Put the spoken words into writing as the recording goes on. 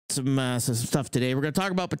some stuff today. We're going to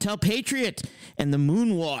talk about Patel Patriot and the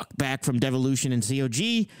Moonwalk back from Devaluation and COG.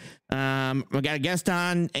 We got a guest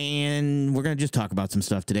on, and we're going to just talk about some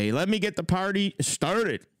stuff today. Let me get the party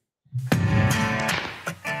started.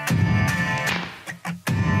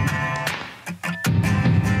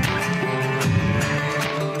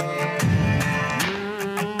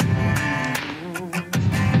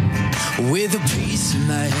 With a piece in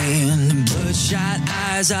my hand and bloodshot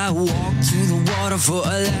eyes, I walked to the water for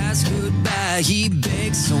a last goodbye. He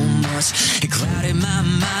begged so much, it clouded my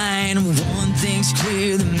mind. One thing's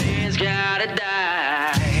clear, the man's gotta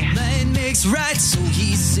die. Man makes right, so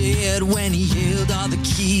he said, when he held all the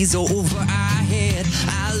keys over our head.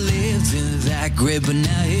 I lived in that grip, but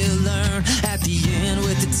now he'll learn at the end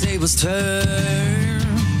with the tables turned.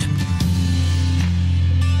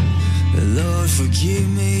 Lord, forgive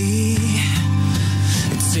me.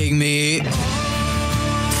 Take me on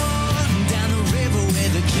down the river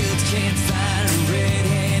where the guilt can't find a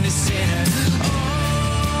red-handed sinner.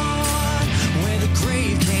 On where the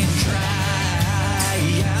grave can't cry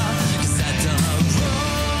out, 'cause I done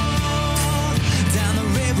wrong. Down the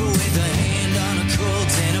river with a hand on a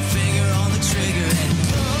Colt and a finger on the trigger. And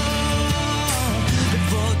long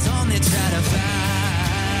before dawn they try to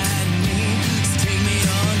find me. Just take me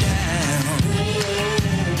on down.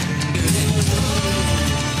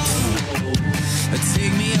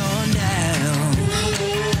 Take me on down.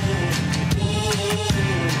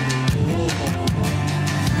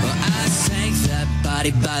 Well, I sank that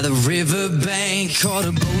body by the riverbank. Caught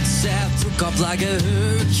a boat south, took off like a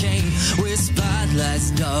hurricane. With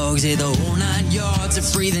spotlights, dogs, hit the whole 9 yards.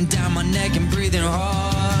 Of breathing down my neck and breathing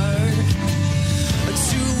hard.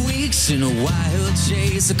 2 weeks in a wild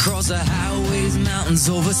chase across the highways, mountains,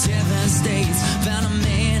 over 7 states. Found a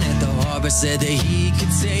man at the harbor, said that he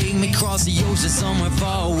could take me across the ocean somewhere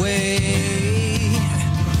far away.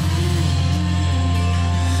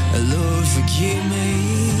 Lord, forgive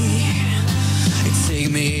me.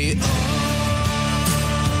 Take me on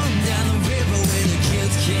down the river where the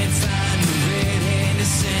guilt can't find the red-handed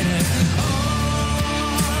sinner. On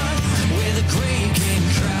where the grave can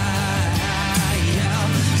cry out,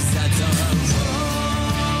 'cause I done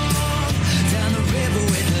wrong. Down the river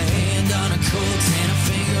with a hand on a Colt and a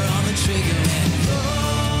finger on the trigger. And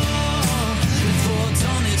long before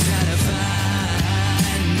dawn they try to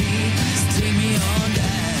find me. So take me on down.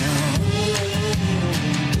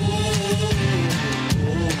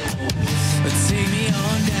 Take me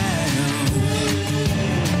on down.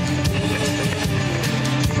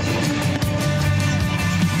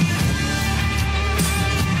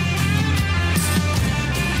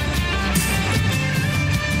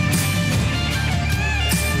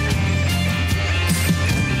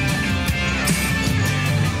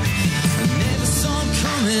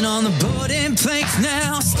 On the boarding planks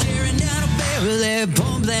now, staring down a barrel at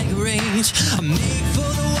point blank range. I make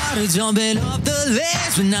for the water, jumping off the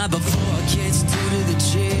ledge, but not before I catch through to the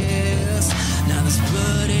chest. Now there's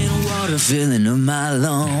blood and water filling up my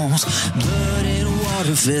lungs. Blood and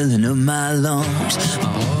water filling up my lungs. My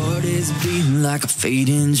heart is beating like a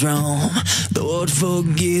fading drum. Lord,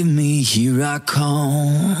 forgive me, here I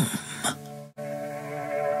come.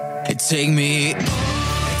 Take me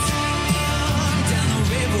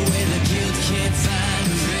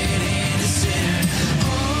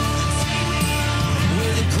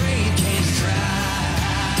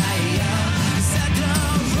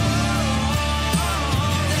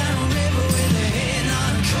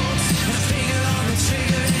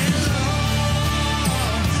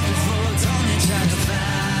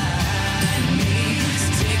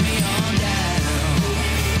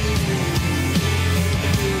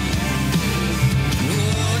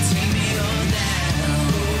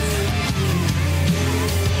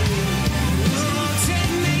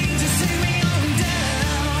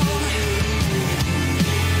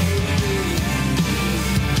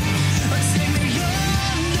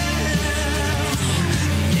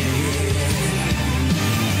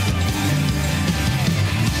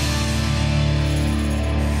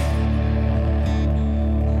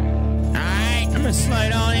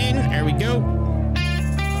slide on in. There we go.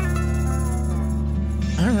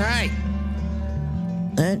 All right.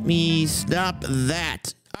 Let me stop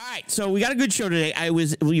that. All right, so we got a good show today.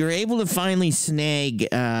 We were able to finally snag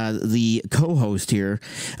the co-host here,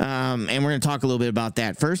 and we're going to talk a little bit about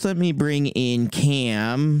that. First, let me bring in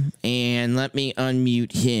Cam, and let me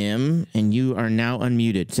unmute him, and you are now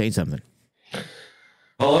unmuted. Say something.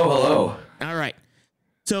 Hello. All right.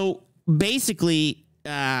 So basically,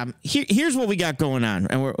 here's what we got going on,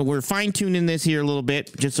 and we're fine tuning this here a little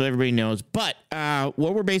bit just so everybody knows. But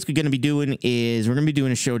what we're basically going to be doing is we're going to be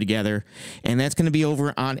doing a show together, and that's going to be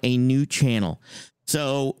over on a new channel.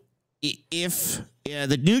 So if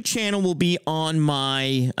the new channel will be on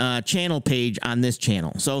my channel page on this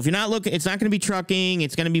channel. So if you're not looking, it's not going to be trucking.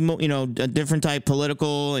 It's going to be, a different type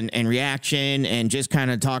political and reaction and just kind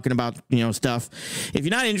of talking about, stuff. If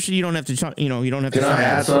you're not interested, you don't have to talk, you don't have to. Can I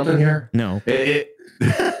add something here? No.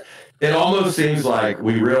 It almost seems like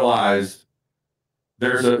we realize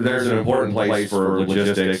there's an important place for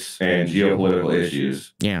logistics and geopolitical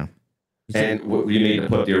issues. Yeah. And we need to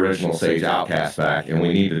put the original Sage OutCast back, and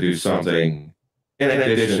we need to do something in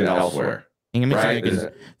addition elsewhere. Hang on, make sure I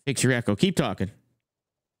can fix your echo. Keep talking.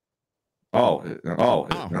 Oh,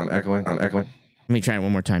 I'm echoing. Let me try it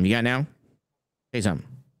one more time. You got it now? Say something.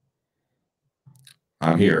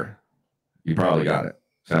 I'm here. You probably got it.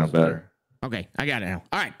 Sounds better. Okay, I got it now.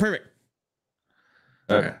 All right, perfect.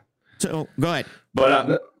 Okay. So go ahead.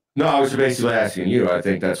 But no, I was basically asking you. I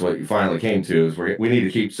think that's what you finally came to is we need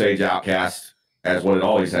to keep Sage OutCast as what it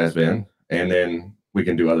always has been, and then we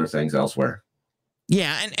can do other things elsewhere.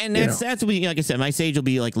 Yeah, and that's like I said, my Sage will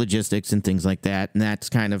be like logistics and things like that, and that's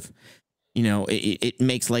kind of it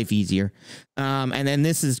makes life easier. And then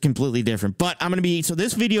this is completely different. But I'm gonna be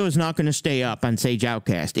this video is not gonna stay up on Sage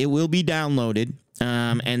OutCast. It will be downloaded,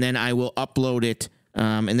 and then I will upload it.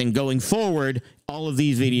 And then going forward, all of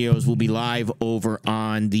these videos will be live over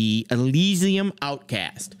on the Elysium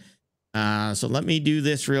OutCast. So let me do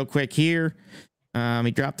this real quick here. Let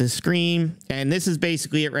me drop this screen. And this is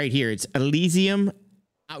basically it right here. It's Elysium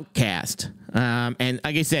OutCast. And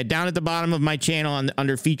like I said, down at the bottom of my channel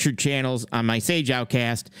under featured channels on my Sage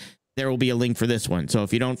OutCast, there will be a link for this one. So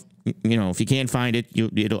if you don't, if you can't find it,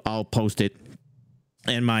 I'll post it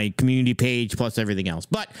in my community page plus everything else.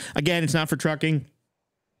 But again, it's not for trucking.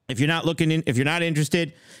 If you're not if you're not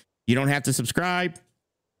interested, you don't have to subscribe.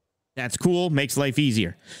 That's cool. Makes life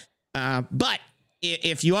easier. But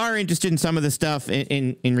if you are interested in some of the stuff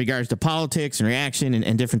in regards to politics and reaction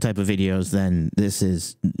and different type of videos, then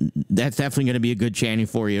that's definitely going to be a good channel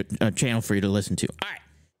for you to listen to. All right.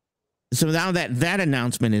 So now that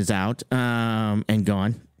announcement is out and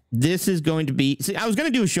gone. This is going to be, I was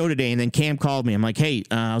going to do a show today, and then Cam called me. I'm like, hey,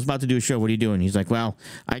 I was about to do a show. What are you doing? He's like, well,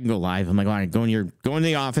 I can go live. I'm like, all right, go in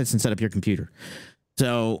the office and set up your computer.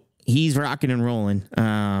 So he's rocking and rolling.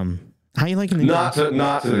 How you liking the not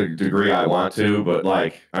to the degree I want to, but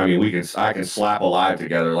I can slap a live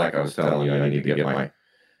together. Like I was telling you, I need to get my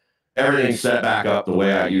everything set back up the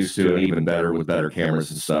way I used to, and even better with better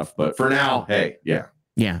cameras and stuff. But for now, hey, yeah.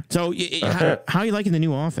 Yeah. So how are you liking the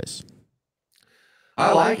new office?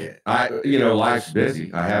 I like it. Life's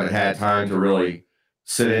busy. I haven't had time to really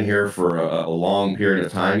sit in here for a long period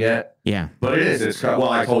of time yet. Yeah. But it is. It's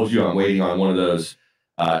I told you I'm waiting on one of those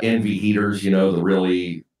NV heaters, the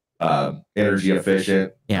really energy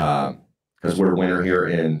efficient. Yeah. Because we're winter here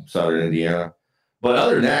in southern Indiana. But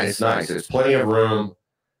other than that, it's nice. It's plenty of room.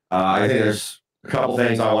 I think there's a couple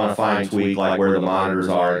things I want to fine tweak, like where the monitors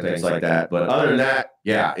are and things like that. But other than that,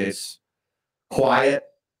 yeah, it's quiet.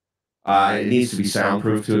 It needs to be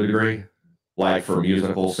soundproof to a degree, like for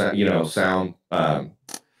musical sound.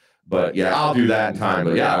 But yeah, I'll do that in time.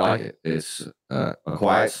 But yeah, I like it. It's a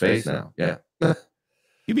quiet space now. Yeah.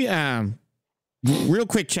 You be real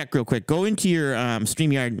quick. Go into your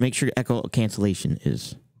StreamYard. Make sure echo cancellation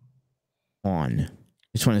is on.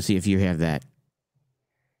 Just want to see if you have that.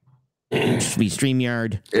 It should be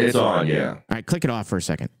StreamYard. It's on. Yeah. All right, click it off for a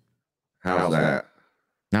second. How's that?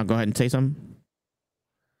 Now go ahead and say something.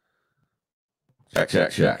 Check.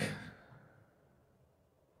 Is it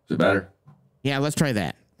better? Yeah, let's try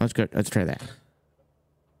that. Let's try that.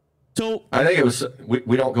 So I think it was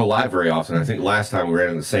we don't go live very often. I think last time we ran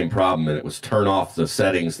into the same problem, and it was turn off the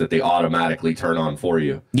settings that they automatically turn on for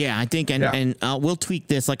you. Yeah, I think, and we'll tweak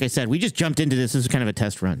this. Like I said, we just jumped into this. This is kind of a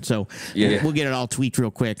test run, so we'll get it all tweaked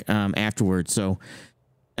real quick afterwards. So,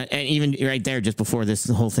 and even right there, just before this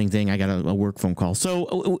whole thing, I got a work phone call.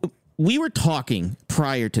 So we were talking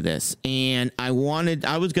prior to this, and I'm going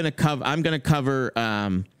to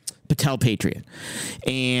cover Patel Patriot,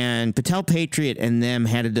 and Patel Patriot and them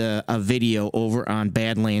had a video over on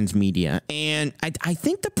Badlands Media. And I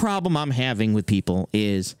think the problem I'm having with people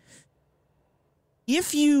is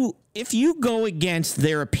if you go against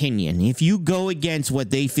their opinion, if you go against what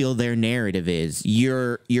they feel their narrative is,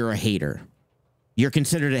 you're a hater. You're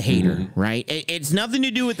considered a hater, right? It's nothing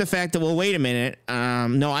to do with the fact that, well, wait a minute.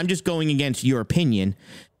 No, I'm just going against your opinion.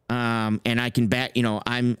 And I can back,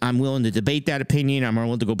 I'm willing to debate that opinion. I'm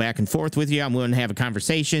willing to go back and forth with you. I'm willing to have a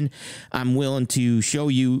conversation. I'm willing to show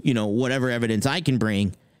you, whatever evidence I can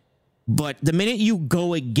bring. But the minute you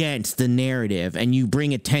go against the narrative and you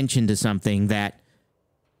bring attention to something that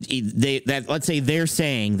let's say they're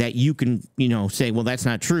saying that you can, say, well, that's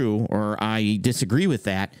not true, or I disagree with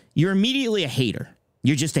that, you're immediately a hater.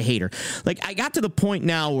 You're just a hater. Like, I got to the point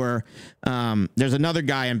now where there's another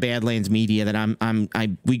guy on Badlands Media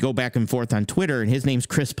that we go back and forth on Twitter, and his name's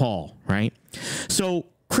Chris Paul, right? So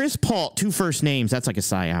Chris Paul, 2 first names, that's like a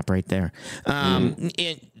psyop right there.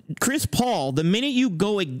 Chris Paul, the minute you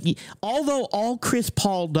go, although all Chris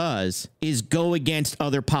Paul does is go against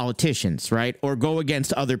other politicians, right? Or go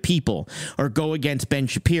against other people, or go against Ben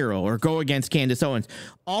Shapiro, or go against Candace Owens,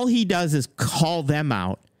 all he does is call them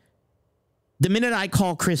out. The minute I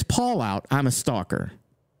call Chris Paul out, I'm a stalker.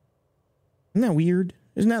 Isn't that weird?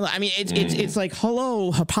 Isn't that? I mean, it's like,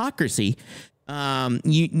 hello, hypocrisy.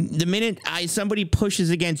 The minute somebody pushes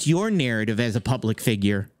against your narrative as a public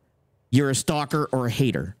figure, you're a stalker or a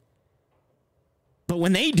hater. But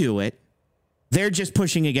when they do it, they're just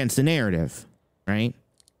pushing against the narrative, right?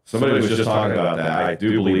 Somebody was just talking about that. I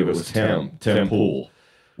do believe it was Tim Pool,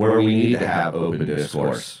 where we need to have open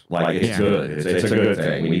discourse. Like, it's good. It's a good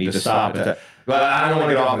thing. We need to stop it. But I don't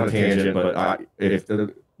want to get off on a tangent, but if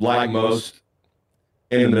like most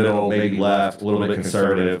in the middle, maybe left, a little bit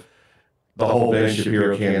conservative, the whole Ben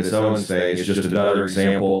Shapiro, Candace Owens thing is just another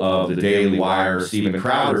example of the Daily Wire, Steven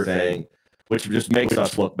Crowder thing, which just makes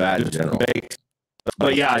us look bad in general.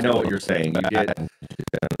 But yeah, I know what you're saying. You get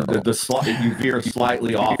you veer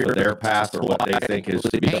slightly off of their path or what they think is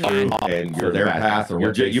true, and you're their path, or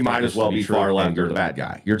you might as well be far left. You're the bad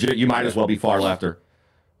guy. You might as well be far left, or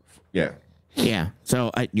yeah. Yeah.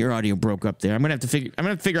 So your audio broke up there. I'm gonna have to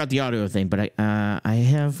figure out the audio thing. But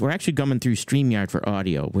we're actually coming through StreamYard for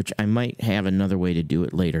audio, which I might have another way to do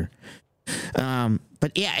it later.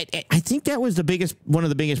 But yeah, I think that was one of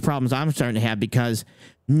the biggest problems I'm starting to have, because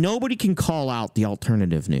nobody can call out the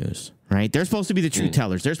alternative news, right? They're supposed to be the truth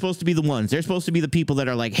tellers. They're supposed to be the ones. They're supposed to be the people that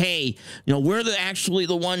are like, hey, we're actually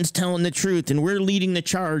the ones telling the truth, and we're leading the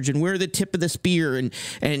charge, and we're the tip of the spear,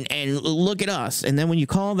 and look at us. And then when you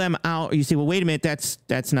call them out, you say, well, wait a minute,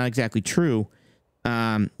 that's not exactly true.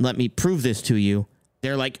 Let me prove this to you.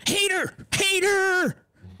 They're like, hater. Hater.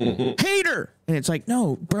 And it's like,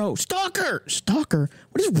 no, bro, stalker.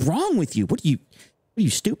 What is wrong with you? What are you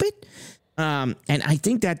stupid? And I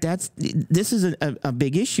think this is a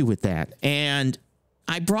big issue with that. And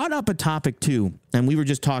I brought up a topic too, and we were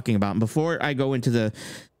just talking about, and before I go into the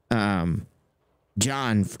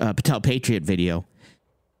John Patel Patriot video,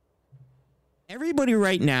 everybody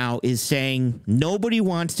right now is saying nobody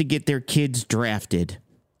wants to get their kids drafted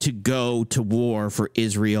to go to war for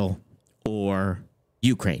Israel or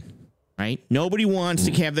Ukraine, right? Nobody wants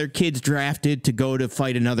to have their kids drafted to go to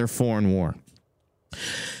fight another foreign war.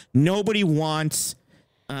 Nobody wants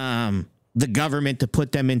the government to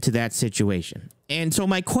put them into that situation. And so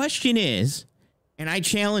my question is, and I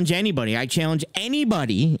challenge anybody,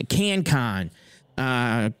 CanCon,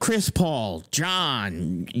 Chris Paul,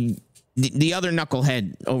 John, the other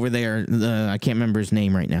knucklehead over there, I can't remember his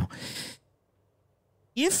name right now.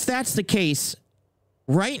 If that's the case,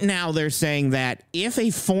 right now they're saying that if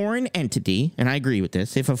a foreign entity, and I agree with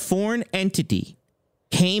this, if a foreign entity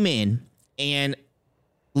came in and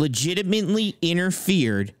legitimately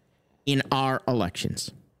interfered in our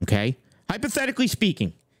elections, okay? Hypothetically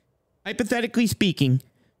speaking,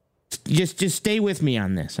 just stay with me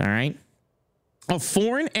on this, all right? A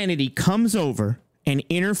foreign entity comes over and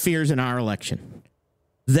interferes in our election.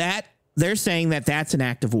 That they're saying that that's an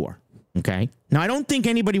act of war, okay? Now, I don't think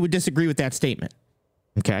anybody would disagree with that statement,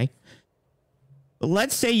 okay? But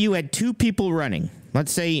let's say you had 2 people running.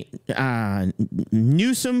 Let's say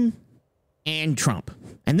Newsom and Trump.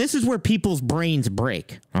 And this is where people's brains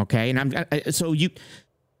break, okay? And this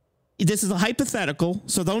is a hypothetical,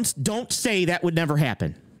 so don't say that would never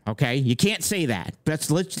happen, okay? You can't say that.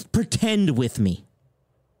 Let's pretend with me.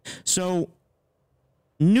 So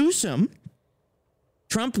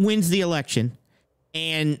Trump wins the election,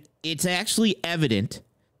 and it's actually evident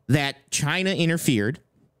that China interfered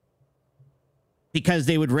because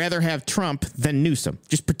they would rather have Trump than Newsom.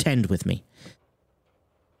 Just pretend with me.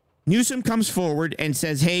 Newsom comes forward and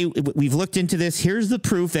says, hey, we've looked into this. Here's the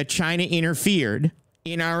proof that China interfered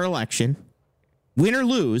in our election. Win or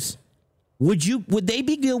lose, would they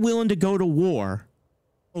be willing to go to war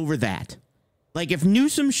over that? Like, if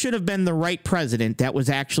Newsom should have been the right president that was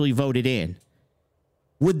actually voted in,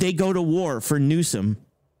 would they go to war for Newsom?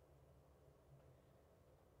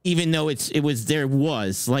 Even though there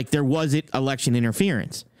was election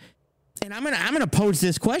interference. and I'm gonna pose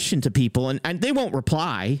this question to people, and they won't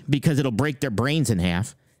reply because it'll break their brains in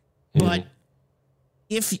half. But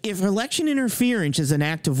if election interference is an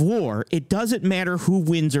act of war, it doesn't matter who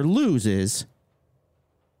wins or loses.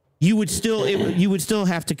 You would still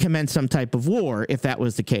have to commence some type of war if that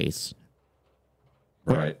was the case.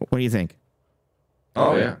 Right. What do you think?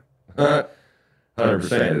 Oh yeah,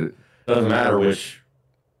 100%. It doesn't matter which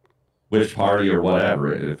party or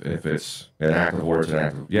whatever. If it's an act of war, it's an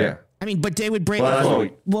act of I mean, but they would break. Well,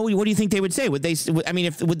 what do you think they would say? Would they? I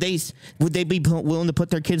mean, would they be willing to put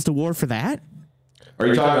their kids to war for that? Are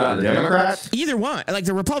you talking about the Democrats? Either one, like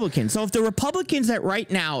the Republicans. So if the Republicans that right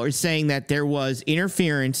now are saying that there was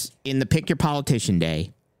interference in the pick your politician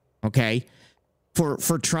day, okay, for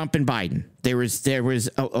Trump and Biden, there was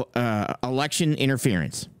election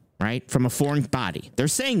interference, right, from a foreign body. They're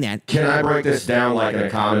saying that. Can I break this down like in a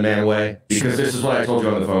common man way? Because this is what I told you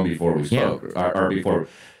on the phone before we spoke, or before.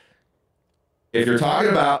 If you're talking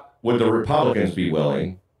about would the Republicans be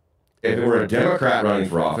willing, if it were a Democrat running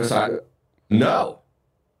for office, no.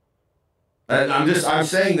 And I'm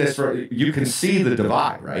saying this for, you can see the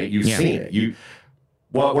divide, right? You've seen it.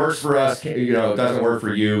 What works for us, doesn't work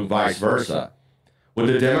for you, vice versa. Would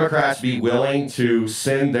the Democrats be willing to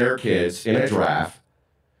send their kids in a draft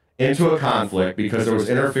into a conflict because there was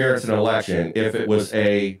interference in an election if it was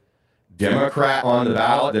a Democrat on the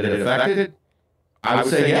ballot that it affected? I would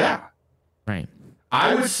say yeah. Right.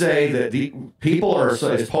 I would say that the people are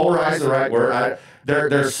so, is polarized the right word?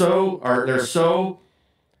 They're so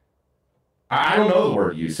I don't know the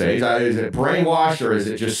word you say. Is it brainwashed or is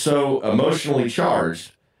it just so emotionally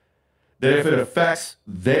charged that if it affects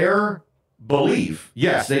their belief,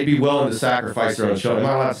 yes, they'd be willing to sacrifice their own children.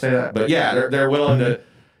 Am I allowed to say that? But yeah, they're willing to.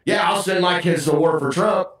 Yeah, I'll send my kids to war for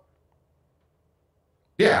Trump.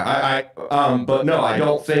 Yeah, but no, I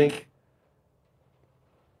don't think.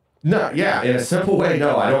 No, yeah, in a simple way,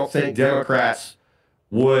 no, I don't think Democrats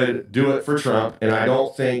would do it for Trump, and I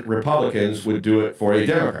don't think Republicans would do it for a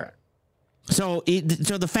Democrat. So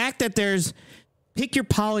the fact that there's pick your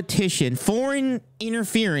politician, foreign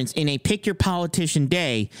interference in a pick your politician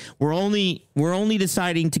day, we're only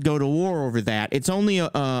deciding to go to war over that. It's only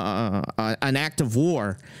an act of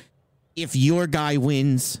war if your guy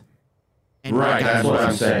wins. Right, that's what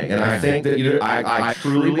I'm saying, and I think that I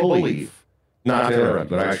truly believe. Not to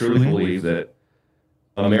interrupt, but I truly believe that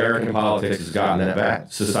American politics has gotten that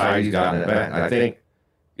bad. Society's gotten that bad. I think,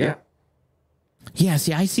 yeah. Yeah,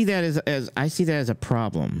 see, I see that as a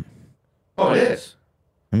problem. Oh, it is.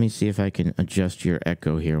 Let me see if I can adjust your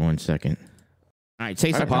echo here. 1 second. All right,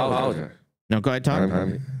 say something. I apologize. No, go ahead, talk.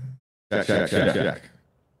 Check.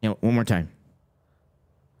 Yeah, one more time.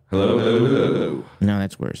 Hello. No,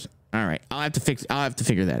 that's worse. All right, I'll have to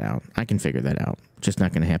figure that out. I can figure that out. Just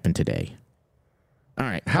not going to happen today. All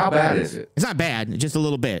right. How bad is it? It's not bad, just a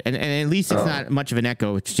little bit. And at least it's not much of an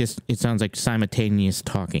echo. It's just, it sounds like simultaneous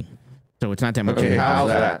talking. So it's not that much. Okay, how's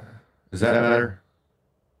that? Is that better?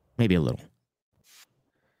 Maybe a little.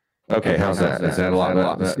 Okay, how's that? Is that a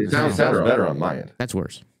lot better? It sounds better on my end. That's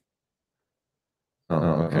worse. Oh,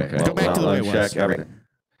 okay. Go back to the way it was. Check everything.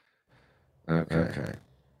 Okay.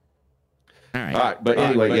 All right. But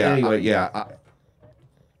anyway, yeah.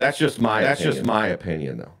 That's just my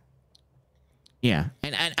opinion, though. Yeah,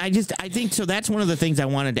 and I think so. That's one of the things I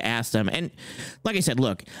wanted to ask them. And like I said,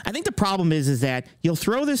 look, I think the problem is that you'll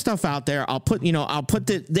throw this stuff out there.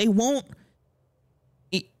 They won't.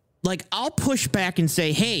 Like, I'll push back and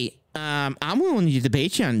say, hey, I'm willing to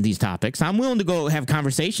debate you on these topics. I'm willing to go have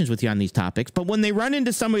conversations with you on these topics. But when they run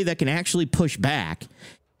into somebody that can actually push back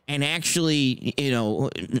and actually,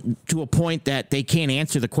 to a point that they can't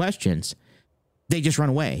answer the questions, they just run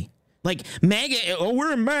away. Like MAGA,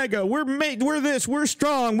 we're MAGA, we're this, we're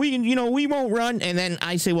strong, we won't run. And then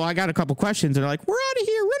I say, well, I got a couple questions, and they're like, we're out of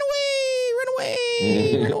here, run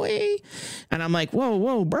away. And I'm like,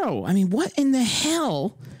 whoa, bro. I mean, what in the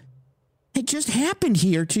hell had just happened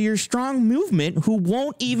here to your strong movement who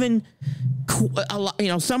won't even,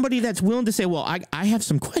 somebody that's willing to say, well, I have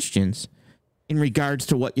some questions in regards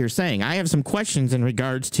to what you're saying. I have some questions in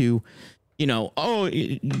regards to,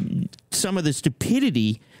 some of the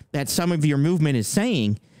stupidity that some of your movement is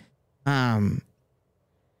saying. Like,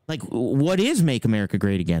 what is Make America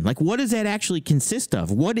Great Again? Like, what does that actually consist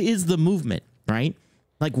of? What is the movement, right?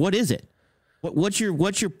 Like, what is it? What's your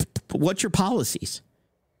policies?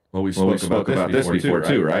 Well, we spoke about this before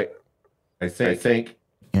too, right? I think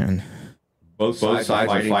and both sides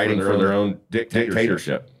are fighting for their own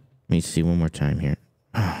dictatorship. Let me see one more time here.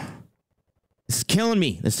 It's killing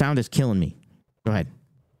me. The sound is killing me. Go ahead.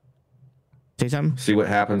 Say something. See what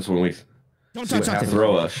happens when we don't touch nothing.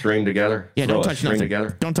 Throw a string together. Yeah, don't touch nothing.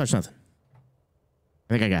 Don't touch nothing.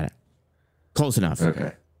 I think I got it. Close enough.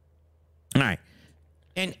 Okay. All right.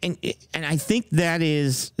 And I think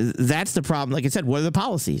that's the problem. Like I said, what are the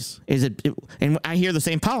policies? And I hear the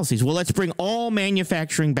same policies. Well, let's bring all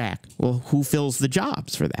manufacturing back. Well, who fills the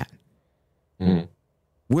jobs for that? Mm-hmm.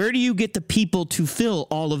 Where do you get the people to fill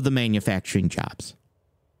all of the manufacturing jobs?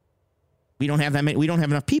 We don't have that many. We don't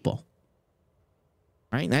have enough people.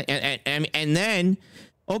 Right? And then,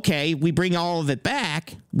 okay, we bring all of it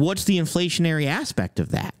back. What's the inflationary aspect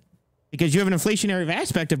of that? Because you have an inflationary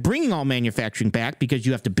aspect of bringing all manufacturing back because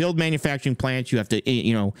you have to build manufacturing plants. You have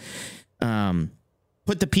to,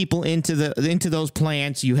 put the people into those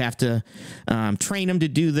plants. You have to train them to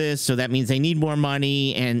do this. So that means they need more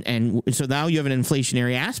money. And so now you have an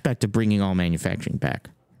inflationary aspect of bringing all manufacturing back,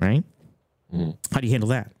 right? Mm-hmm. How do you handle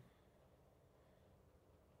that?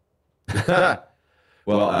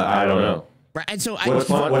 Well, I don't know. Right. And so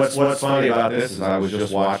what's funny about this is I was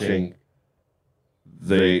just watching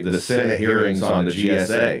the Senate hearings on the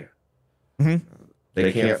GSA. Mm-hmm.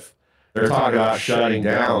 They're talking about shutting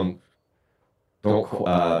down.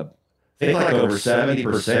 I think like over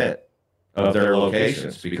 70% of their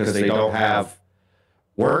locations because they don't have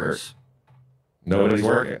workers. Nobody's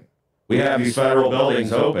working. We have these federal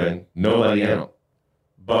buildings open, nobody in them,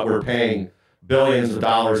 but we're paying billions of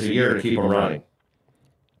dollars a year to keep them running.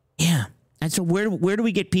 Yeah. And so where do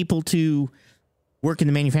we get people to work in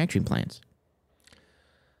the manufacturing plants?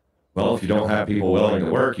 Well, if you don't have people willing to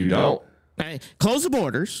work, you don't. Close the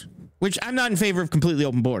borders, which I'm not in favor of completely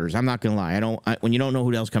open borders. I'm not going to lie. When you don't know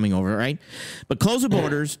who else coming over, right? But close the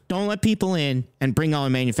borders. Don't let people in and bring all the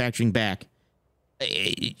manufacturing back.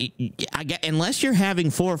 Unless you're having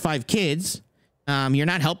 4 or 5 kids, you're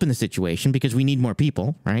not helping the situation because we need more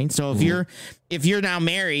people, right? So if you're now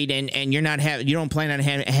married and you're not you don't plan on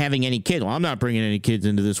having any kids. Well, I'm not bringing any kids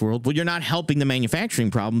into this world. Well, you're not helping the manufacturing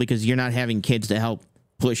problem because you're not having kids to help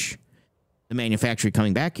push the manufacturing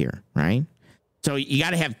coming back here, right? So you got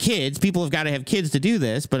to have kids. People have got to have kids to do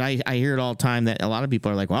this. But I hear it all the time that a lot of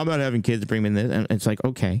people are like, "Well, I'm not having kids to bring them in." This. And it's like,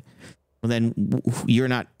 okay, well then you're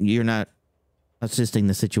not assisting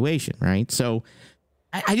the situation, right? So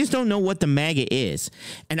I just don't know what the MAGA is,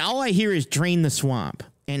 and all I hear is drain the swamp.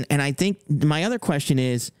 And I think my other question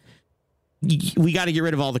is, we got to get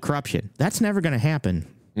rid of all the corruption. That's never going to happen.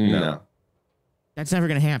 No, that's never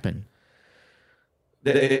going to happen.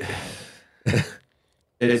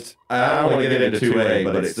 It's I don't want to get into 2A,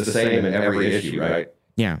 but it's the same in every issue, right?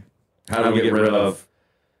 Yeah. How do we get rid of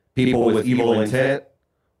people with evil intent?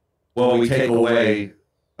 Well, we take away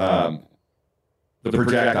the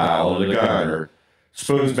projectile or the gun, or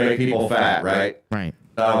spoons make people fat, right? Right.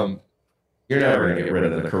 You're never going to get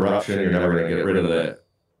rid of the corruption. You're never going to get rid of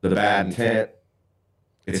the bad intent.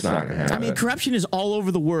 It's not going to happen. I mean, corruption is all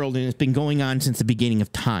over the world, and it's been going on since the beginning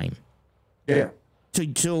of time. Yeah.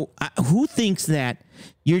 So who thinks that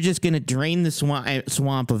you're just going to drain the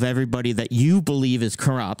swamp of everybody that you believe is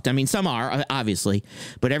corrupt? I mean, some are, obviously,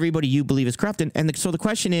 but everybody you believe is corrupt. So the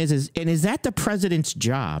question is that the president's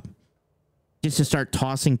job? Just to start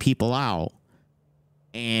tossing people out?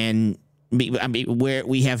 And I mean, where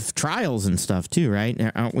we have trials and stuff too, right?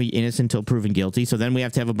 Aren't we innocent until proven guilty? So then we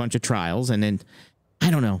have to have a bunch of trials, and then I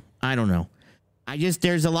don't know.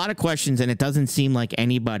 There's a lot of questions, and it doesn't seem like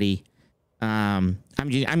anybody. I'm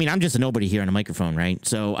just a nobody here on a microphone, right?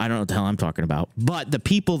 So I don't know what the hell I'm talking about. But the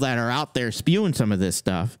people that are out there spewing some of this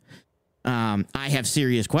stuff, I have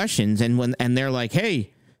serious questions, and they're like,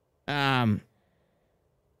 hey, I'm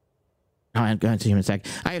going to see him in a sec.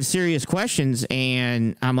 I have serious questions,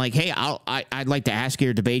 and I'm like, hey, I'd like to ask you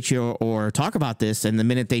or debate you or talk about this. And the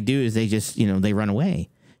minute they do is they just, they run away.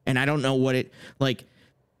 And I don't know what it, like,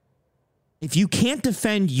 if you can't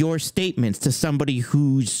defend your statements to somebody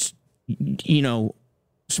who's,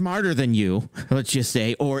 smarter than you, let's just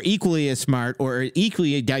say, or equally as smart or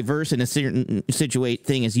equally diverse in a certain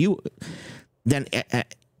thing as you, then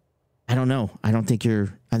I don't know. I think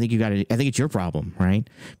it's your problem, right?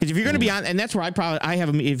 Because if you're going to be on, and that's where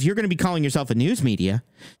if you're going to be calling yourself a news media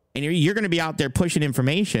and you're going to be out there pushing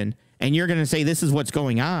information and you're going to say, this is what's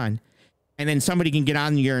going on. And then somebody can get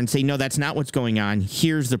on here and say, no, that's not what's going on.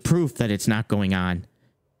 Here's the proof that it's not going on.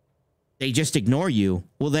 They just ignore you.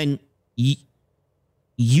 Well, then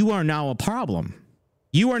you are now a problem.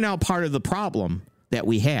 You are now part of the problem that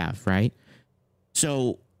we have, right?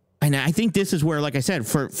 So, and I think this is where, like I said,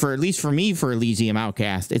 for at least for me, for Elysium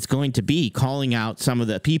Outcast, it's going to be calling out some of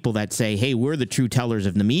the people that say, hey, we're the true tellers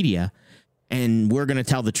of the media, and we're going to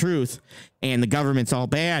tell the truth, and the government's all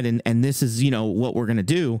bad, and this is, what we're going to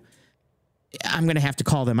do. I'm going to have to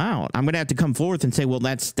call them out. I'm going to have to come forth and say, well,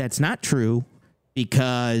 that's not true,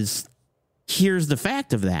 because here's the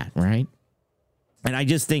fact of that, right? And I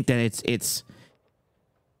just think that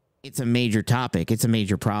it's a major topic. It's a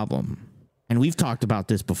major problem. And we've talked about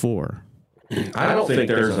this before. I don't think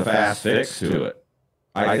there's a fast fix to it.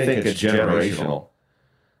 I think it's generational.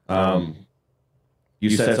 You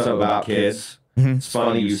said something about kids. Mm-hmm. It's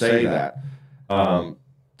funny you say that.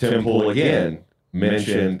 Tim Pool again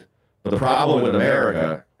mentioned the problem with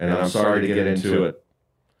America, and I'm sorry to get into it,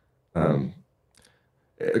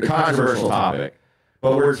 a controversial topic,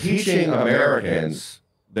 but we're teaching Americans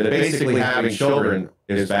that basically having children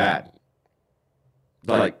is bad.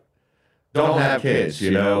 Like, don't have kids,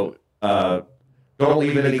 you know, don't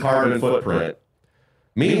leave any carbon footprint.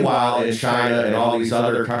 Meanwhile, in China and all these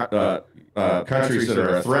other countries that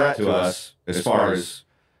are a threat to us as far as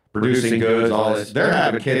producing goods, all this, they're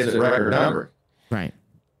having kids at record number. Right.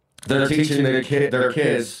 They're teaching their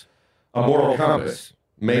kids a moral compass,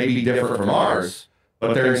 maybe different from ours,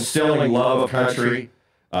 but they're instilling love of country,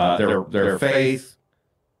 their faith,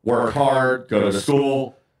 work hard, go to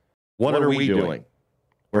school. What are we doing?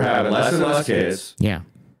 We're having less and less kids. Yeah.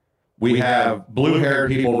 We have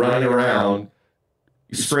blue-haired people running around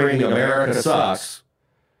screaming, America sucks.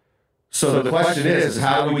 So the question is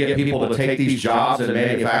how do we get people to take these jobs in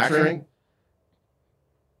manufacturing?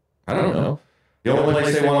 I don't know. The only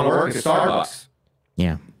place they want to work is Starbucks.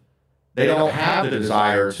 Yeah. They don't have the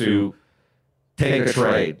desire to take a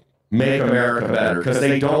trade, make America better, because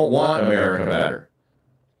they don't want America better.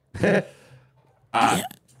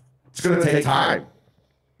 It's going to take time.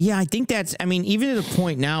 Yeah, I think that's, I mean, even to the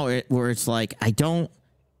point now where it's like, I don't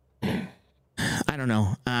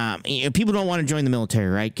know. You know, people don't want to join the military,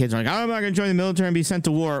 right? Kids are like, I'm not going to join the military and be sent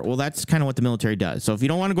to war. Well, that's kind of what the military does. So if you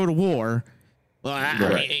don't want to go to war, well,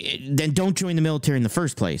 then don't join the military in the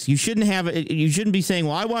first place. You shouldn't be saying,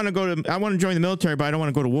 well, I want to join the military, but I don't want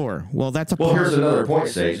to go to war. Well, that's here's another point,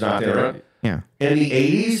 Sage, not to interrupt. Yeah. In the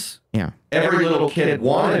 80s, every little kid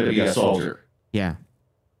wanted to be a soldier. Yeah.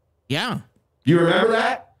 Yeah. You remember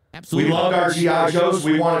that? Absolutely. We loved our G.I. Joes.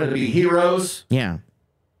 We wanted to be heroes. Yeah.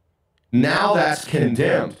 Now that's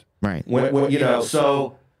condemned. Right. When, you know,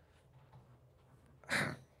 so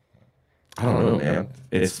I don't know, man.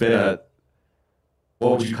 It's been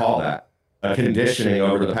what would you call that? A conditioning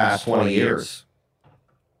over the past 20 years.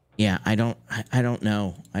 Yeah, I don't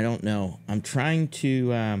know. I'm trying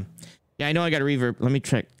to, yeah, I know I got a reverb. Let me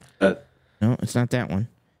check. No, it's not that one.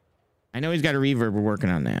 I know he's got a reverb. We're working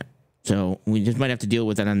on that. So we just might have to deal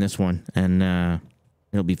with that on this one, and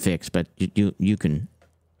it'll be fixed. But you can.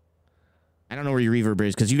 I don't know where your reverb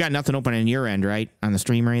is because you got nothing open on your end, right? On the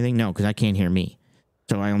stream or anything? No, because I can't hear me.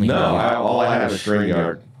 So I only all I have is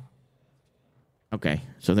StreamYard. Okay,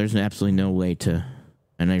 so there's absolutely no way to,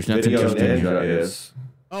 and there's nothing. Video Ninja is.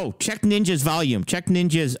 Oh, check Ninja's volume. Check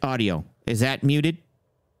Ninja's audio. Is that muted?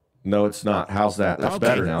 No, it's not. How's that? That's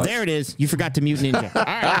better now. There it is. You forgot to mute Ninja. All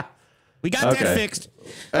right. We got that fixed.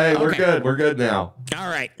 Hey, we're good. We're good now. All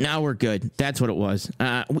right, now we're good. That's what it was.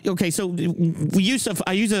 Okay, so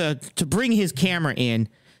to bring his camera in,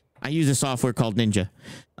 I use a software called Ninja,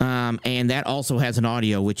 and that also has an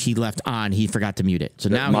audio which he left on. He forgot to mute it. So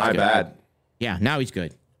now my bad. Yeah, now he's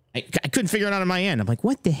good. I couldn't figure it out on my end. I'm like,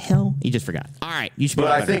 what the hell? He just forgot. All right, you should.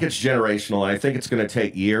 But I think it's generational. I think it's going to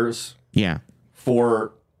take years. Yeah.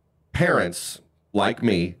 For parents like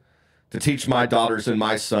me to teach my daughters and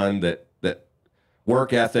my son that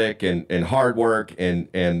work ethic and hard work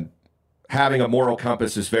and having a moral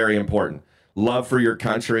compass is very important. Love for your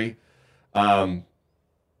country. I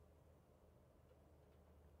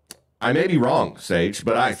may be wrong, Sage,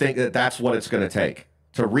 but I think that's what it's going to take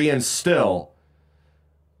to reinstill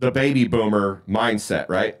the baby boomer mindset,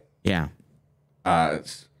 right? Yeah. Yeah,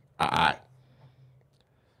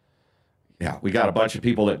 we got a bunch of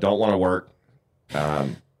people that don't want to work.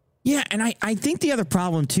 Yeah, and I think the other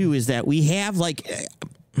problem, too, is that we have, like,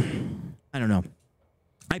 I don't know.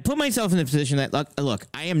 I put myself in the position that, look,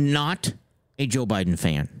 I am not a Joe Biden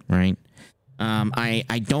fan, right?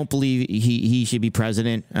 I don't believe he should be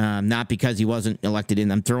president, not because he wasn't elected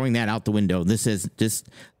in. I'm throwing that out the window.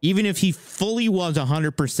 Even if he fully was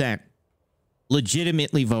 100%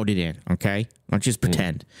 legitimately voted in, okay? Let's just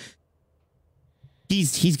pretend.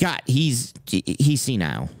 He's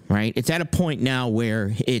senile, right? It's at a point now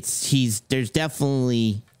where there's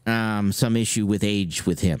definitely some issue with age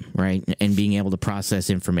with him, right? And being able to process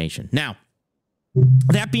information. Now,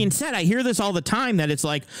 that being said, I hear this all the time that it's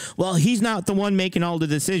like, well, he's not the one making all the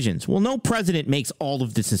decisions. Well, no president makes all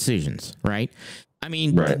of the decisions, right? I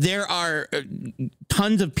mean, there are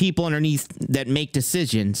tons of people underneath that make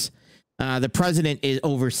decisions. The president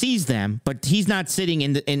oversees them, but he's not sitting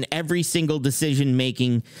in every single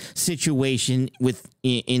decision-making situation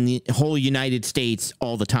in the whole United States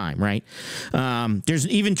all the time, right? There's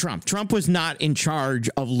even Trump. Trump was not in charge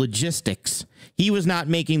of logistics. He was not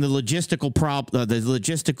making the logistical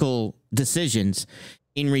decisions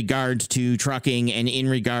in regards to trucking and in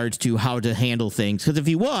regards to how to handle things. Because if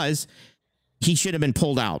he was, he should have been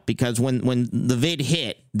pulled out, because when the vid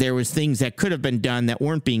hit, there was things that could have been done that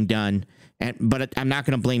weren't being done. But I'm not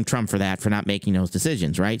going to blame Trump for that, for not making those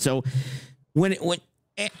decisions, right? So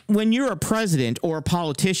when you're a president or a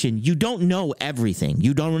politician, you don't know everything.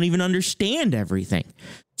 You don't even understand everything.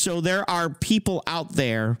 So there are people out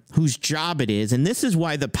there whose job it is, and this is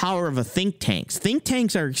why the power of a think tanks. Think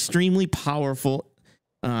tanks are extremely powerful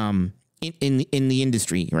in the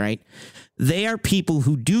industry, right? They are people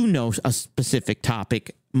who do know a specific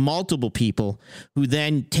topic, multiple people who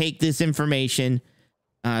then take this information,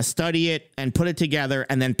 study it, and put it together,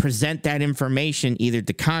 and then present that information either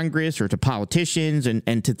to Congress or to politicians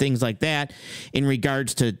and to things like that in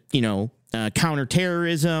regards to,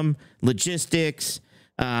 counterterrorism, logistics,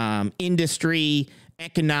 industry,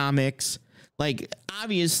 economics. Like,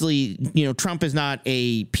 obviously, Trump is not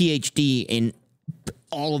a PhD in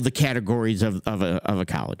all of the categories of a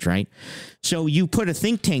college, right? So you put a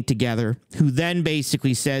think tank together who then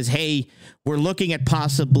basically says, hey, we're looking at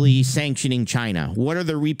possibly sanctioning China. What are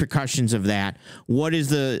the repercussions of that? What is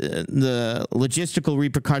the logistical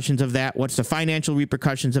repercussions of that? What's the financial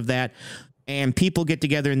repercussions of that? And people get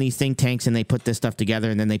together in these think tanks and they put this stuff together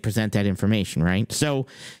and then they present that information, right? So,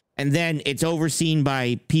 and then it's overseen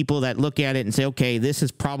by people that look at it and say, okay, this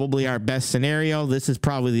is probably our best scenario. This is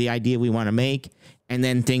probably the idea we want to make. And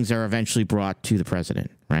then things are eventually brought to the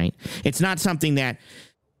president, right? It's not something that,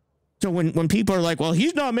 so when people are like, well,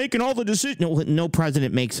 he's not making all the decisions. No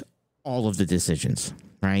president makes all of the decisions,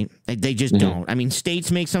 right? They just don't. I mean, states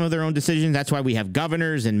make some of their own decisions. That's why we have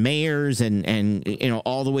governors and mayors and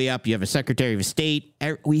all the way up. You have a secretary of state.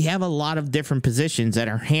 We have a lot of different positions that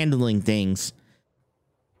are handling things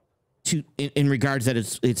in regards that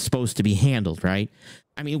it's supposed to be handled, right?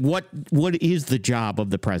 I mean, what is the job of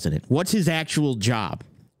the president? What's his actual job?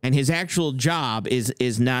 And his actual job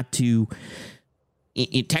is not to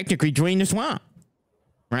technically drain the swamp,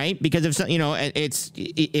 right? Because if as a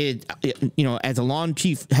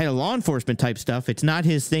head of law enforcement type stuff, it's not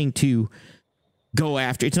his thing to go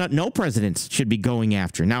after. It's not, no presidents should be going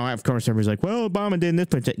after. Now, of course, everybody's like, well, Obama did this,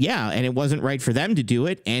 but yeah, and it wasn't right for them to do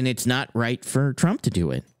it, and it's not right for Trump to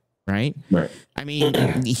do it, right? Right. I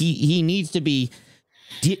mean, he needs to be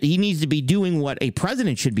doing what a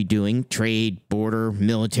president should be doing: trade, border,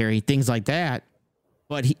 military, things like that.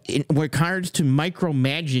 But in regards to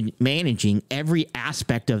micromanaging every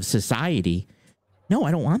aspect of society, no,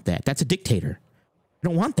 I don't want that. That's a dictator. I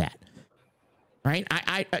don't want that. Right?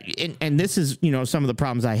 And this is, some of the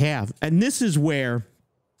problems I have. And this is where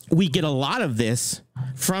we get a lot of this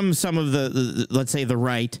from some of the let's say the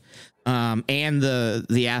right, and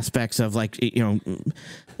the aspects of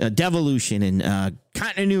devolution and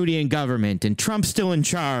continuity in government, and Trump's still in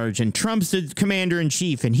charge, and Trump's the commander in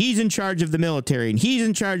chief, and he's in charge of the military, and he's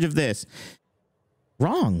in charge of this.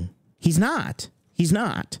 Wrong. He's not.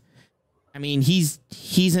 I mean,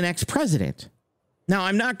 he's an ex-president. Now,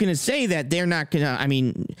 I'm not going to say that they're not going to. I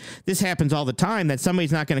mean, this happens all the time, that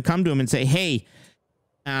somebody's not going to come to him and say, hey,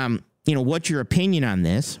 what's your opinion on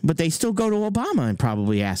this? But they still go to Obama and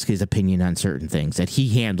probably ask his opinion on certain things that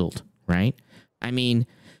he handled, right? I mean,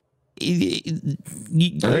 I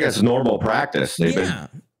think that's normal practice.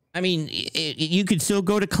 I mean, you could still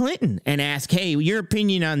go to Clinton and ask, hey, your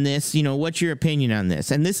opinion on this, what's your opinion on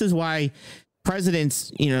this? And this is why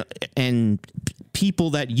presidents, and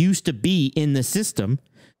people that used to be in the system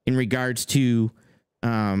in regards to,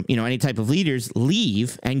 any type of leaders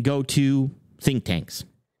leave and go to think tanks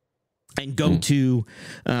and go to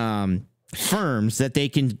firms that they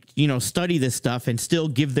can, study this stuff and still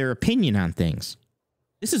give their opinion on things.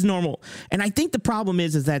 This is normal. And I think the problem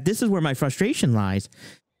is that this is where my frustration lies.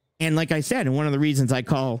 And like I said, and one of the reasons I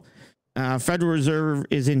call Federal Reserve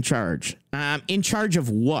is in charge. In charge of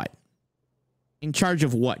what? In charge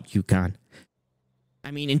of what, Yukon?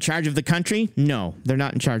 I mean, in charge of the country? No, they're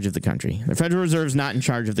not in charge of the country. The Federal Reserve's not in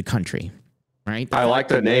charge of the country, right? I like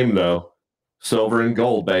the name, though. Silver and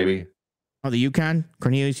gold, baby. Oh, the Yukon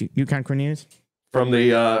Cornelius? Yukon Cornelius? From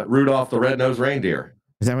the Rudolph the Red-Nosed Reindeer.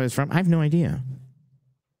 Is that what it's from? I have no idea.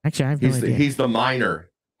 Actually, I have no idea. He's the miner.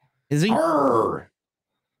 Is he? Arr!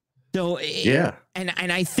 So Yeah. And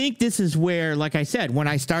I think this is where, like I said, when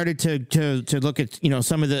I started to look at,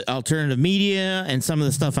 some of the alternative media and some of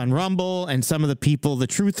the stuff on Rumble and some of the people, the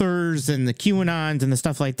truthers and the QAnons and the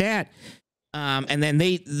stuff like that. And then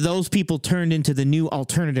those people turned into the new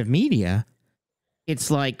alternative media.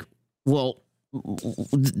 It's like, well,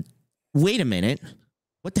 wait a minute.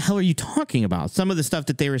 What the hell are you talking about? Some of the stuff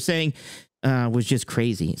that they were saying was just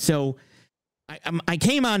crazy. So I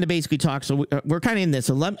came on to basically talk. So we're kind of in this.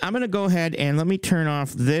 So I'm going to go ahead and let me turn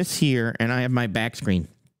off this here. And I have my back screen.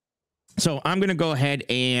 So I'm going to go ahead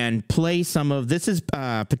and play some of this is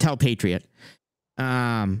Patel Patriot.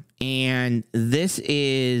 And this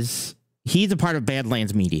is he's a part of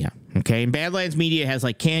Badlands Media. OK, and Badlands Media has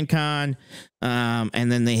like CanCon.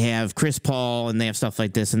 And then they have Chris Paul and they have stuff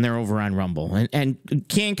like this. And they're over on Rumble. And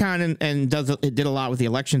CanCon and did a lot with the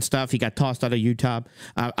election stuff. He got tossed out of YouTube,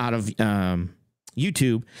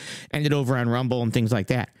 YouTube, ended over on Rumble and things like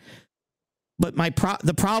that. But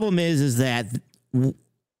the problem is that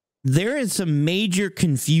there is some major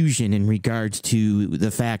confusion in regards to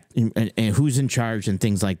the fact and who's in charge and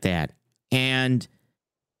things like that. And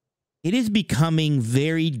it is becoming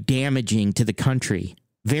very damaging to the country,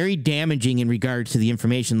 very damaging in regards to the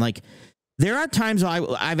information. Like there are times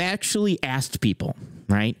I've actually asked people,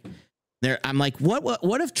 right? I'm like,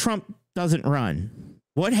 what if Trump doesn't run?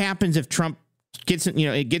 What happens if Trump gets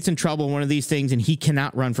in trouble in one of these things and he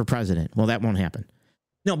cannot run for president? Well, that won't happen.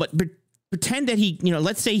 No, but pretend that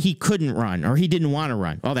let's say he couldn't run or he didn't want to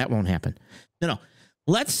run. Well, that won't happen. No.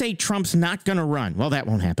 Let's say Trump's not going to run. Well, that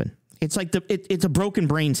won't happen. It's like it's a broken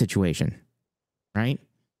brain situation, right?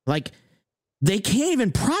 Like they can't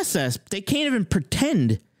even process. They can't even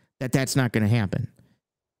pretend that that's not going to happen.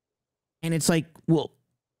 And it's like, well,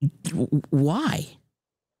 why?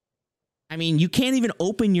 I mean, you can't even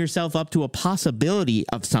open yourself up to a possibility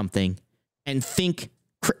of something and think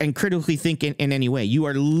and critically think in any way. You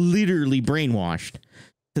are literally brainwashed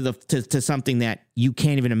to something that you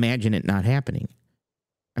can't even imagine it not happening.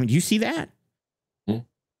 I mean, do you see that? Hmm.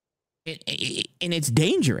 And it's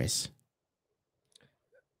dangerous.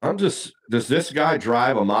 Does this guy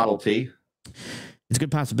drive a Model T? It's a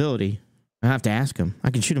good possibility. I have to ask him. I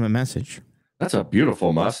can shoot him a message. That's a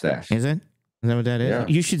beautiful mustache. Is it? Is that what that is? Yeah.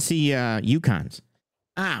 You should see Yukon's.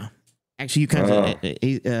 Actually,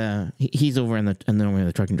 Yukon's he's over in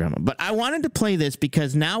the trucking drama. But I wanted to play this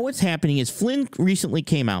because now what's happening is Flynn recently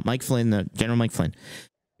came out. Mike Flynn, General Mike Flynn,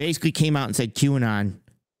 basically came out and said QAnon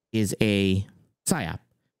is a psyop.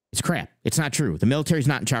 It's crap. It's not true. The military's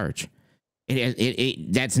not in charge.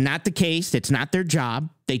 That's not the case. It's not their job.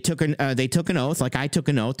 They took an oath, like I took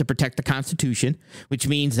an oath, to protect the Constitution, which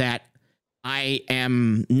means that I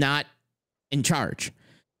am not in charge.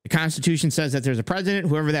 The Constitution says that there's a president,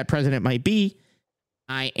 whoever that president might be.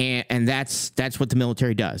 I am, and that's what the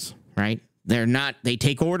military does, right? They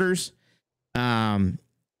take orders, and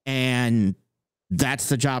that's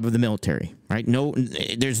the job of the military, right? No,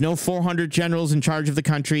 there's no 400 generals in charge of the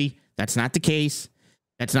country. That's not the case.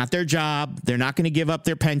 That's not their job. They're not going to give up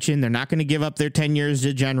their pension. They're not going to give up their 10 years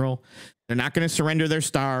as general. They're not going to surrender their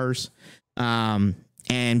stars.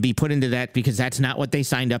 And be put into that because that's not what they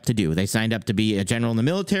signed up to do. They signed up to be a general in the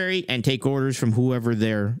military and take orders from whoever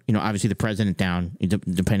they're, obviously the president down,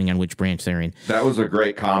 depending on which branch they're in. That was a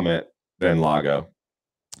great comment, Ben Lago.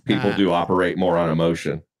 People do operate more on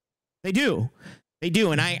emotion. They do.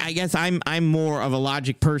 And I guess I'm more of a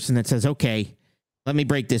logic person that says, okay, let me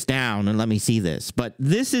break this down and let me see this. But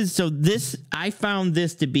I found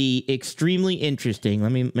this to be extremely interesting.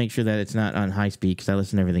 Let me make sure that it's not on high speed because I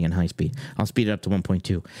listen to everything in high speed. I'll speed it up to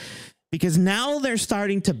 1.2 because now they're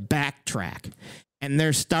starting to backtrack and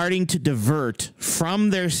they're starting to divert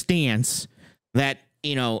from their stance that,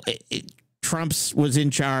 Trump's was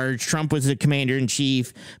in charge. Trump was the commander in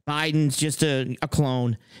chief. Biden's just a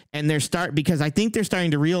clone. And because I think they're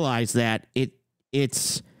starting to realize that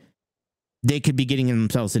they could be getting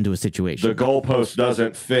themselves into a situation. The goalpost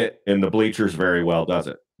doesn't fit in the bleachers very well, does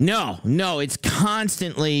it? No, it's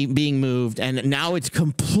constantly being moved, and now it's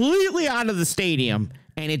completely out of the stadium,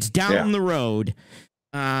 and it's down the road,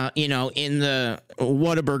 in the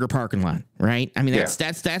Whataburger parking lot, right? I mean, that's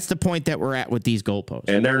the point that we're at with these goalposts.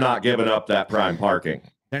 And they're not giving up that prime parking.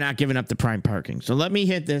 They're not giving up the prime parking. So let me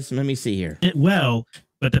hit this, and let me see here.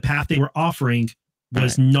 But the path they were offering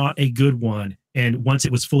was not a good one. And once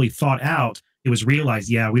it was fully thought out, it was realized,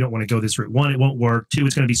 we don't want to go this route. 1, it won't work. 2,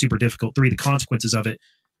 it's going to be super difficult. 3, the consequences of it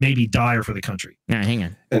may be dire for the country. Yeah, hang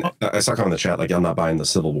on. And I saw a comment in the chat, like, I'm not buying the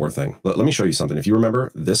Civil War thing. Let me show you something. If you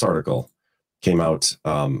remember, this article came out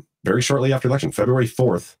very shortly after election, February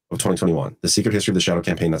 4th of 2021, The Secret History of the Shadow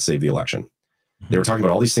Campaign That Saved the Election. They were talking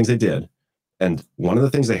about all these things they did. And one of the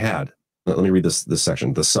things they had, let me read this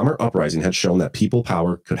section. The summer uprising had shown that people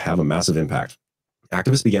power could have a massive impact.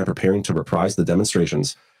 Activists began preparing to reprise the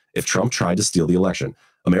demonstrations if Trump tried to steal the election.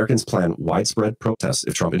 Americans plan widespread protests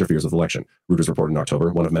if Trump interferes with the election. Reuters reported in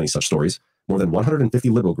October, one of many such stories. More than 150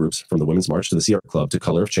 liberal groups, from the Women's March to the Sierra Club to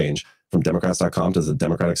Color of Change, from Democrats.com to the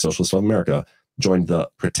Democratic Socialists of America, joined the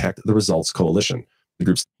Protect the Results coalition. The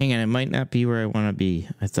groups. Hang on, it might not be where I want to be.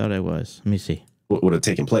 I thought I was. Let me see. What would have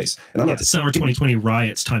taken place? And I'm not the summer 2020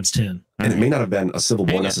 riots times 10. And it may not have been a civil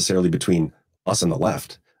war necessarily between us and the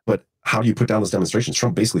left, but how do you put down those demonstrations?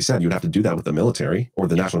 Trump basically said you'd have to do that with the military or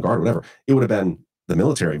the National Guard or whatever. It would have been the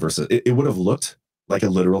military versus, it would have looked like a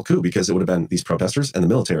literal coup because it would have been these protesters and the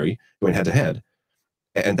military going head to head.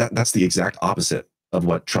 And that's the exact opposite of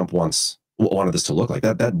what Trump wanted this to look like.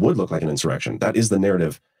 That would look like an insurrection. That is the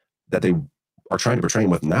narrative that they are trying to portray him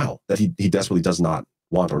with now, that he desperately does not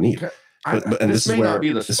want or need. And this may not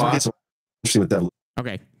be the spot. This interesting with devolution.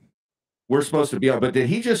 Okay. We're supposed to be on, but did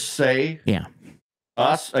he just say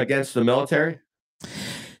us against the military?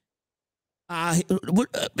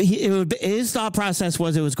 His thought process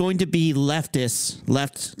was it was going to be leftists,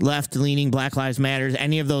 left-leaning, Black Lives Matter,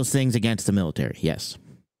 any of those things against the military. Yes.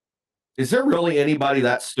 Is there really anybody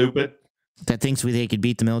that stupid that thinks they could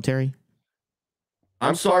beat the military?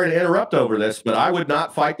 I'm sorry to interrupt over this, but I would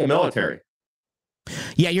not fight the military.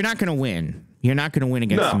 Yeah, you're not going to win. You're not going to win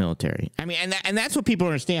against the military. I mean, and that's what people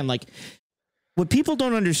understand. Like, what people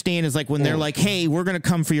don't understand is like when they're like, "Hey, we're going to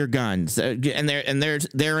come for your guns," and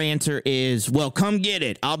their answer is, "Well, come get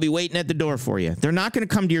it. I'll be waiting at the door for you." They're not going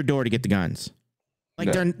to come to your door to get the guns.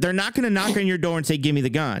 Like they're not going to knock on your door and say, "Give me the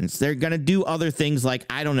guns." They're going to do other things like,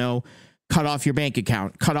 I don't know, cut off your bank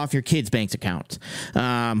account, cut off your kids' bank accounts,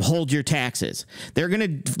 hold your taxes. They're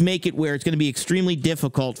going to make it where it's going to be extremely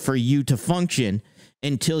difficult for you to function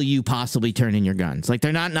until you possibly turn in your guns. Like,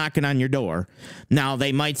 they're not knocking on your door. Now,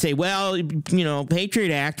 they might say, well,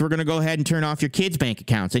 Patriot Act, we're going to go ahead and turn off your kids' bank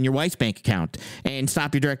accounts and your wife's bank account and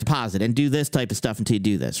stop your direct deposit and do this type of stuff until you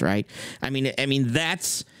do this, right? I mean,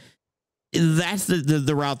 that's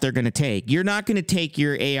the route they're going to take. You're not going to take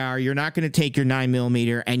your AR, you're not going to take your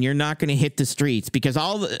 9mm, and you're not going to hit the streets, because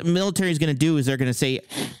all the military is going to do is they're going to say,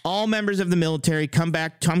 all members of the military come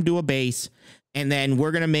to a base, and then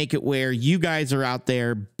we're going to make it where you guys are out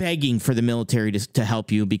there begging for the military to help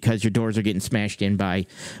you because your doors are getting smashed in by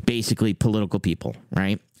basically political people,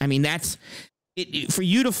 right? I mean, that's it. For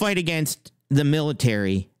you to fight against the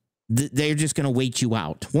military, they're just going to wait you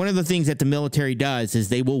out. One of the things that the military does is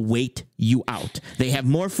they will wait you out. They have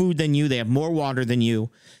more food than you. They have more water than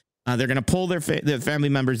you. They're going to pull their family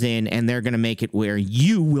members in, and they're going to make it where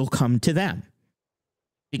you will come to them.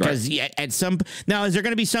 Because now, is there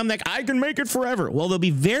going to be some that I can make it forever? Well, there'll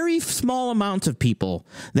be very small amounts of people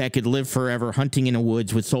that could live forever hunting in the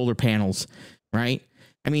woods with solar panels, right?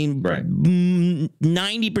 I mean,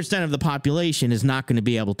 90% of the population is not going to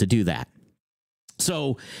be able to do that.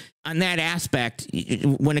 So on that aspect,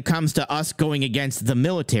 when it comes to us going against the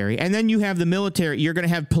military, and then you have the military, you're going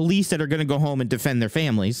to have police that are going to go home and defend their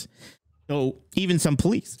families. So even some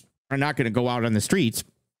police are not going to go out on the streets.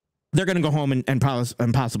 They're going to go home and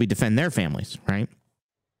possibly defend their families, right?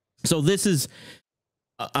 So this is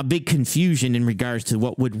a big confusion in regards to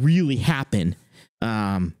what would really happen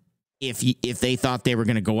if they thought they were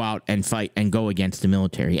going to go out and fight and go against the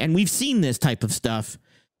military. And we've seen this type of stuff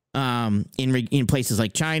in places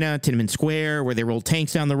like China, Tiananmen Square, where they roll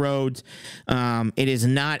tanks down the roads.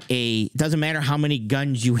 It doesn't matter how many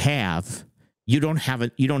guns you have, you don't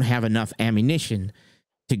have enough ammunition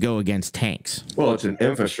to go against tanks. Well, it's an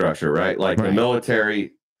infrastructure, right? Like the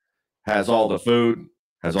military has all the food,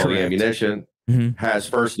 has all the ammunition, has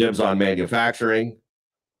first dibs on manufacturing,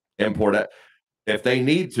 import it. If they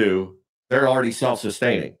need to, they're already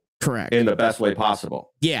self-sustaining. Correct. In the best way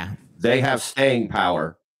possible. Yeah. They have staying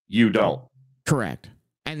power. You don't. Correct.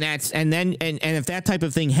 And if that type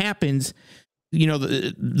of thing happens,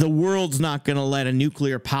 the world's not going to let a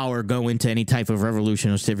nuclear power go into any type of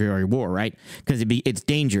revolution or civil war, right? Because it's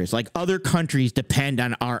dangerous. Like, other countries depend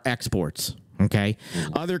on our exports. Okay.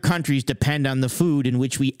 Other countries depend on the food in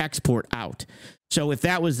which we export out. So if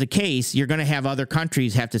that was the case, you're going to have other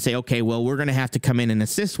countries have to say, okay, well, we're going to have to come in and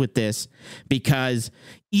assist with this because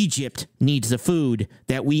Egypt needs the food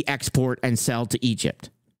that we export and sell to Egypt.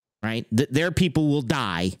 Right? Their people will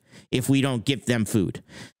die if we don't give them food.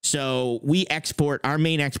 So our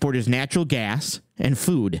main export is natural gas and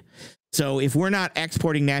food. So if we're not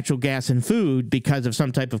exporting natural gas and food because of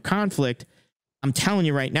some type of conflict, I'm telling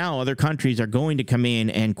you right now, other countries are going to come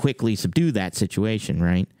in and quickly subdue that situation,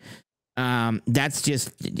 right? That's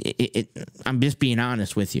just, I'm just being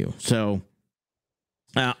honest with you. So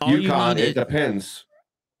UConn, it depends.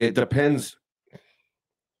 It depends.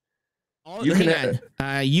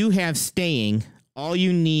 You have staying. All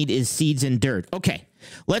you need is seeds and dirt. Okay,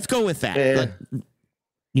 let's go with that.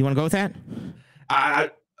 You want to go with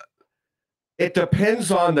that? It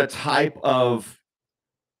depends on the type of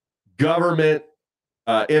government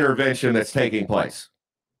intervention that's taking place.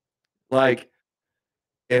 Like,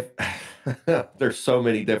 if there's so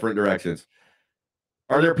many different directions.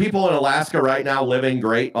 Are there people in Alaska right now living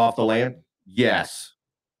great off the land? Yes.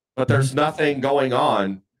 But there's nothing going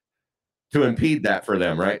on to impede that for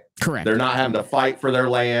them, right? Correct. They're not having to fight for their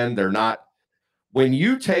land. They're not. When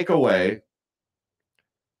you take away,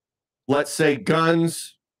 let's say,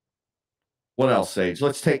 guns, what else, Sage?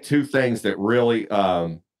 Let's take two things that really,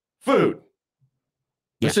 food.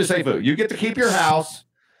 Let's just say food. You get to keep your house,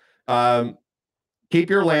 keep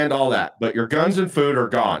your land, all that, but your guns and food are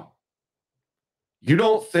gone. You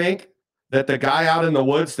don't think that the guy out in the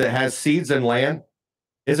woods that has seeds and land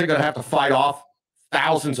isn't going to have to fight off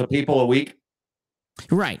thousands of people a week?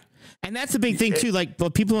 Right. And that's the big thing, too. Like,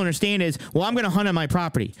 what people understand is, well, I'm going to hunt on my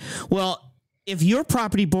property. Well, if your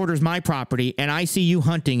property borders my property and I see you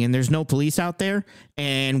hunting and there's no police out there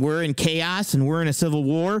and we're in chaos and we're in a civil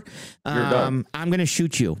war, I'm going to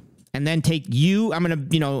shoot you and then take you. I'm going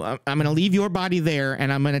to leave your body there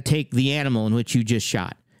and I'm going to take the animal in which you just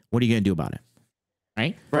shot. What are you going to do about it?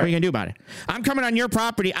 Right? What are you going to do about it? I'm coming on your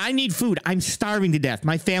property. I need food. I'm starving to death.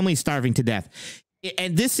 My family's starving to death.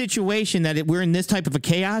 And this situation that we're in this type of a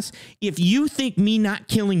chaos, if you think me not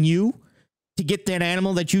killing you to get that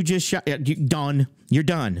animal that you just shot, you're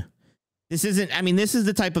done. This is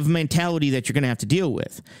the type of mentality that you're going to have to deal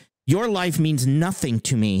with. Your life means nothing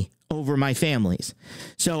to me over my family's.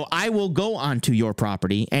 So I will go onto your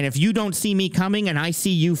property. And if you don't see me coming and I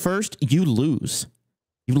see you first, you lose.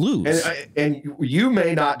 You lose. And you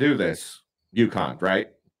may not do this, UConn, right?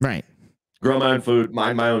 Right. Grow my own food,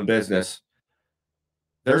 mind my own business.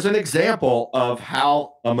 There's an example of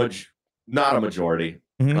how not a majority,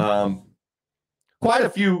 quite a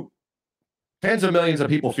few tens of millions of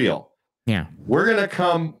people feel. Yeah. We're going to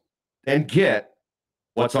come and get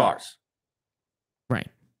what's ours. Right.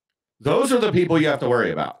 Those are the people you have to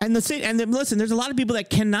worry about. And listen, there's a lot of people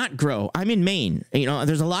that cannot grow. I'm in Maine.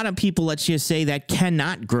 There's a lot of people, let's just say, that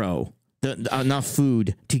cannot grow enough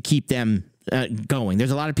food to keep them going. There's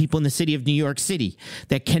a lot of people in the city of New York City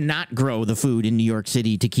that cannot grow the food in New York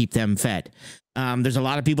City to keep them fed. There's a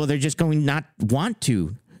lot of people that are just going not want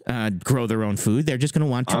to grow their own food. They're just going to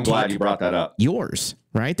want to. I'm glad you brought that up. Yours,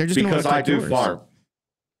 right? They're just because I do yours. Farm,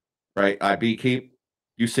 right? I beekeep.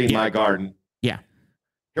 You've seen my garden. Yeah.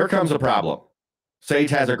 Here comes a problem. Sage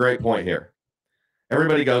has a great point here.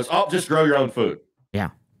 Everybody goes, "Oh, just grow your own food."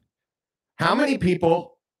 Yeah. How many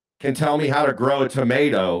people can tell me how to grow a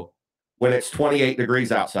tomato when it's 28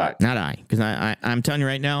 degrees outside? Not I, because I'm telling you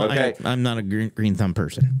right now, okay. I'm not a green thumb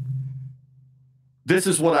person. This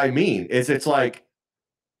is what I mean. It's like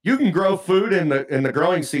you can grow food in the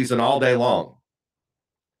growing season all day long,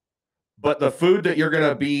 but the food that you're going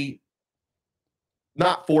to be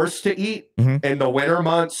not forced to eat in the winter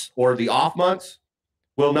months or the off months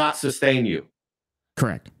will not sustain you.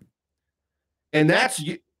 Correct. And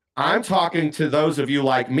I'm talking to those of you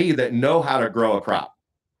like me that know how to grow a crop.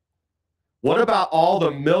 What about all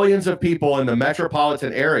the millions of people in the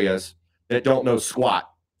metropolitan areas that don't know squat?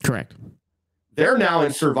 Correct. They're now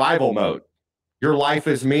in survival mode. Your life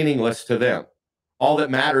is meaningless to them. All that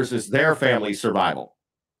matters is their family's survival.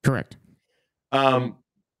 Correct.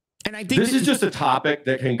 And I think this is just a topic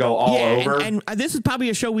that can go all over. And this is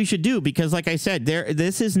probably a show we should do because, like I said,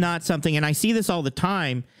 this is not something, and I see this all the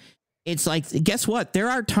time. It's like, guess what? There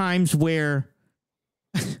are times where,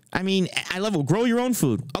 I love it. Grow your own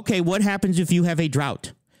food. Okay, what happens if you have a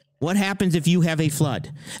drought? What happens if you have a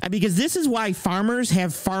flood? Because this is why farmers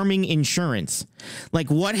have farming insurance.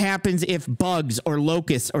 Like, what happens if bugs or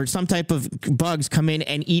locusts or some type of bugs come in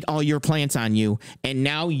and eat all your plants on you, and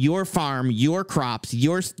now your farm, your crops,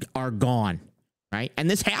 yours are gone, right? And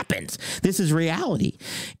this happens. This is reality.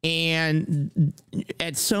 And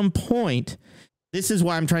at some point, this is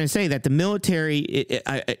why I'm trying to say that the military,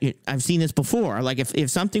 I've seen this before. Like,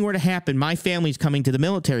 if something were to happen, my family's coming to the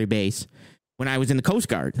military base when I was in the Coast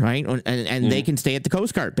Guard, right? And they can stay at the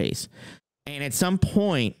Coast Guard base. And at some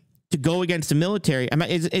point, to go against the military,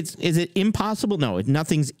 is it impossible? No,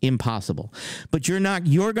 nothing's impossible. But you're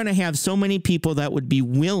going to have so many people that would be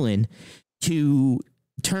willing to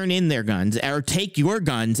turn in their guns or take your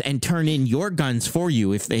guns and turn in your guns for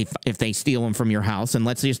you if they steal them from your house. And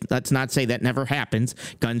let's not say that never happens.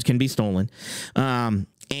 Guns can be stolen,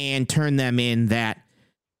 and turn them in that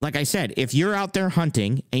like I said, if you're out there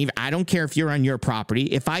hunting, and I don't care if you're on your property,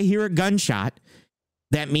 if I hear a gunshot,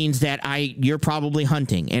 that means that you're probably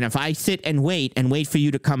hunting. And if I sit and wait for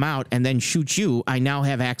you to come out and then shoot you, I now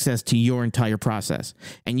have access to your entire process.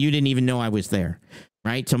 And you didn't even know I was there.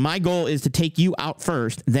 Right. So my goal is to take you out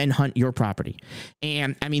first, then hunt your property.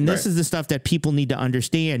 And I mean, this is the stuff that people need to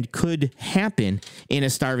understand could happen in a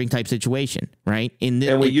starving type situation. Right. And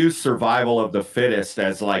we use survival of the fittest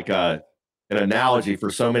as like an analogy for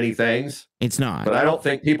so many things. It's not. But I don't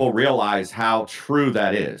think people realize how true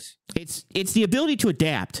that is. It's the ability to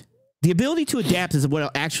adapt. The ability to adapt is what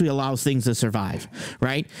actually allows things to survive,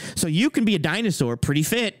 right? So you can be a dinosaur, pretty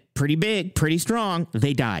fit, pretty big, pretty strong.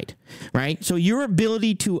 They died, right? So your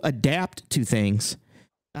ability to adapt to things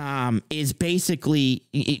is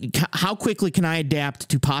basically how quickly can I adapt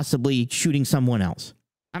to possibly shooting someone else?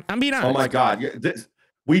 I'm being honest. Oh my God.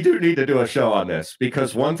 We do need to do a show on this,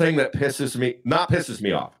 because one thing that pisses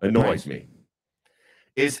me off, annoys me,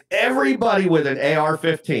 is everybody with an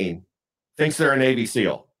AR-15 thinks they're a Navy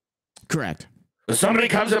SEAL. Correct. If somebody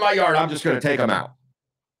comes in my yard, I'm just going to take them out.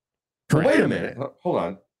 But wait a minute. Hold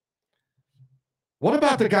on. What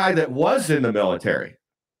about the guy that was in the military?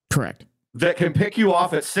 Correct. That can pick you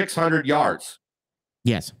off at 600 yards?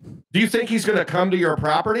 Yes. Do you think he's going to come to your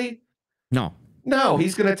property? No. No,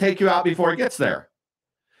 he's going to take you out before he gets there.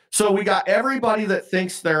 So we got everybody that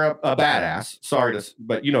thinks they're a badass. Sorry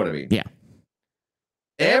but you know what I mean. Yeah.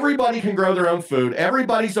 Everybody can grow their own food.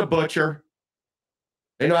 Everybody's a butcher.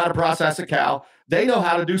 They know how to process a cow. They know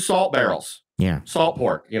how to do salt barrels. Yeah. Salt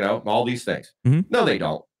pork, all these things. Mm-hmm. No, they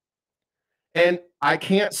don't. And I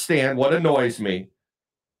can't stand, what annoys me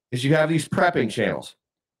is you have these prepping channels.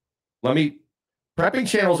 Prepping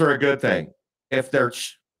channels are a good thing. If they're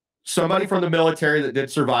somebody from the military that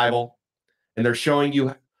did survival and they're showing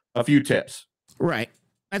you a few tips. Right.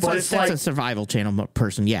 That's a survival channel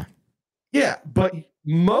person. Yeah. Yeah. But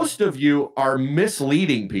most of you are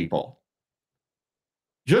misleading people.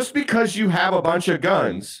 Just because you have a bunch of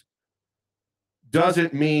guns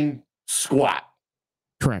doesn't mean squat.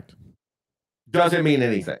 Correct. Doesn't mean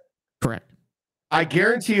anything. Correct. I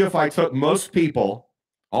guarantee you, if I took most people,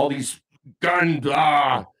 all these guns,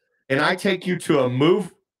 and I take you to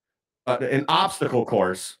an obstacle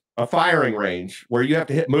course, a firing range where you have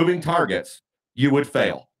to hit moving targets, you would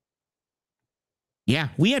fail. Yeah,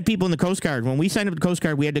 we had people in the Coast Guard. When we signed up to the Coast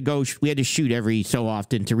Guard, we had to shoot every so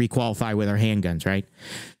often to requalify with our handguns, right?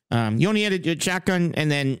 You only had a shotgun,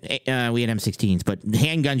 and then we had M16s, but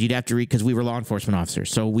handguns you'd have to because we were law enforcement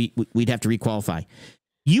officers, so we'd have to requalify.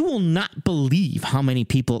 You will not believe how many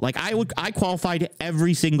people, like I qualified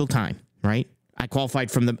every single time, right? I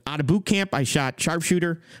qualified out of boot camp. I shot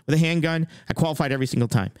sharpshooter with a handgun. I qualified every single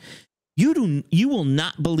time. You will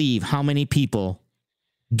not believe how many people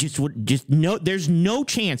there's no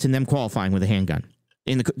chance in them qualifying with a handgun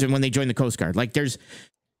when they join the Coast Guard. Like this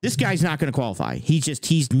guy's not going to qualify. He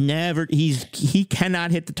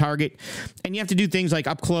cannot hit the target. And you have to do things like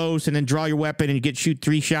up close and then draw your weapon and shoot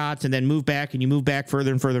 3 shots and then move back, and you move back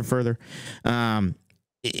further and further and further. And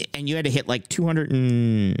you had to hit like 200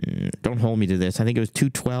 and don't hold me to this. I think it was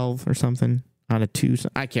 212 or something out of 2.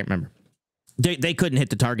 I can't remember. They couldn't hit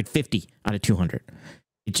the target 50 out of 200.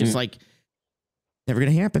 It's just like never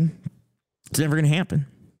going to happen. It's never going to happen.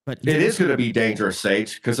 But it is going to be dangerous,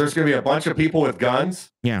 Sage, because there's going to be a bunch of people with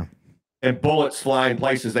guns. Yeah. And bullets flying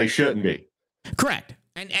places they shouldn't be. Correct.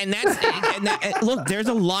 And look, there's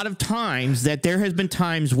a lot of times that there has been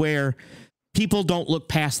times where people don't look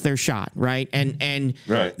past their shot, right? And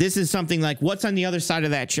right. This is something like, what's on the other side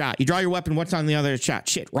of that shot? You draw your weapon, what's on the other shot?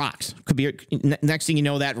 Shit, rocks. Could be next thing you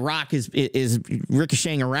know, that rock is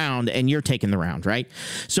ricocheting around and you're taking the round, right?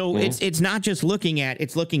 So it's not just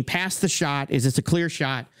it's looking past the shot. Is this a clear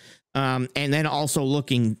shot? And then also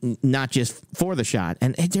looking not just for the shot.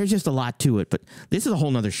 And there's just a lot to it, but this is a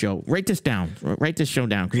whole nother show. Write this down. Write this show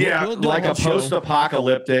down. Yeah, we'll like a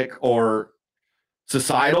post-apocalyptic or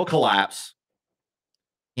societal collapse.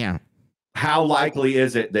 Yeah. How likely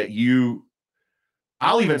is it that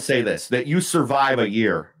I'll even say this, that you survive a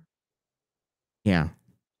year? Yeah.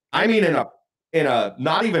 I mean, in a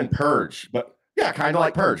not even purge, but yeah, kind of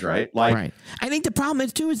like purge, right? Like, right. I think the problem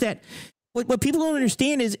is too, is that what people don't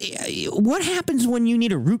understand is what happens when you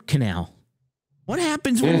need a root canal? What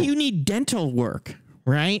happens when you need dental work?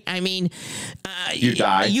 Right. I mean, you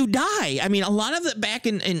die. I mean, a lot of it back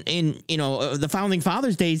in the founding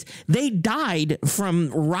fathers days, they died from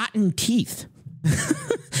rotten teeth.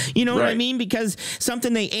 You know what I mean? Because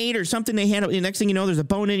something they ate or something they had, the next thing you know, there's a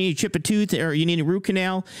bone in you, chip a tooth, or you need a root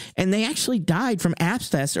canal, and they actually died from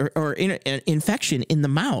abscess or infection in the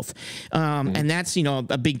mouth. And that's, you know,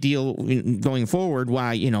 a big deal going forward.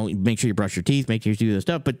 Why, you know, make sure you brush your teeth, make sure you do this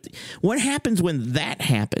stuff. But what happens when that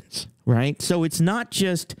happens, right? So it's not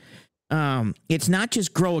just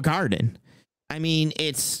grow a garden. I mean,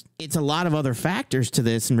 it's a lot of other factors to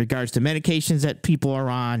this in regards to medications that people are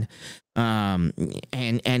on,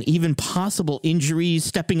 and even possible injuries,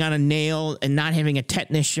 stepping on a nail and not having a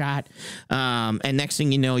tetanus shot, and next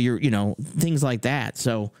thing you know, things like that.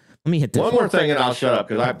 So let me hit this. One more thing, and I'll shut up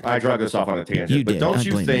because I drug this off on a tangent. You but did. Don't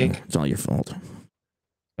you think it's all your fault?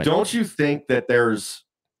 Don't you think that there's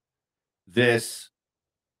this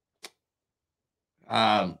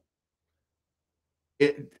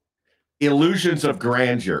illusions of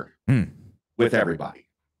grandeur with everybody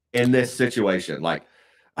in this situation? Like,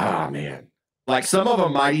 man, like some of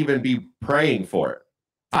them might even be praying for it.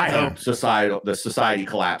 I hope the society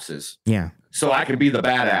collapses. Yeah. So I can be the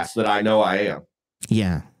badass that I know I am.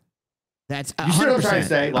 Yeah. That's 100%. You see what I'm trying to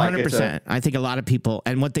say? Like 100%. I think a lot of people,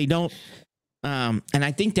 and what they don't, and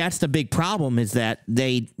I think that's the big problem, is that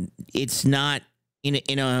it's not in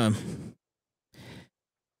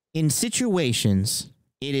situations.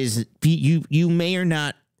 It is you may or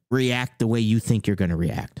not react the way you think you're going to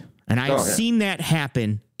react, and I've seen that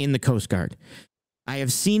happen in the Coast Guard. I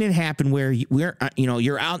have seen it happen where you're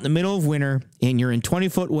out in the middle of winter and you're in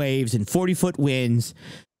 20-foot waves and 40-foot winds,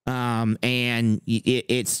 and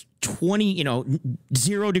it's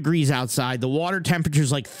 0 degrees outside. The water temperature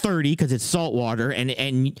is like 30 because it's salt water,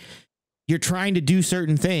 and you're trying to do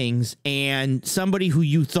certain things, and somebody who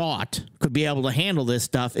you thought could be able to handle this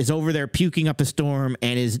stuff is over there puking up a storm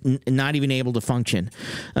and is not even able to function.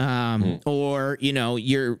 Or,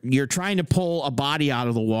 you're trying to pull a body out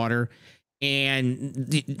of the water, and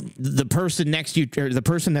the person next to you, or the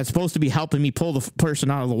person that's supposed to be helping me pull the person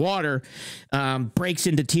out of the water, breaks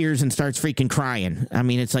into tears and starts freaking crying. I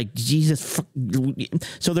mean, it's like, Jesus.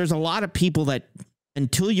 So there's a lot of people that,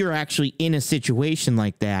 until you're actually in a situation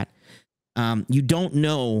like that, you don't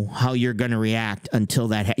know how you're going to react until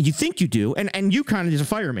that. You think you do, and you kind of is a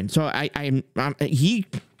fireman, so he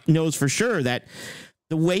knows for sure that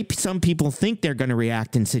the way some people think they're going to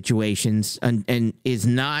react in situations and is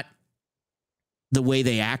not the way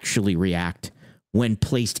they actually react when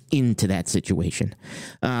placed into that situation.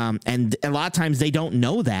 And a lot of times they don't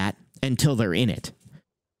know that until they're in it.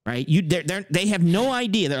 Right? They have no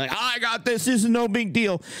idea. They're like, I got this. This is no big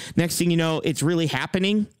deal. Next thing you know, it's really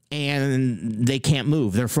happening, and they can't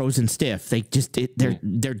move. They're frozen stiff.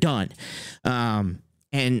 They're done.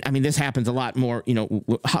 And I mean, this happens a lot more,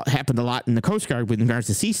 happened a lot in the Coast Guard with regards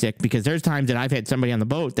to seasick, because there's times that I've had somebody on the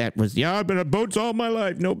boat that was, I've been on boats all my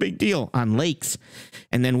life, no big deal, on lakes.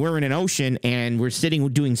 And then we're in an ocean and we're sitting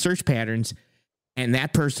doing search patterns, and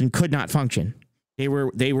that person could not function. They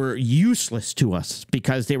were useless to us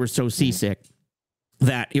because they were so seasick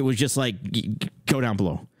that it was just like, go down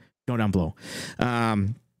below.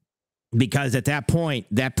 Because at that point,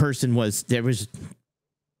 that person there was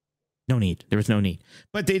no need.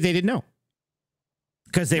 But they didn't know,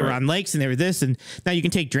 because they were on lakes and they were this. And now you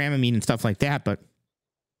can take Dramamine and stuff like that, but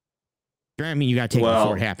Dramamine, you got to take it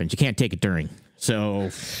before it happens. You can't take it during.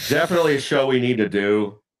 So definitely a show we need to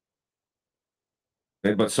do.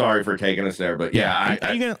 But sorry for taking us there. But yeah,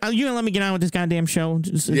 are you gonna let me get on with this goddamn show?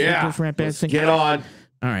 Let's get on.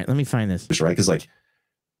 All right, let me find this. Right, because like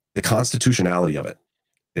the constitutionality of it,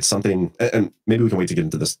 it's something, and maybe we can wait to get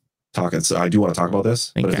into this talk. I do want to talk about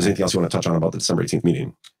this, but if there's anything else you want to touch on about the December 18th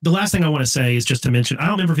meeting. The last thing I want to say is just to mention, I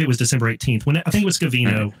don't remember if it was December 18th, when I think it was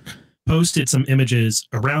Scavino posted some images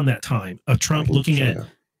around that time of Trump looking at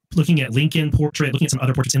Lincoln portrait, looking at some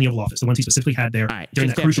other portraits in the Oval Office, the ones he specifically had there during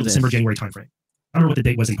that crucial December-January timeframe. I don't remember what the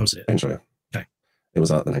date was he posted it. I can show you. Okay. It was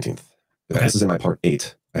the 19th. Okay. This is in my part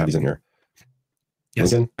 8. I have these in here.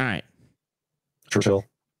 Yes. Lincoln. All right. Churchill.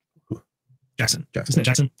 Jackson. Isn't it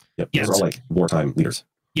Jackson? Yep. Yeah, those are all like wartime leaders.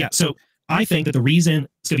 Yeah. So I think that the reason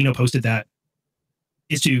Scavino posted that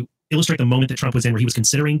is to illustrate the moment that Trump was in, where he was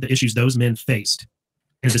considering the issues those men faced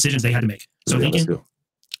and the decisions they had to make. So Lincoln,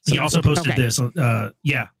 he also posted this.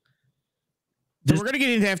 So we're going to get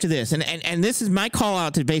into after this, and this is my call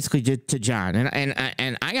out to basically to John,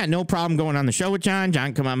 and I got no problem going on the show with John.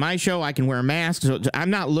 John, come on my show. I can wear a mask. So I'm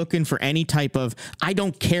not looking for any type of. I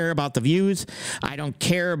don't care about the views. I don't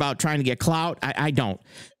care about trying to get clout. I don't.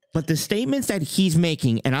 But the statements that he's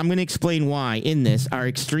making, and I'm going to explain why in this, are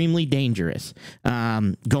extremely dangerous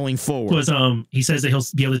going forward. Because he says that he'll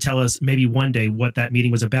be able to tell us maybe one day what that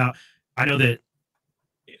meeting was about. I know that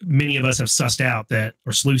many of us have sussed out that,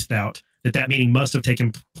 or sleuthed out, that meeting must have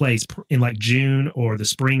taken place in like June or the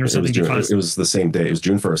spring or something. It was the same day. It was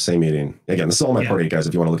June 1st, same meeting. Again, this is all my Part 8, guys.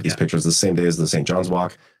 If you want to look at these pictures, the same day as the St. John's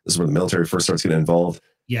Walk. This is where the military first starts getting involved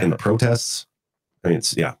in the protests. I mean,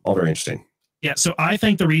 it's, all very interesting. Yeah, so I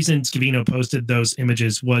think the reason Scavino posted those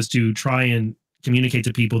images was to try and communicate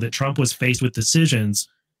to people that Trump was faced with decisions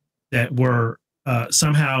that were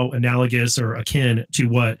somehow analogous or akin to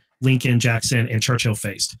what Lincoln, Jackson, and Churchill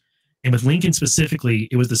faced. And with Lincoln specifically,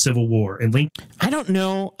 it was the Civil War. And Lincoln, I don't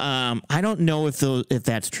know if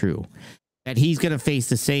that's true, that he's going to face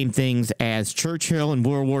the same things as Churchill in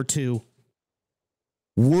World War II.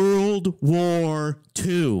 World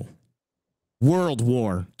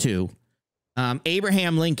War II.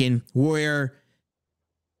 Abraham Lincoln, where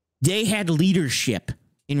they had leadership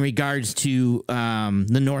in regards to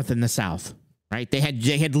the North and the South, right? They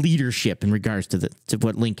had leadership in regards to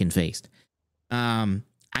what Lincoln faced.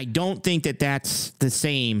 I don't think that that's the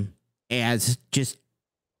same as just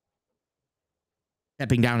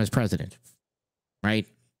stepping down as president, right?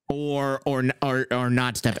 Or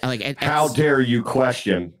not step like. How dare you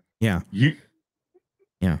question? Yeah.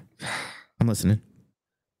 I'm listening.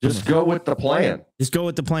 Just go with the plan. Just go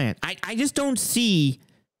with the plan. I just don't see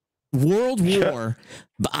World War.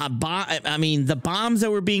 I mean, the bombs that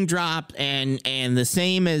were being dropped and the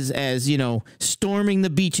same as storming the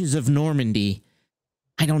beaches of Normandy.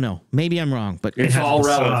 I don't know. Maybe I'm wrong, but it's all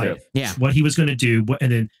relative. Yeah. What he was going to do,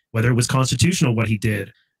 and then whether it was constitutional what he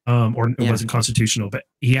did, or it wasn't constitutional, but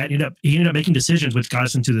he ended up making decisions which got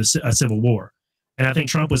us into a civil war. And I think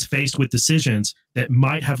Trump was faced with decisions that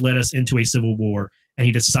might have led us into a civil war, and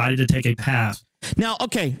he decided to take a path. Now,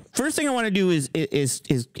 okay, first thing I want to do is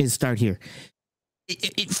start here.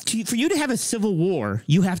 For you to have a civil war,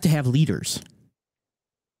 you have to have leaders.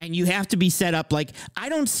 And you have to be set up like, I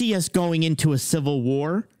don't see us going into a civil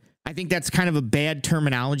war. I think that's kind of a bad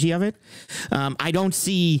terminology of it. I don't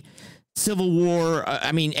see civil war.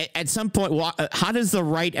 I mean, at some point, how does the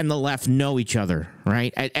right and the left know each other,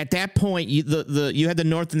 right? At that point, you had the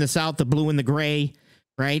North and the South, the blue and the gray,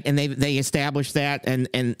 right? And they established that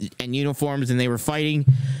and uniforms, and they were fighting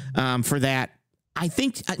for that. I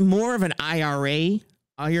think more of an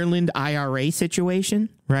Ireland IRA situation,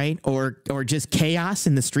 right? Or just chaos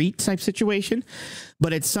in the street type situation.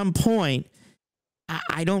 But at some point,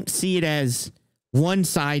 I don't see it as one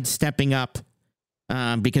side stepping up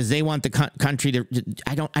because they want the country to.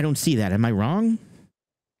 I don't see that. Am I wrong?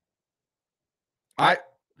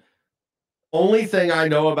 Only thing I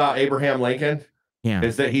know about Abraham Lincoln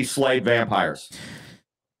is that he slayed vampires.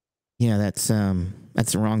 Yeah, that's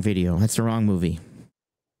the wrong video. That's the wrong movie.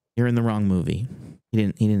 You're in the wrong movie. He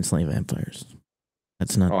didn't slay vampires.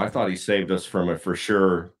 That's not. Oh, I thought he saved us from a for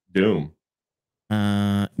sure doom.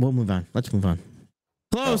 We'll move on. Let's move on.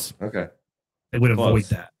 Close. Oh, okay. They would avoid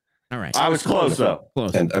that. All right. I was close though.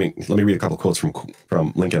 Close. And I mean, let me read a couple quotes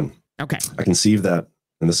from Lincoln. Okay. I conceive that,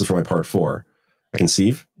 and this is for my Part 4. I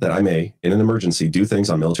conceive that I may, in an emergency, do things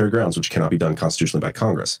on military grounds which cannot be done constitutionally by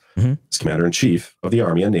Congress. Mm-hmm. As Commander-in-Chief of the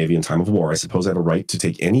Army and Navy in time of war, I suppose I have a right to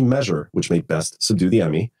take any measure which may best subdue the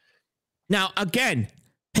enemy. Now, again,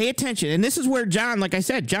 pay attention. And this is where John, like I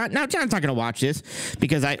said, John's not going to watch this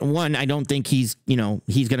because I don't think he's going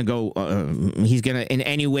to go, he's going to in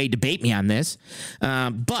any way debate me on this.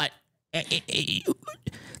 But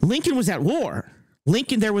Lincoln was at war.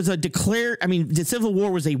 Lincoln, there was the Civil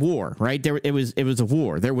War was a war, right? It was a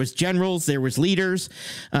war. There was generals, there was leaders,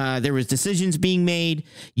 there was decisions being made.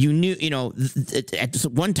 You knew, at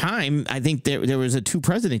one time, I think there was a two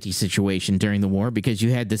presidency situation during the war because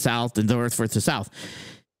you had the South and the North versus the South.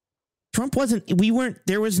 Trump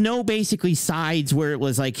there was no basically sides where it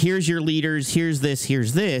was like, here's your leaders, here's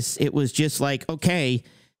this. It was just like, okay,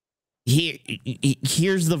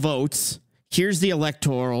 here's the votes. Here's the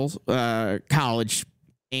electoral college,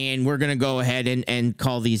 and we're going to go ahead and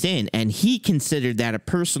call these in. And he considered that a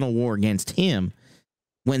personal war against him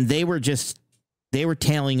when they were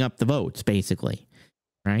tallying up the votes, basically.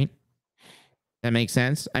 Right? That makes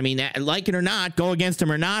sense. I mean, like it or not, go against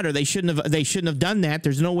him or not, or they shouldn't have done that.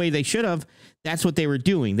 There's no way they should have. That's what they were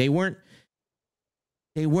doing. They weren't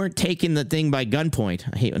taking the thing by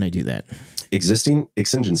gunpoint. I hate when I do that. Existing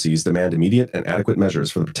exigencies demand immediate and adequate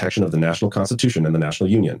measures for the protection of the national constitution and the national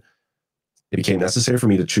union. It became necessary for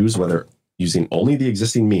me to choose whether, using only the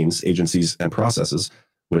existing means, agencies, and processes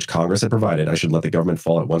which Congress had provided, I should let the government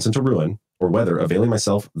fall at once into ruin, or whether, availing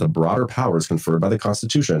myself the broader powers conferred by the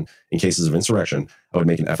Constitution in cases of insurrection, I would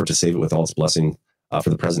make an effort to save it with all its blessing for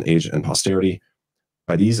the present age and posterity.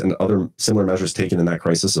 By these and other similar measures taken in that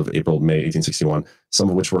crisis of April-May 1861, some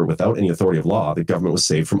of which were without any authority of law, the government was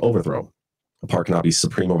saved from overthrow. A part cannot be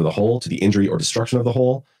supreme over the whole, to the injury or destruction of the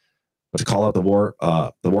whole. but to call out the war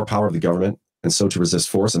power of the government, and so to resist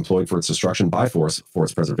force employed for its destruction by force for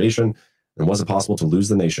its preservation. And was it possible to lose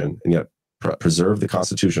the nation and yet preserve the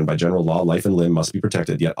Constitution? By general law, life and limb must be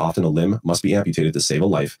protected, yet often a limb must be amputated to save a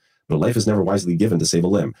life, but a life is never wisely given to save a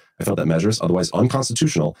limb. I felt that measures, otherwise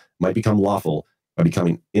unconstitutional, might become lawful by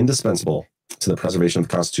becoming indispensable to the preservation of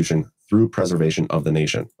the Constitution through preservation of the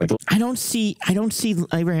nation. Like, I don't see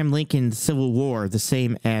Abraham Lincoln's Civil War the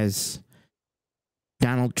same as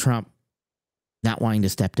Donald Trump not wanting to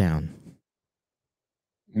step down.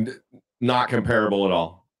 Not comparable at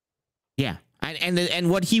all. Yeah. And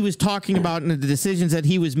what he was talking about and the decisions that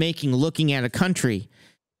he was making looking at a country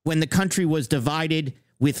when the country was divided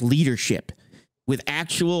with leadership, with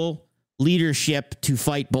actual leadership to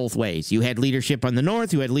fight both ways. You had leadership on the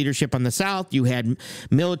north, you had leadership on the south, you had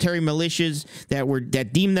military militias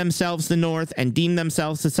that deemed themselves the north and deemed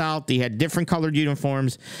themselves the south. They had different colored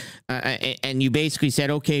uniforms, and you basically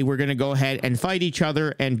said, okay, we're going to go ahead and fight each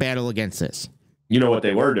other and battle against this. You know what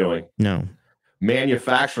they were doing? No.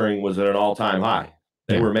 Manufacturing was at an all-time high.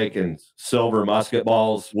 They were making silver musket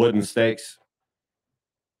balls, wooden stakes.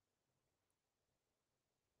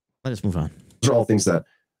 Let us move on. those are all things that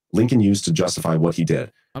Lincoln used to justify what he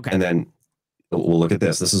did. Okay. And then we'll look at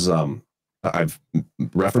this. This is, I've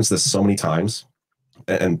referenced this so many times.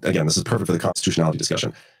 And again, this is perfect for the constitutionality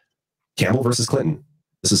discussion. Campbell versus Clinton.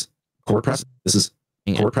 This is court precedent. This is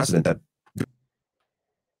court precedent that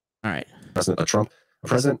all right. A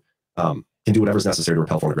president can do whatever's necessary to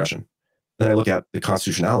repel foreign aggression. Then I look at the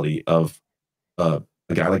constitutionality of a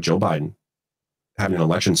guy like Joe Biden having an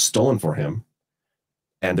election stolen for him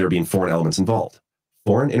and there being foreign elements involved.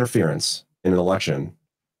 Foreign interference in an election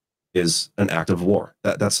is an act of war.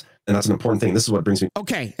 That's an important thing. This is what brings me.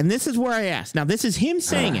 Okay, and this is where I asked. Now, this is him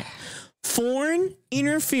saying it. Foreign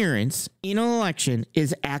interference in an election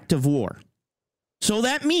is act of war. So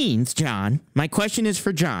that means, John, my question is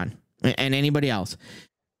for John and anybody else.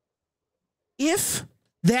 If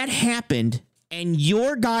that happened and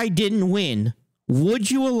your guy didn't win, would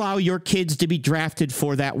you allow your kids to be drafted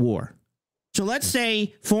for that war? So let's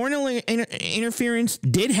say foreign interference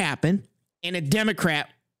did happen and a Democrat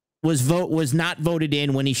was not voted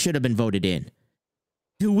in when he should have been voted in.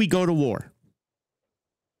 Do we go to war?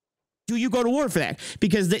 Do you go to war for that?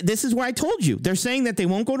 Because this is why I told you. They're saying that they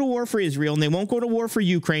won't go to war for Israel and they won't go to war for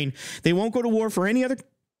Ukraine. They won't go to war for any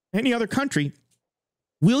other country.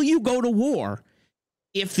 Will you go to war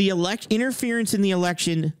if the interference in the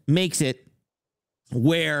election makes it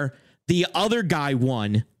where the other guy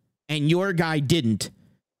won and your guy didn't?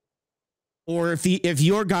 Or if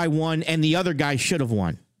your guy won and the other guy should have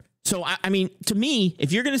won? So, I mean, to me,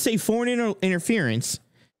 if you're going to say foreign interference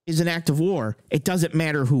is an act of war, it doesn't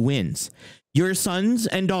matter who wins. Your sons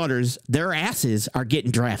and daughters, their asses are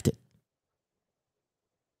getting drafted.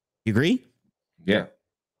 You agree? Yeah.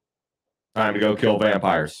 Time to go kill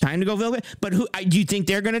vampires. Time to go. But who do you think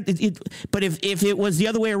they're going to? But if it was the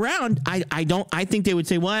other way around, I think they would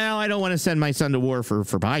say, well, I don't want to send my son to war for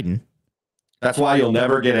Biden. That's why you'll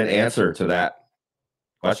never get an answer to that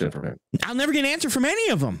question from him. I'll never get an answer from any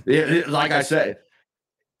of them. Like I said,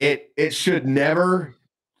 it should never.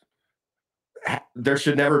 There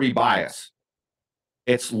should never be bias.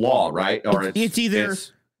 It's law, right? Or it's either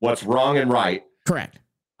what's wrong and right. Correct.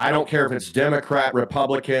 I don't care if it's Democrat,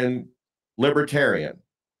 Republican, Libertarian.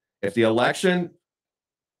 If the election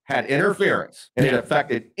had interference and it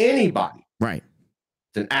affected anybody, right?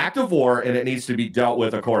 It's an act of war and it needs to be dealt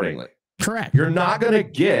with accordingly. Correct. You're not going to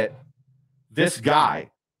get this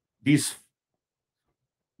guy, these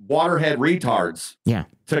waterhead retards,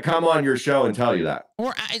 to come on your show and tell you that.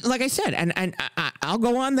 Or like I said, and I'll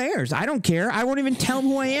go on theirs. I don't care. I won't even tell them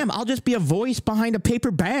who I am. I'll just be a voice behind a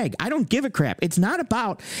paper bag. I don't give a crap. It's not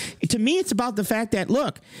about, to me, it's about the fact that,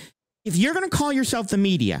 look, if you're going to call yourself the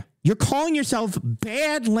media, you're calling yourself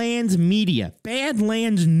Badlands Media,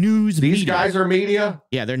 Badlands News Media. These guys are media?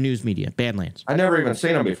 Yeah, they're news media, Badlands. I've never even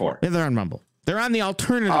seen them before. They're on Rumble. They're on the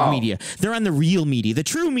alternative media. They're on the real media, the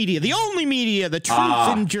true media, the only media, the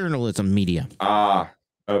truth in journalism media.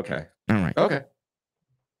 Okay. All right. Okay.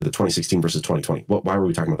 The 2016 versus 2020. Why were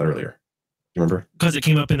we talking about that earlier? You remember? Because it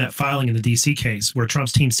came up in that filing in the DC case where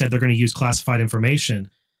Trump's team said they're going to use classified information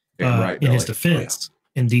in his defense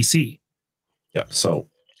in DC. Yeah. So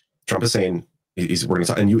Trump is saying we're going to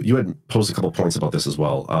talk, and you had posed a couple of points about this as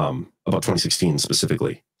well, about 2016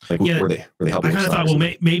 specifically. Like, were they helping? I kind of thought, well,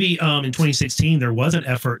 maybe in 2016 there was an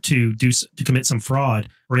effort to commit some fraud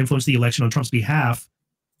or influence the election on Trump's behalf,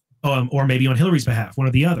 or maybe on Hillary's behalf, one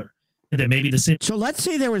or the other, and that maybe the. So let's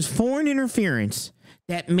say there was foreign interference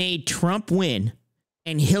that made Trump win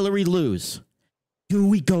and Hillary lose. Do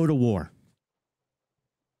we go to war?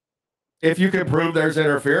 If you can prove there's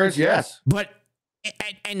interference, yes. But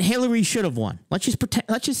and Hillary should have won. Let's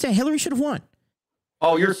just say Hillary should have won.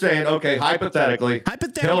 Oh, you're saying, okay, hypothetically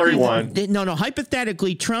Hillary won. No,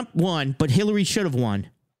 hypothetically, Trump won, but Hillary should have won.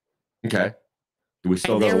 Okay. Do we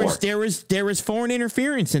still go to war? There was foreign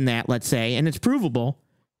interference in that, let's say, and it's provable.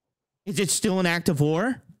 Is it still an act of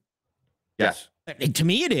war? Yes. To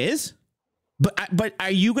me, it is. But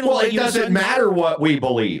are you going to? Well, it doesn't matter what we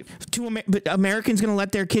believe. But Americans going to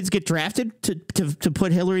let their kids get drafted to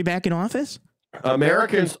put Hillary back in office?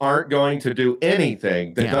 Americans aren't going to do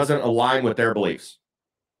anything that doesn't align with their beliefs.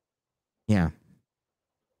 Yeah.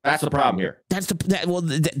 That's the problem here.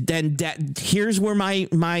 Here's where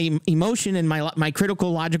my emotion and my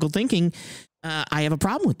critical logical thinking, I have a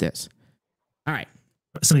problem with this. All right.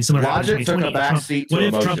 Something similar. Logic took a back seat to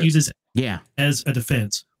emotion. What if Trump uses as a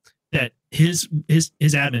defense that his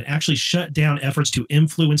admin actually shut down efforts to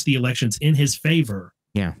influence the elections in his favor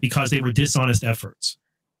because they were dishonest efforts?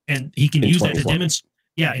 And he can use that to demonstrate.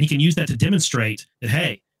 Yeah, and he can use that to demonstrate that,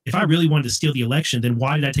 hey, if I really wanted to steal the election, then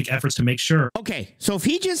why did I take efforts to make sure? Okay, so if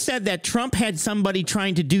he just said that Trump had somebody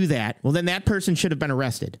trying to do that, well, then that person should have been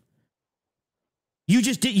arrested.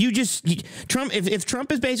 Trump, if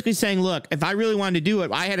Trump is basically saying, look, if I really wanted to do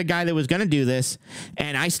it, I had a guy that was going to do this,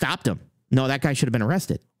 and I stopped him. No, that guy should have been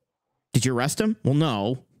arrested. Did you arrest him? Well,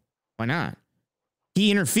 no. Why not? He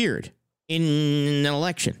interfered in an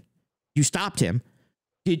election. You stopped him.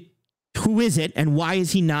 Who is it, and why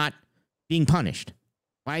is he not being punished?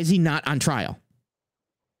 Why is he not on trial?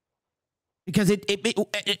 Because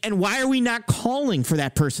and why are we not calling for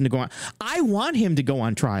that person to go on? I want him to go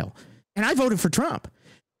on trial, and I voted for Trump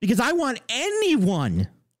because I want anyone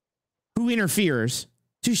who interferes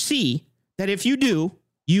to see that if you do,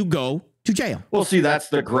 you go to jail. Well, see, that's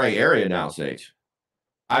the gray area now, Sage.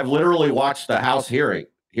 I've literally watched the House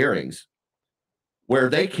hearings where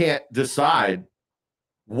they can't decide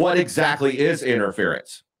what exactly is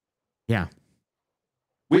interference. Yeah.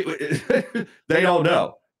 They don't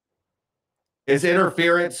know. Is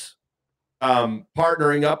interference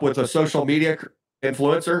partnering up with a social media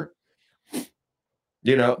influencer?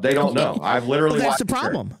 You know, they don't know. I've literally that's the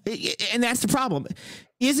problem. And that's the problem.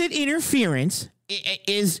 Is it interference?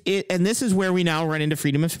 And this is where we now run into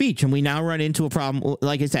freedom of speech, and we now run into a problem.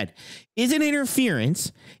 Like I said, is it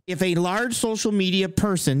interference if a large social media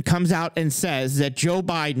person comes out and says that Joe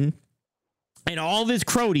Biden and all of his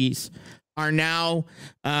cronies are now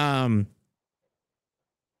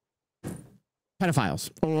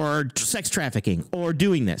pedophiles or sex trafficking or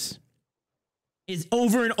doing this? Is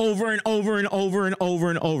over and over and over and over and over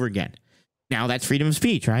and over again. Now that's freedom of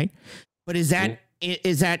speech, right? But is that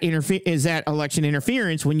election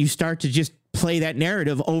interference when you start to just play that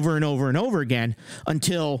narrative over and over and over again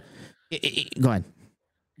until go ahead.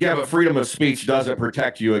 Yeah, but freedom of speech doesn't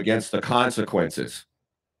protect you against the consequences,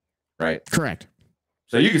 right? Correct.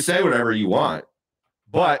 So you can say whatever you want,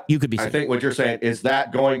 but you could be. I think what you're saying is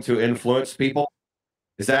that going to influence people.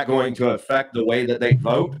 Is that going to affect the way that they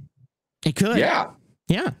vote? It could. Yeah.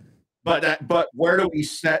 Yeah. But where do we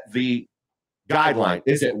set the guideline?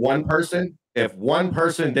 Is it one person? If one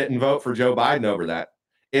person didn't vote for Joe Biden over that,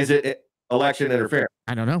 is it election interference?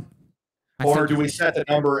 I don't know. Or do we set the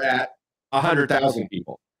number at 100,000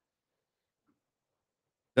 people?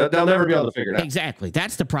 They'll never be able to figure it out. Exactly.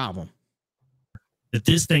 That's the problem. That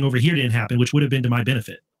this thing over here didn't happen, which would have been to my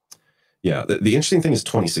benefit. Yeah. The interesting thing is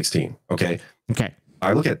 2016. Okay.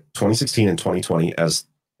 I look at 2016 and 2020 as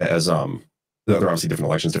they're obviously different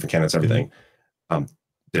elections, different candidates, everything,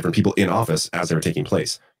 different people in office as they were taking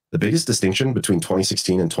place. The biggest distinction between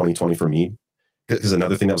 2016 and 2020 for me, because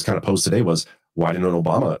another thing that was kind of posed today was, why didn't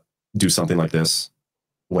Obama do something like this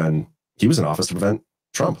when he was in office to prevent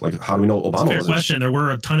Trump? Like, how do we know Obama? Fair question. There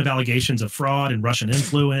were a ton of allegations of fraud and Russian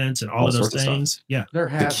influence and all of those things. Yeah, there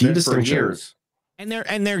has been for years, and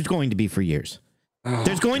there's going to be for years.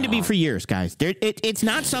 There's going to be for years, guys. It's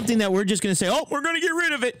not something that we're just going to say, oh, we're going to get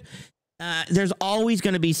rid of it. There's always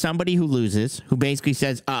going to be somebody who loses, who basically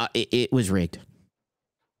says, it was rigged.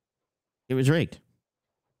 It was rigged.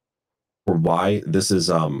 Or why this is,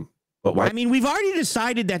 but why? I mean, we've already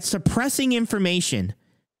decided that suppressing information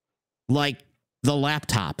like the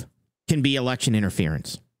laptop can be election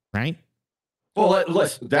interference, right? Well,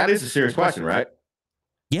 listen, that is a serious question, right?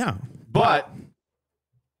 Yeah. But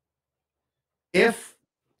if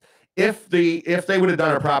they would have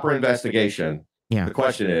done a proper investigation, the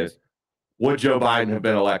question is, would Joe Biden have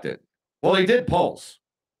been elected? Well, they did polls.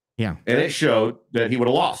 Yeah. And it showed that he would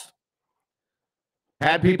have lost.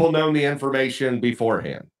 Had people known the information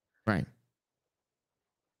beforehand. Right.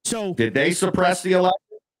 So did they suppress the election?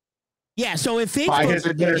 Yeah, so if Facebook, by his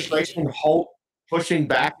administration pushing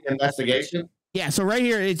back the investigation? Yeah, so right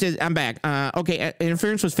here it says, I'm back. Okay,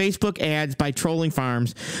 interference with Facebook ads by trolling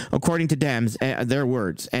farms, according to Dems, their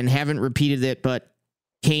words, and haven't repeated it, but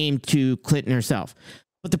came to Clinton herself.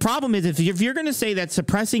 But the problem is, if you're going to say that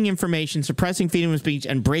suppressing information, suppressing freedom of speech,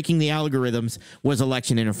 and breaking the algorithms was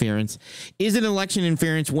election interference, is it election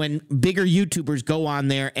interference when bigger YouTubers go on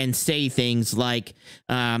there and say things like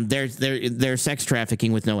there's sex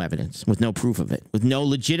trafficking with no evidence, with no proof of it, with no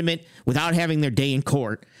legitimate, without having their day in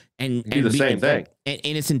court, and Do the same thing. And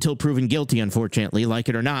innocent until proven guilty, unfortunately, like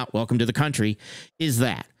it or not, welcome to the country, is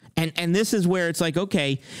that. And this is where it's like,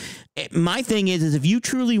 okay, my thing is if you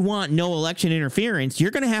truly want no election interference,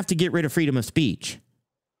 you're going to have to get rid of freedom of speech.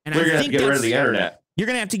 And We're going to have to get rid of the internet. You're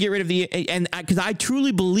going to have to get rid of because I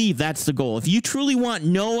truly believe that's the goal. If you truly want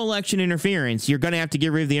no election interference, you're going to have to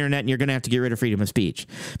get rid of the internet and you're going to have to get rid of freedom of speech.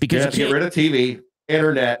 Because you have to get rid of TV,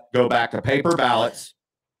 internet, go back to paper ballots.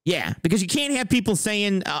 Yeah, because you can't have people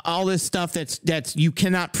saying all this stuff that's you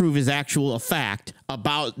cannot prove is actual a fact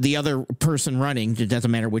about the other person running. It doesn't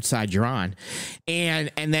matter which side you're on, and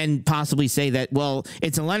then possibly say that, well,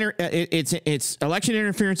 it's election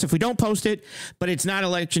interference if we don't post it, but it's not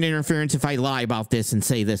election interference if I lie about this and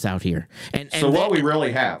say this out here. And so what we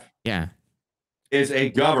really have, is a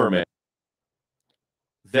government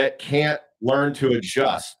that can't learn to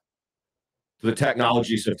adjust the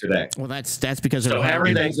technologies of today. Well, that's because so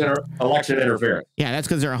everything's election interference. Yeah, that's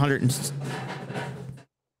because they're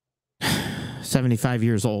 175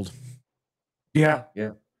 years old. Yeah.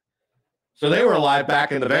 So they were alive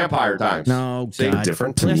back in the vampire times. No, God.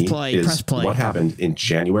 Different to me is what happened in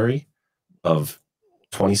January of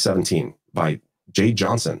 2017 by Jay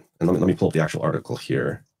Johnson. And let me pull up the actual article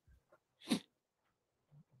here.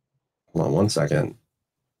 Hold on one second.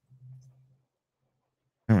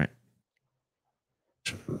 All right.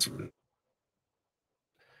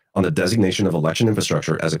 On the designation of election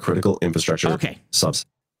infrastructure as a critical infrastructure subs.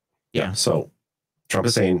 Yeah. So Trump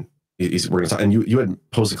is saying we're going to talk, and you had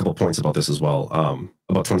posed a couple points about this as well,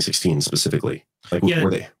 about 2016 specifically. Like, were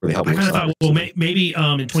they helping? I kind of thought, well, maybe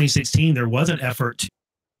in 2016 there was an effort to.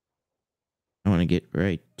 I want to get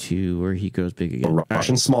right to where he goes big again. A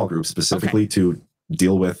Russian small group specifically to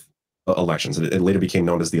deal with elections. It later became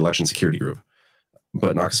known as the Election Security Group.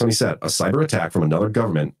 But Nakasone said a cyber attack from another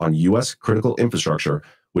government on U.S. critical infrastructure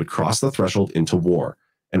would cross the threshold into war,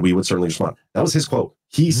 and we would certainly respond. That was his quote.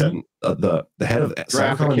 He said the head of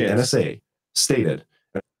Cybercom and NSA stated,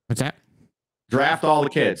 "What's that? Draft all the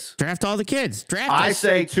kids. Draft all the kids. Draft. I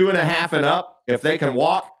say 2.5 and up. If they can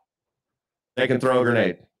walk, they can throw a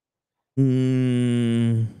grenade."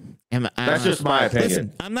 That's just my opinion.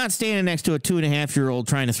 Listen, I'm not standing next to a 2.5-year-old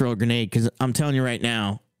trying to throw a grenade because I'm telling you right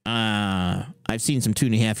now. I've seen some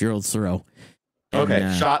 2.5-year-olds throw.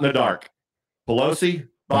 Okay, shot in the dark. Pelosi,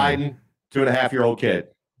 Biden, 2.5-year-old kid,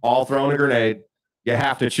 all throwing a grenade. You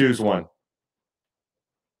have to choose one.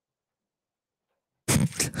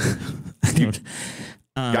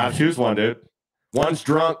 Gotta choose one, dude. One's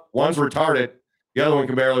drunk, one's retarded, the other one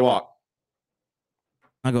can barely walk.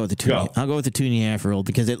 I'll go with the I'll go with the 2.5-year-old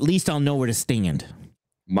because at least I'll know where to stand.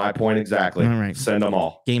 My point exactly. All right, send them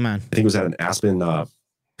all. Game on. I think it was at an Aspen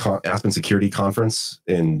Security Conference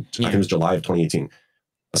in I think it was July of 2018.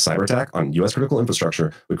 A cyber attack on U.S. critical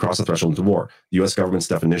infrastructure would cross the threshold into war. The U.S. government's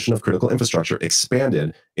definition of critical infrastructure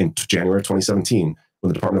expanded in January of 2017 when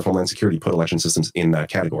the Department of Homeland Security put election systems in that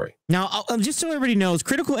category. Now, just so everybody knows,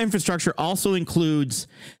 critical infrastructure also includes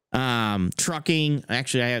trucking.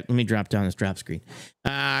 Actually, let me drop down this drop screen.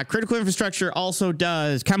 Critical infrastructure also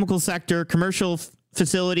does chemical sector, commercial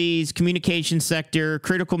facilities, communication sector,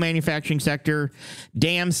 critical manufacturing sector,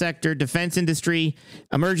 dam sector, defense industry,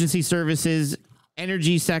 emergency services,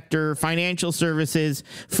 energy sector, financial services,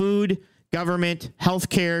 food, government,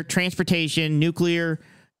 healthcare, transportation, nuclear,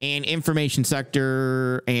 and information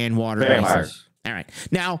sector, and water. All right.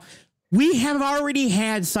 Now, we have already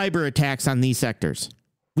had cyber attacks on these sectors.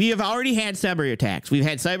 We have already had cyber attacks. We've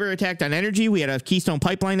had cyber attack on energy. We had a Keystone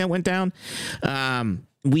pipeline that went down.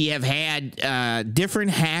 We have had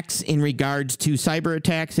different hacks in regards to cyber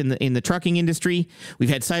attacks in the trucking industry. We've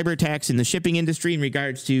had cyber attacks in the shipping industry in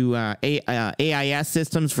regards to AIS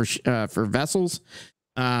systems for vessels.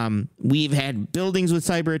 We've had buildings with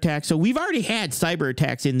cyber attacks. So we've already had cyber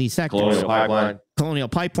attacks in these sectors. Colonial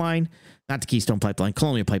Pipeline, not the Keystone Pipeline,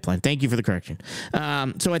 Colonial Pipeline. Thank you for the correction.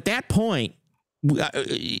 So at that point,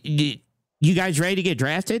 you guys ready to get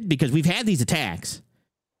drafted? Because we've had these attacks.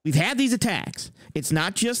 We've had these attacks. It's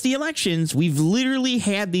not just the elections. We've literally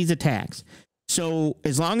had these attacks. So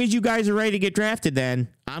as long as you guys are ready to get drafted, then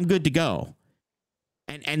I'm good to go.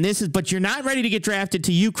 And this is, but you're not ready to get drafted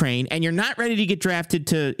to Ukraine, and you're not ready to get drafted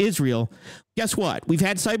to Israel. Guess what? We've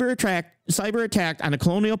had cyber attack on a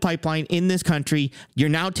colonial pipeline in this country. You're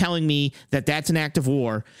now telling me that that's an act of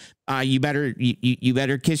war. You better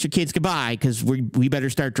kiss your kids goodbye because we better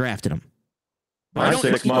start drafting them. Mine's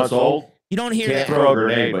 6 months old. You don't hear Can't that. throw a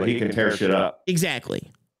grenade, but he can tear shit up.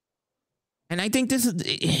 Exactly. And I think this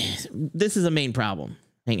is a main problem.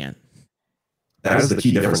 Hang on. That is the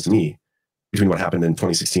key difference to me between what happened in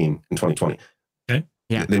 2016 and 2020. Okay.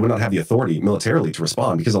 Yeah. They would not have the authority militarily to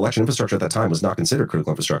respond because election infrastructure at that time was not considered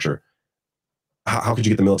critical infrastructure. How could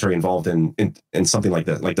you get the military involved in something like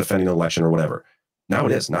that, like defending an election or whatever? Now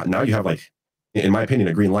it is. Now you have, like, in my opinion,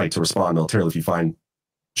 a green light to respond militarily if you find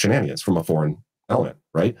shenanigans from a foreign element,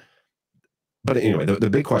 right? But anyway, the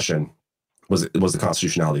big question was the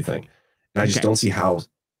constitutionality thing. And I just don't see how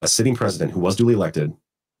a sitting president who was duly elected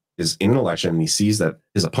is in an election and he sees that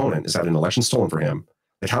his opponent is having an election stolen for him.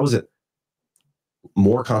 Like, how is it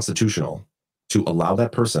more constitutional to allow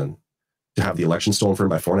that person to have the election stolen for him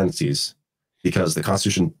by foreign entities because the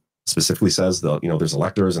Constitution specifically says there's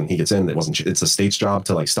electors and he gets in. It's a state's job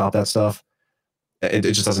to, like, stop that stuff. It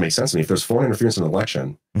just doesn't make sense to me. If there's foreign interference in an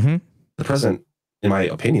election, the president, in my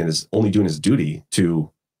opinion, is only doing his duty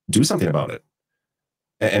to do something about it.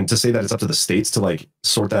 And to say that it's up to the states to, like,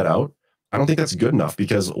 sort that out, I don't think that's good enough,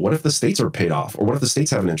 because what if the states are paid off, or what if the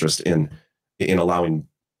states have an interest in allowing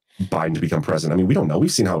Biden to become president? I mean, we don't know.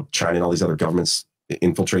 We've seen how China and all these other governments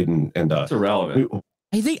infiltrate and it's irrelevant.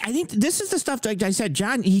 I think this is the stuff, like I said,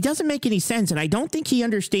 John, he doesn't make any sense. And I don't think he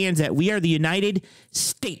understands that we are the United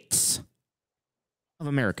States of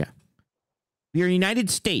America. We are United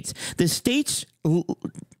States. The states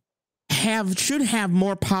should have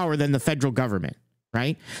more power than the federal government,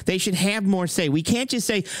 right? They should have more say. We can't just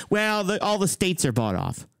say, well, all the states are bought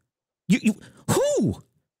off. Who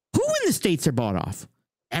in the states are bought off?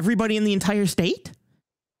 Everybody in the entire state?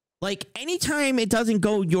 Like, anytime it doesn't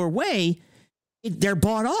go your way, they're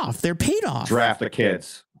bought off. They're paid off. Draft the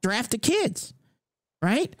kids.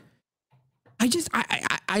 Right?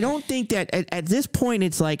 I don't think that at this point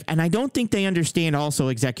it's like, and I don't think they understand also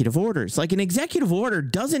executive orders. Like, an executive order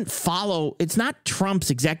doesn't follow, it's not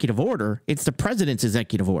Trump's executive order, it's the president's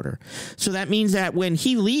executive order. So that means that when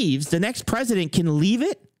he leaves, the next president can leave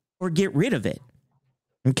it or get rid of it.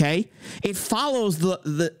 Okay? It follows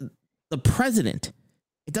the president.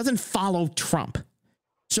 It doesn't follow Trump.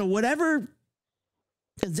 So whatever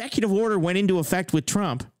executive order went into effect with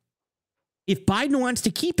Trump, if Biden wants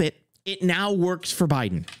to keep it, it now works for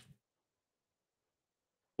Biden.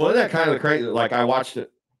 Well, isn't that kind of crazy? Like, I watched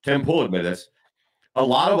it. Tim Pool admit this. A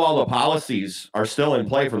lot of all the policies are still in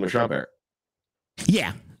play from the Trump era.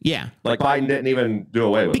 Yeah. Like, Biden didn't even do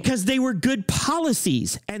away with because they were good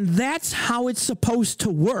policies, and that's how it's supposed to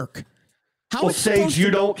work. Sage, you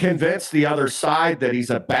don't convince the other side that he's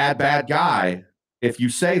a bad guy if you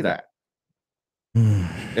say that.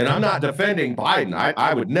 And I'm not defending Biden.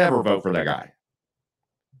 I would never vote for that guy.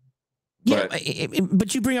 Yeah,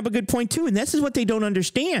 but you bring up a good point, too, and this is what they don't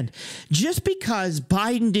understand. Just because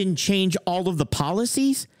Biden didn't change all of the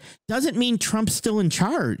policies doesn't mean Trump's still in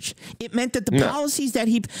charge. It meant that the policies that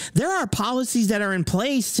there are policies that are in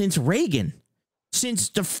place since Reagan,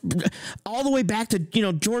 all the way back to,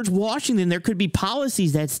 George Washington. There could be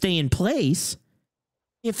policies that stay in place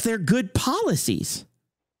if they're good policies.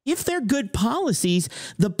 If they're good policies,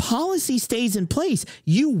 the policy stays in place.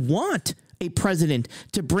 You want a president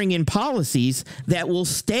to bring in policies that will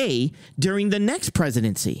stay during the next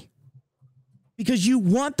presidency, because you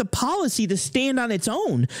want the policy to stand on its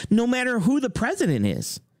own no matter who the president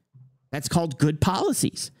is. That's called good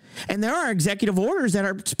policies. And there are executive orders that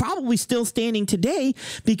are probably still standing today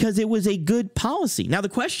because it was a good policy. Now the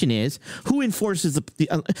question is, who enforces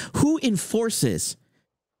an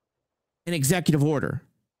executive order?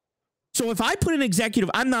 So if I put an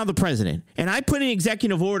executive, I'm now the president, and I put an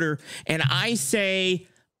executive order and I say,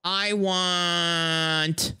 I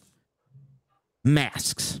want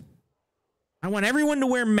masks. I want everyone to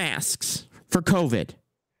wear masks for COVID.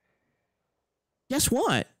 Guess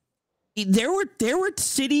what? There were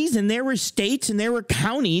cities and there were states and there were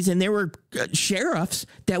counties and there were sheriffs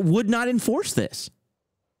that would not enforce this,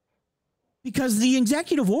 because the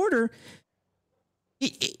executive order,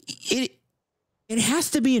 it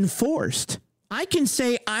has to be enforced. I can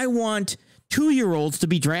say I want 2-year-olds to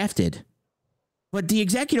be drafted, but the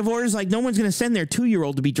executive order is like, no one's going to send their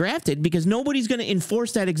 2-year-old to be drafted because nobody's going to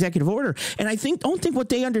enforce that executive order. And I don't think what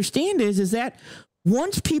they understand is that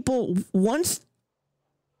once people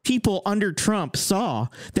under Trump saw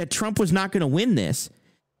that Trump was not going to win this,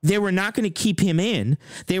 they were not going to keep him in.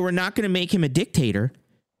 They were not going to make him a dictator.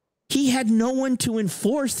 He had no one to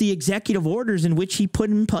enforce the executive orders in which he put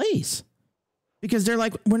in place. because they're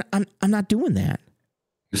like, I'm not doing that.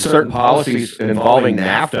 Certain policies involving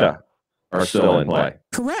NAFTA are still in play.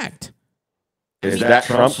 Correct. Is that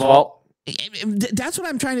Trump's fault? That's what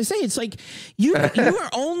I'm trying to say. It's like you are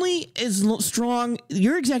only as strong.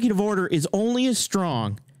 Your executive order is only as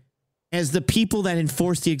strong as the people that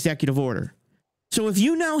enforce the executive order. So if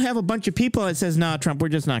you now have a bunch of people that says, "No, Trump, we're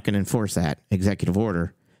just not going to enforce that executive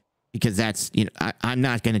order because that's I'm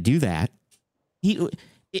not going to do that."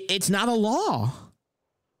 It's not a law.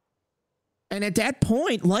 And at that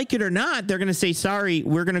point, like it or not, they're going to say, sorry,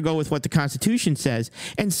 we're going to go with what the Constitution says.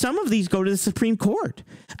 And some of these go to the Supreme Court.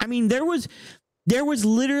 I mean, there was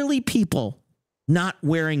literally people not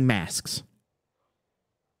wearing masks.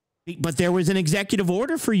 But there was an executive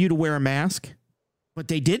order for you to wear a mask, but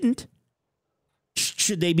they didn't.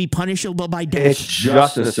 Should they be punishable by death? It's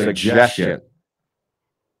just a suggestion.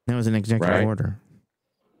 That was an executive order.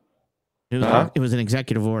 It was an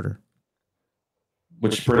executive order.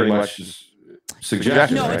 Which pretty much is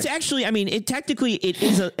suggestion. No, right? it's actually, I mean, it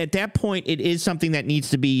is at that point, it is something that needs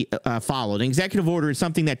to be followed. An executive order is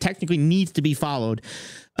something that technically needs to be followed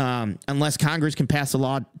unless Congress can pass a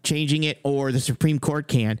law changing it or the Supreme Court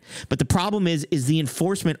can. But the problem is the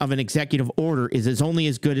enforcement of an executive order is only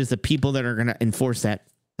as good as the people that are going to enforce that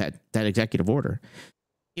executive order.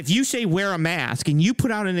 If you say wear a mask and you put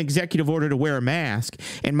out an executive order to wear a mask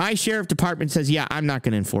and my sheriff department says, yeah, I'm not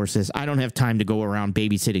going to enforce this. I don't have time to go around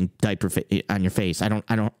babysitting diaper on your face. I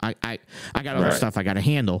got other stuff I got to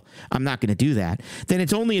handle. I'm not going to do that. Then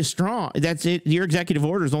it's only as strong. That's it. Your executive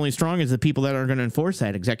order is only as strong as the people that are going to enforce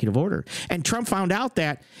that executive order. And Trump found out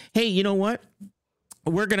that, hey, you know what?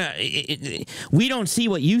 We don't see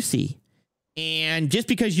what you see. And just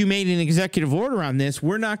because you made an executive order on this,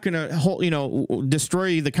 we're not going to,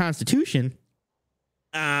 destroy the Constitution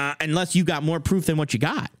unless you got more proof than what you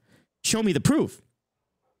got. Show me the proof.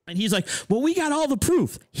 And he's like, well, we got all the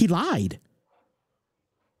proof. He lied.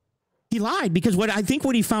 He lied because what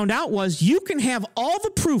he found out was you can have all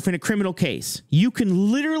the proof in a criminal case. You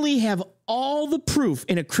can literally have all the proof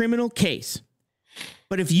in a criminal case.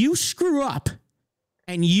 But if you screw up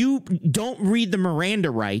and you don't read the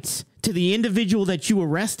Miranda rights to the individual that you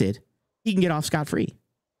arrested, he can get off scot-free.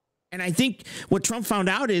 And I think what Trump found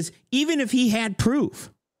out is even if he had proof,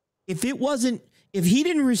 if he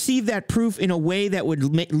didn't receive that proof in a way that would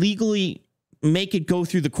legally make it go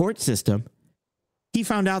through the court system, he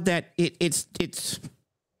found out that it's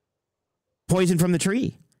poison from the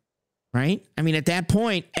tree, right? I mean, at that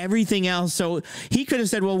point, everything else. So he could have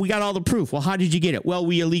said, well, we got all the proof. Well, how did you get it? Well,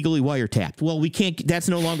 we illegally wiretapped. Well, we can't, that's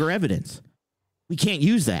no longer evidence. We can't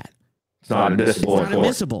use that. It's not admissible. It's not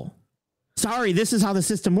admissible. Sorry, this is how the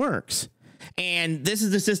system works. And this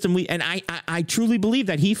is the system I truly believe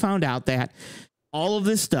that he found out that all of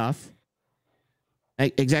this stuff,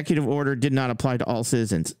 executive order did not apply to all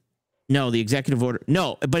citizens. No, the executive order,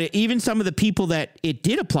 no. But even some of the people that it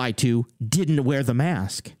did apply to didn't wear the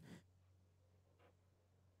mask.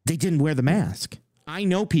 They didn't wear the mask. I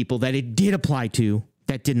know people that it did apply to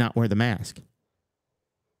that did not wear the mask.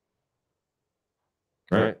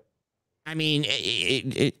 Right. I mean,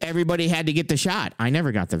 everybody had to get the shot. I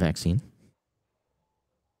never got the vaccine.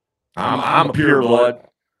 I'm a pure blood.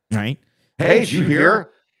 Right. Hey, did you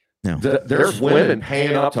hear? No. There's women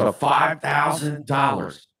paying up to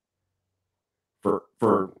 $5,000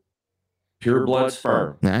 for pure blood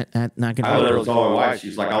sperm. Not going to. I literally told my wife,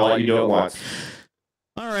 she's like, I'll let you do it once.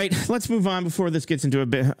 All right, let's move on before this gets into a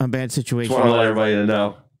bad situation. Just want to let everybody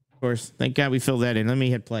know. Of course. Thank God we filled that in. Let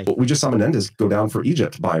me hit play. We just saw Menendez go down for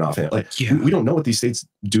Egypt buying offhand. We don't know what these states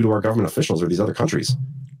do to our government officials or these other countries.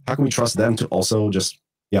 How can we trust them to also just,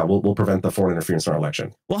 we'll prevent the foreign interference in our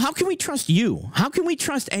election? Well, how can we trust you? How can we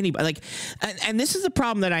trust anybody? And this is the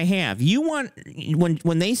problem that I have. You want,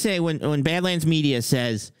 when they say, when Badlands Media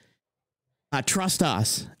says, trust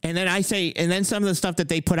us. And then I say, and then some of the stuff that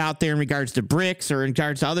they put out there in regards to BRICS or in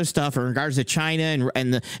regards to other stuff or in regards to China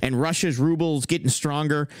and Russia's rubles getting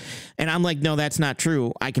stronger. And I'm like, no, that's not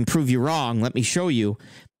true. I can prove you wrong. Let me show you.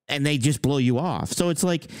 And they just blow you off. So it's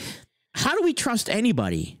like, how do we trust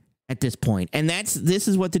anybody at this point? And this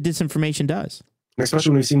is what the disinformation does. Especially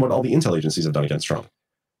when we've seen what all the intel agencies have done against Trump.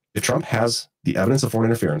 If Trump has the evidence of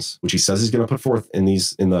foreign interference, which he says he's going to put forth in the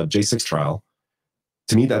J6 trial,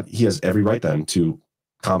 to me, that he has every right then to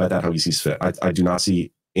combat that how he sees fit. I do not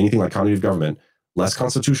see anything like continuity of government less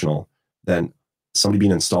constitutional than somebody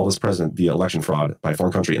being installed as president via election fraud by a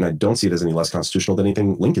foreign country. And I don't see it as any less constitutional than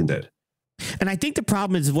anything Lincoln did. And I think the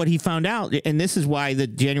problem is what he found out, and this is why the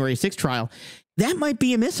January 6th trial, that might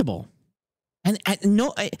be admissible. And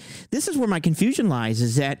this is where my confusion lies,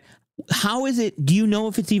 is that how is it, do you know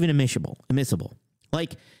if it's even admissible?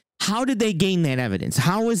 Like, How did they gain that evidence?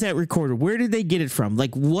 How was that recorded? Where did they get it from?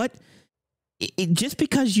 Like what? Just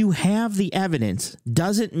because you have the evidence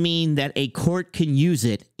doesn't mean that a court can use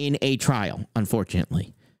it in a trial,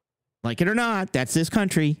 unfortunately. Like it or not, that's this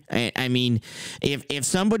country. I mean, if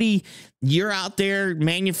somebody, you're out there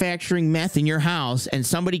manufacturing meth in your house and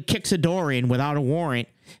somebody kicks a door in without a warrant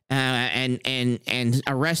and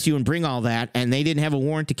arrest you and bring all that, and they didn't have a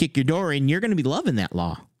warrant to kick your door in, you're going to be loving that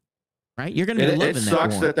law, right? You're going to be loving that. It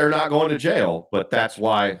sucks that they're not going to jail, but that's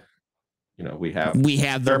why, you know, we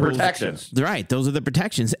have their protections. Right. Those are the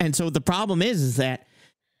protections. And so the problem is that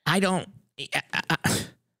I don't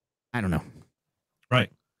know. Right.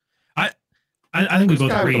 I think we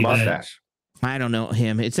both agree that I don't know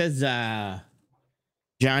him. It says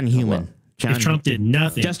John Human. If Trump did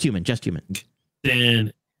nothing, just human,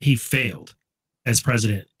 then he failed as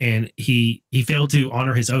president, and he failed to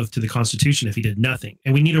honor his oath to the Constitution if he did nothing.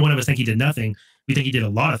 And we neither one of us think he did nothing. We think he did a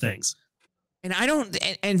lot of things. And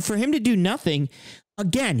and for him to do nothing,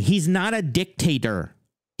 again, he's not a dictator.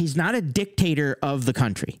 He's not a dictator of the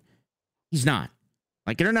country. He's not.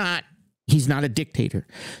 Like it or not, he's not a dictator.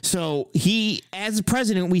 So he, as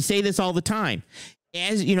president, we say this all the time.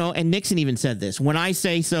 As you know, and Nixon even said this, when I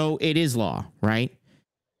say so, it is law, right?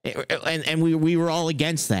 And we were all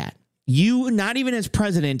against that. You, not even as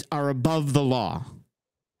president, are above the law.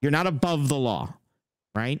 You're not above the law,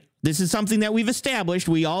 right? This is something that we've established.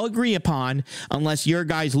 We all agree upon. Unless your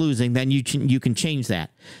guy's losing, then you can change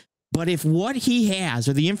that. But if what he has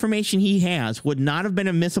or the information he has would not have been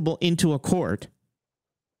admissible into a court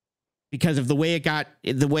because of the way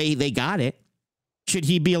they got it, should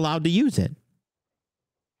he be allowed to use it?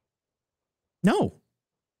 No.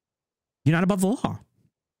 You're not above the law.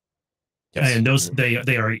 Yes. And those they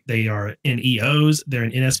are in EOs, they're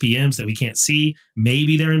in NSPMs that we can't see.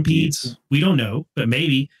 Maybe they're in PEDS. We don't know, but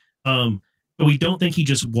maybe. But we don't think he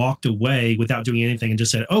just walked away without doing anything and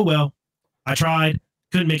just said, "Oh well, I tried,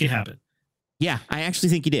 couldn't make it happen." Yeah, I actually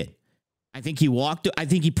think he did. I think he walked. I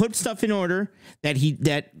think he put stuff in order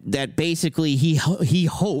that basically he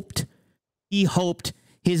hoped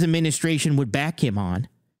his administration would back him on,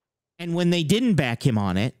 and when they didn't back him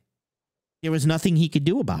on it, there was nothing he could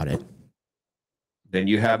do about it. Then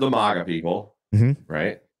you have the MAGA people,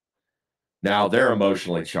 right? Now they're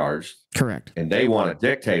emotionally charged. Correct. And they want a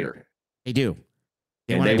dictator. They do.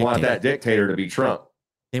 They want that dictator to be Trump.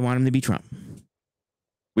 They want him to be Trump.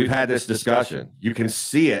 We've had this discussion. You can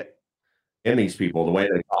see it in these people, the way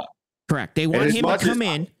they talk. Correct. They want him to come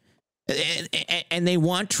in, and they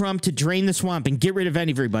want Trump to drain the swamp and get rid of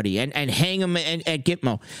everybody and hang him at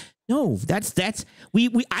Gitmo. No, that's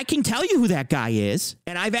I can tell you who that guy is,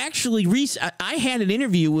 and I've actually I had an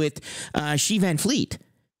interview with She Van Fleet,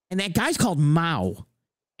 and that guy's called Mao.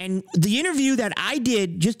 And the interview that I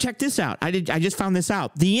did, just check this out. I just found this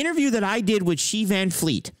out. The interview that I did with She Van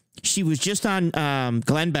Fleet, she was just on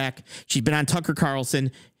Glenn Beck. She's been on Tucker Carlson.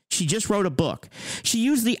 She just wrote a book. She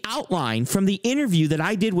used the outline from the interview that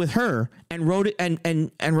I did with her and wrote it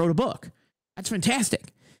and wrote a book. That's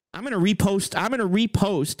fantastic. I'm gonna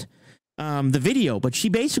repost the video, but she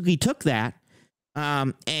basically took that.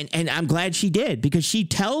 And I'm glad she did, because she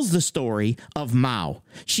tells the story of Mao.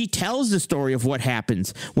 She tells the story of what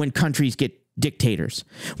happens when countries get dictators,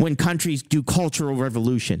 when countries do cultural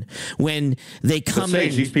revolution, when they come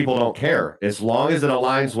in. These people don't care as long as it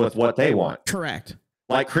aligns with what they want. Correct.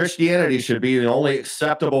 Like Christianity should be the only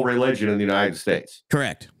acceptable religion in the United States.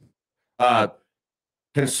 Correct.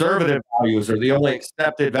 Conservative values are the only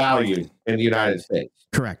accepted value in the United States.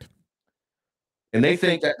 Correct. And they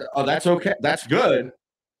think that, oh, that's okay, that's good.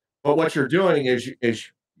 But what you're doing is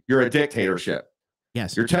you're a dictatorship.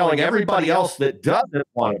 Yes. You're telling everybody else that doesn't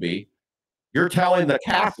want to be. You're telling the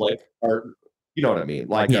Catholic, or you know what I mean,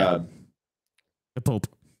 like the Pope,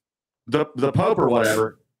 the Pope or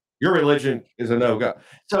whatever. Your religion is a no-go.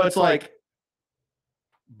 So it's like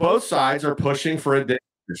both sides are pushing for a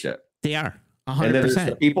dictatorship. They are 100%. And then there's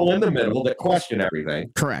the people in the middle that question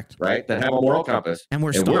everything. Correct. Right? That have a moral compass. And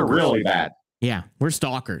we're really bad. Yeah, we're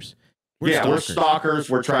stalkers. We're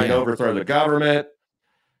stalkers. We're trying to overthrow the government.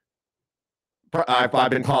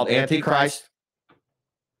 I've been called Antichrist.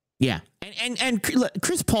 Yeah. And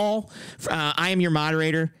Chris Paul, I am your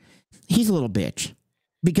moderator. He's a little bitch,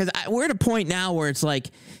 because we're at a point now where it's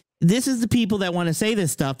like, this is the people that want to say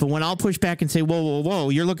this stuff. But when I'll push back and say, whoa,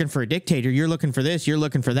 you're looking for a dictator. You're looking for this. You're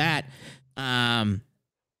looking for that. And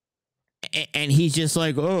he's just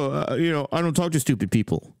like, I don't talk to stupid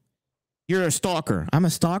people. You're a stalker. I'm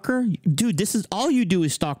a stalker? Dude, this is all you do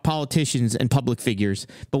is stalk politicians and public figures.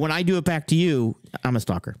 But when I do it back to you, I'm a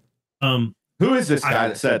stalker. Who is this guy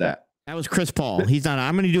that said that? That was Chris Paul. He's not.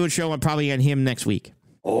 I'm going to do a show probably on him next week.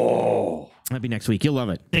 Oh, That'd be next week. You'll love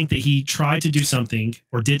it. Think that he tried to do something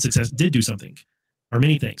or did do something, or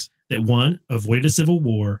many things that, one, avoided a civil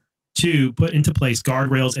war, two, put into place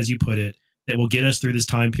guardrails, as you put it, that will get us through this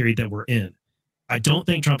time period that we're in. I don't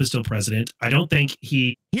think Trump is still president. I don't think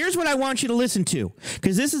he... Here's what I want you to listen to,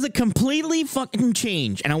 because this is a completely fucking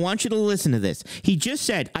change, and I want you to listen to this. He just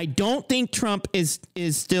said, I don't think Trump is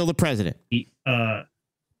still the president. He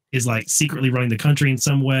is like secretly running the country in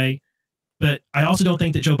some way. But I also don't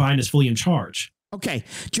think that Joe Biden is fully in charge. Okay.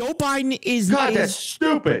 Joe Biden is... God, that's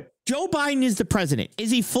stupid. Joe Biden is the president. Is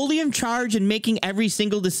he fully in charge and making every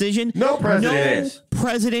single decision? No president is. No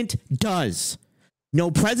president does. No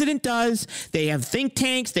president does. They have think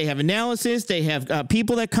tanks. They have analysis. They have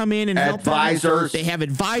people that come in and help them. Advisors. They have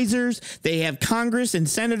advisors. They have Congress and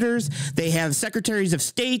senators. They have secretaries of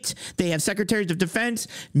state. They have secretaries of defense.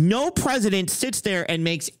 No president sits there and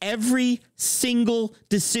makes every single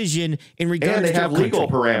decision in regards to And they have legal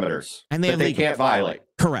parameters and that they can't violate.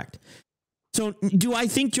 Correct. So do I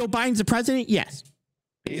think Joe Biden's the president? Yes.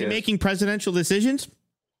 Is he making presidential decisions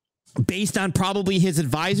based on probably his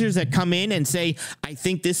advisors that come in and say, I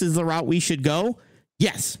think this is the route we should go?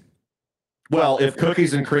 Yes. Well, if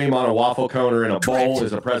cookies and cream on a waffle cone or in a bowl Correct.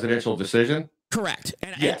 is a presidential decision. Correct.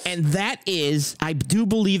 And, Yes. and that is, I do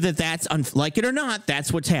believe that that's, like it or not,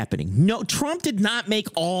 that's what's happening. No, Trump did not make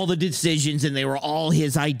all the decisions and they were all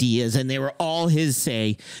his ideas and they were all his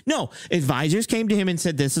say. No, advisors came to him and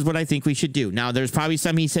said, this is what I think we should do. Now, there's probably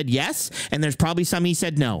some he said yes, and there's probably some he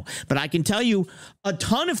said no. But I can tell you a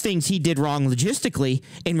ton of things he did wrong logistically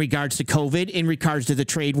in regards to COVID, in regards to the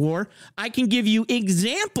trade war. I can give you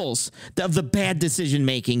examples of the bad decision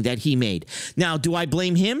making that he made. Now, do I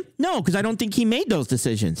blame him? No, because I don't think he made those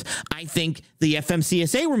decisions. I think the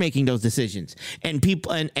FMCSA were making those decisions, and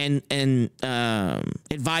people and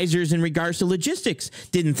advisors in regards to logistics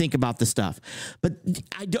didn't think about the stuff. But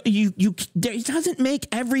it doesn't make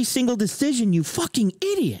every single decision, you fucking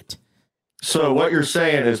idiot. So what you're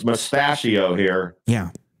saying is Mustachio here Yeah.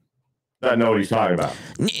 doesn't know what he's talking about.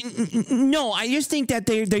 No, I just think that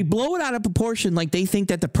they blow it out of proportion. Like they think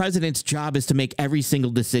that the president's job is to make every single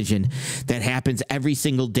decision that happens every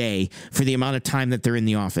single day for the amount of time that they're in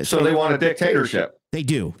the office. So they want a dictatorship. They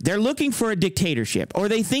do. They're looking for a dictatorship, or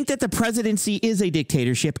they think that the presidency is a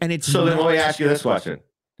dictatorship, and it's So then not. let me ask you this question.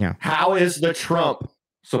 Yeah. How is the Trump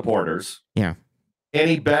supporters Yeah.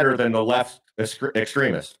 any better than the left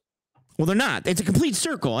extremists? Well, they're not. It's a complete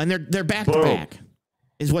circle, and they're back to Boom. back,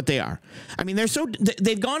 is what they are. I mean,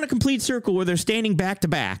 they've gone a complete circle where they're standing back to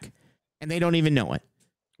back, and they don't even know it.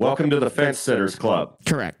 Welcome to the Fence Sitters Club.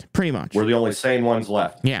 Correct. Pretty much. We're the only sane ones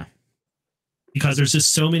left. Yeah. Because there's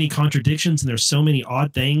just so many contradictions and there's so many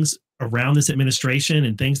odd things around this administration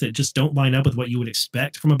and things that just don't line up with what you would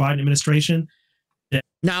expect from a Biden administration.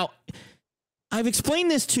 Now, I've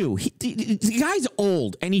explained this too. The guy's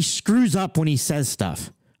old, and he screws up when he says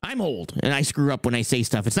stuff. I'm old, and I screw up when I say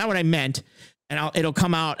stuff. It's not what I meant, and it'll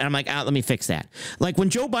come out, and I'm like, let me fix that. Like when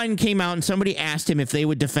Joe Biden came out and somebody asked him if they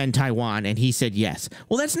would defend Taiwan, and he said yes.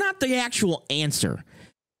 Well, that's not the actual answer.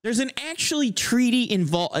 There's an actually treaty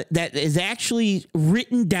involved that is actually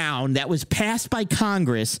written down that was passed by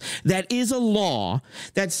Congress that is a law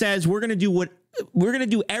that says we're going to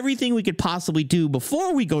do everything we could possibly do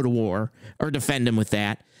before we go to war or defend them with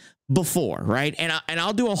that before, right? And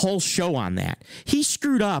I'll do a whole show on that. He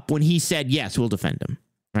screwed up when he said, yes, we'll defend them,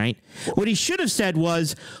 right? What he should have said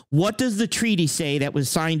was, what does the treaty say that was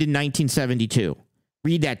signed in 1972?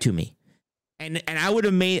 Read that to me. And I would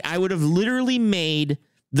have literally made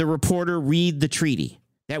the reporter read the treaty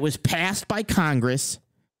that was passed by Congress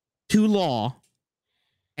to law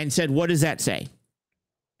and said, what does that say?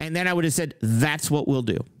 And then I would have said, that's what we'll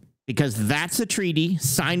do, because that's a treaty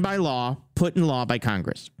signed by law, put in law by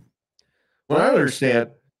Congress. Well, I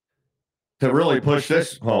understand, to really push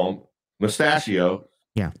this home, Mustachio,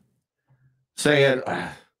 Yeah. saying,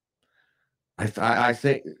 I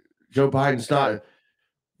think Joe Biden's not.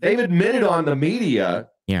 They've admitted on the media,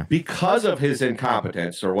 Yeah. because of his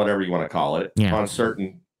incompetence or whatever you want to call it, Yeah. on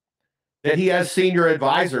certain, that he has senior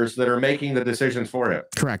advisors that are making the decisions for him.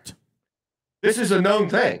 Correct. This is a known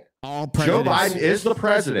thing. All Joe presidents. Biden is the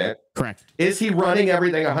president. Correct. Is he running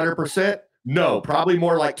everything 100%? No, probably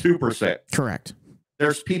more like 2%. Correct.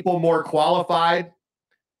 There's people more qualified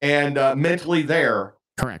and mentally there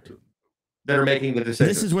Correct. that are making the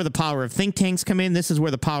decisions. This is where the power of think tanks come in. This is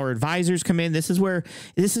where the power advisors come in. This is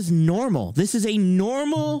normal. This is a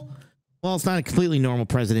normal, well, it's not a completely normal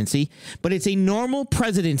presidency, but it's a normal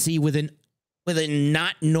presidency with a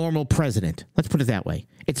not normal president. Let's put it that way.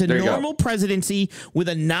 It's a normal presidency with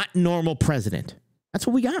a not normal president. That's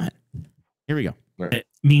what we got. Here we go.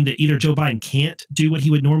 mean that either Joe Biden can't do what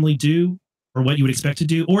he would normally do or what you would expect to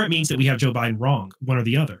do, or it means that we have Joe Biden wrong, one or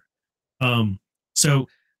the other. So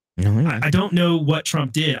I don't know what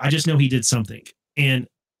Trump did. I just know he did something. And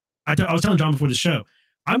I was telling John before the show,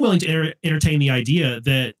 I'm willing to entertain the idea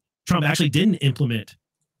that Trump actually didn't implement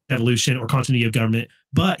devolution or continuity of government,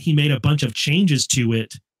 but he made a bunch of changes to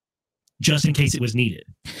it just in case it was needed.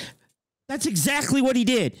 That's exactly what he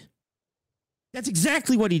did. That's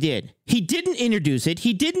exactly what he did. He didn't introduce it.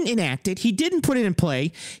 He didn't enact it. He didn't put it in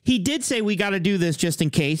play. He did say we got to do this just in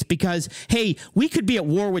case because, hey, we could be at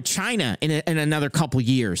war with China in another couple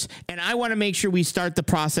years. And I want to make sure we start the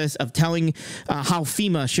process of telling how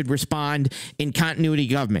FEMA should respond in continuity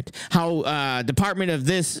government, how Department of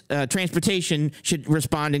this Transportation should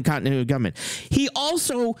respond in continuity of government. He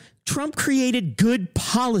also... Trump created good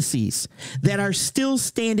policies that are still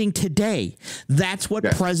standing today. That's what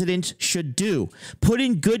presidents should do. Put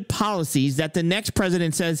in good policies that the next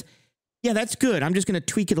president says, yeah, that's good. I'm just going to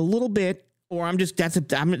tweak it a little bit, or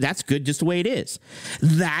that's good just the way it is.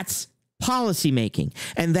 That's policy making.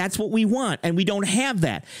 And that's what we want. And we don't have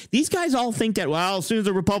that. These guys all think that, well, as soon as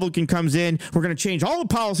a Republican comes in, we're going to change all the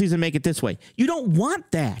policies and make it this way. You don't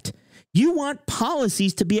want that. You want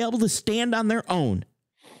policies to be able to stand on their own.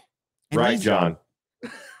 And right, John.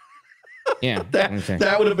 Yeah.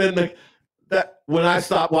 that would have been that when I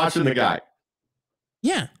stopped watching the guy.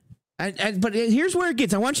 Yeah. But here's where it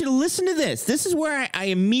gets. I want you to listen to this. This is where I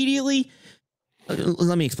immediately...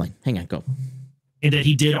 let me explain. Hang on, go. And that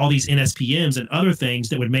he did all these NSPMs and other things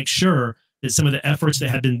that would make sure that some of the efforts that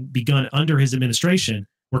had been begun under his administration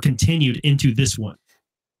were continued into this one.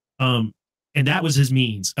 And that was his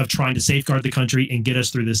means of trying to safeguard the country and get us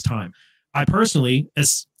through this time. I personally,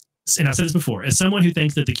 and I've said this before, as someone who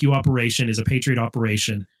thinks that the Q operation is a patriot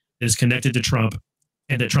operation that is connected to Trump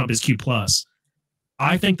and that Trump is Q+,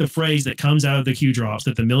 I think the phrase that comes out of the Q drops,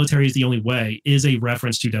 that the military is the only way, is a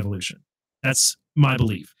reference to devolution. That's my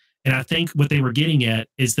belief. And I think what they were getting at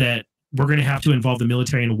is that we're going to have to involve the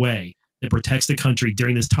military in a way that protects the country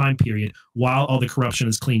during this time period while all the corruption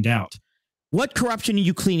is cleaned out. What corruption are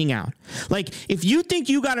you cleaning out? Like, if you think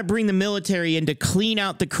you got to bring the military in to clean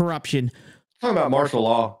out the corruption... Talking about martial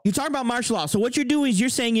law. You're talking about martial law. So what you're doing is you're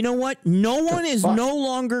saying, you know what? No one is no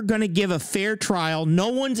longer going to give a fair trial. No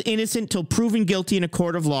one's innocent till proven guilty in a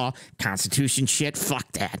court of law. Constitution shit.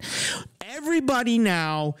 Fuck that. Everybody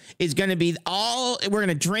now is going to be we're going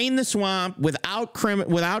to drain the swamp without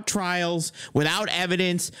trials, without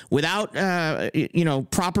evidence, without,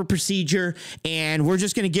 proper procedure. And we're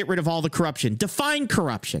just going to get rid of all the corruption. Define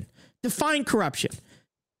corruption. Define corruption.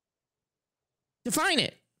 Define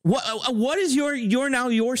it. What is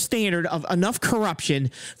your standard of enough corruption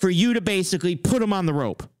for you to basically put them on the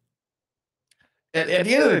rope? At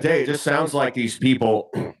the end of the day, it just sounds like these people,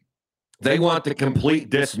 they want the complete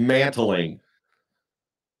dismantling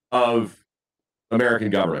of American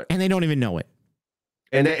government. And they don't even know it.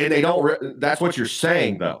 And they don't, that's what you're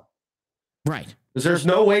saying, though. Right. Because there's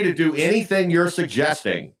no way to do anything you're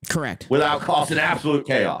suggesting. Correct. Without causing absolute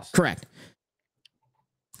chaos. Correct.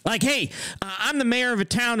 Like, hey, I'm the mayor of a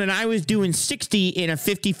town and I was doing 60 in a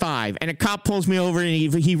 55 and a cop pulls me over and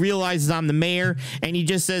he realizes I'm the mayor and he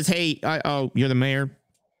just says, hey, you're the mayor.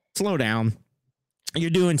 Slow down. You're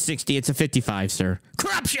doing 60. It's a 55, sir.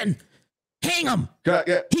 Corruption. Hang him.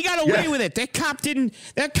 He got away with it. That cop didn't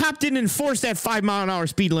enforce that 5-mile-an-hour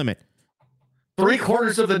speed limit.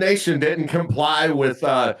 3/4 of the nation didn't comply with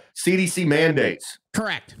CDC mandates.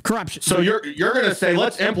 Correct. Corruption. So you're going to say,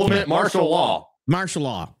 let's implement martial law. Martial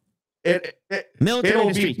law. It'll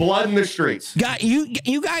be blood in the streets.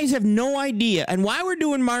 You guys have no idea. And why we're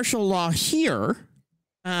doing martial law here,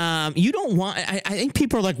 you don't want... I think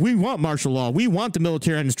people are like, we want martial law. We want the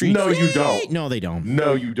military on the streets. No, you don't. No, they don't.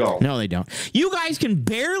 No, you don't. No, they don't. You guys can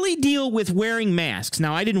barely deal with wearing masks.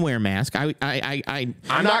 Now, I didn't wear a mask. I'm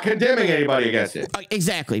not condemning anybody against it.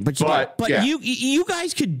 Exactly. But yeah. you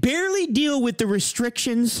guys could barely deal with the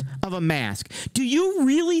restrictions of a mask. Do you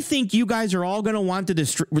really think you guys are all going to want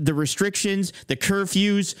the restrictions, the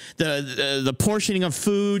curfews, the portioning of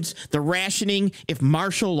foods, the rationing if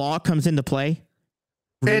martial law comes into play?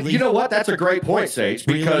 Really? And you know what? That's a great point, Sage,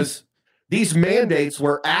 because these mandates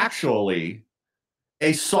were actually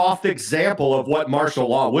a soft example of what martial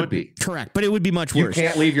law would be. Correct. But it would be much worse. You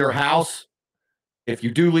can't leave your house. If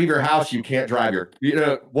you do leave your house, you can't drive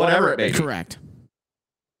whatever it may be. Correct.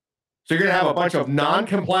 So you're going to have a bunch of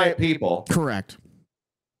non-compliant people. Correct.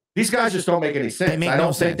 These guys just don't make any sense. I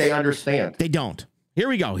don't think they understand. They don't. Here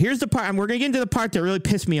we go. Here's the part. We're going to get into the part that really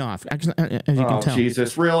pissed me off. As you can tell.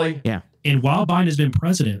 Jesus, really? Yeah. And while Biden has been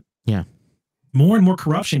president, yeah, more and more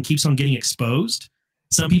corruption keeps on getting exposed.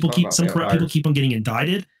 Some corrupt people keep on getting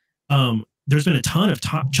indicted. There's been a ton of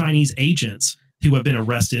Chinese agents who have been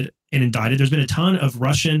arrested and indicted. There's been a ton of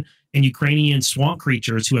Russian and Ukrainian swamp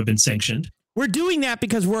creatures who have been sanctioned. We're doing that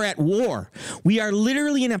because we're at war. We are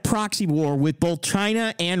literally in a proxy war with both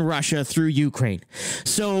China and Russia through Ukraine.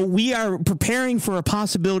 So we are preparing for a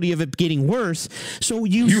possibility of it getting worse. So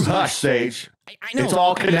you hush, Sage. I know. It's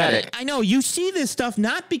all kinetic. I know. You see this stuff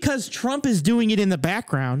not because Trump is doing it in the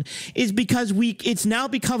background, is because it's now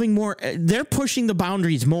becoming more. They're pushing the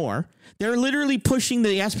boundaries more. They're literally pushing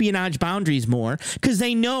the espionage boundaries more because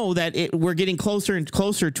they know that we're getting closer and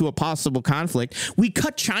closer to a possible conflict. We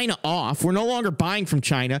cut China off. We're no longer buying from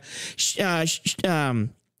China. She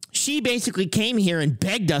basically came here and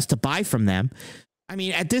begged us to buy from them. I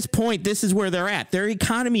mean, at this point, this is where they're at. Their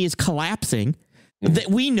economy is collapsing.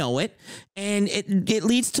 That we know it, and it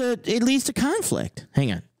leads to conflict.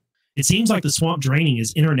 Hang on. It seems like the swamp draining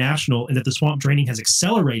is international, and that the swamp draining has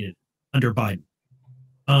accelerated under Biden.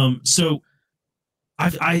 So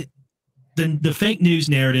the fake news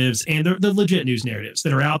narratives and the legit news narratives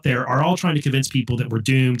that are out there are all trying to convince people that we're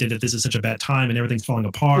doomed and that this is such a bad time and everything's falling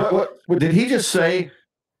apart. What did he just say?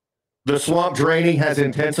 The swamp draining has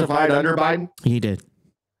intensified under Biden? He did.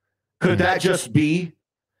 Could that just be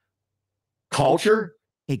culture?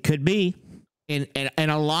 It could be. And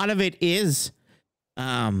a lot of it is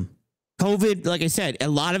COVID. Like I said, a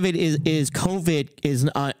lot of it is COVID is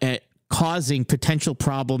causing potential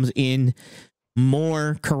problems in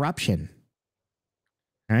more corruption,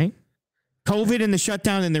 right? COVID and the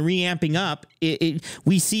shutdown and the reamping up,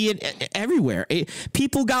 we see it everywhere.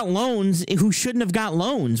 People got loans who shouldn't have got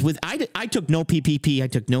loans. I took no PPP. I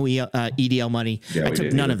took no EDL money. Yeah, I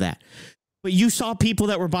took none of that. But you saw people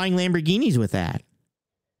that were buying Lamborghinis with that.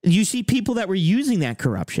 You see people that were using that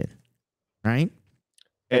corruption, right?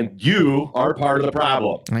 And you are part of the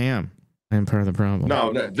problem. I am. I'm part of the problem.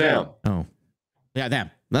 No, them. Oh, yeah, them.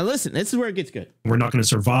 Now listen, this is where it gets good. We're not going to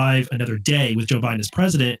survive another day with Joe Biden as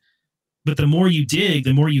president. But the more you dig,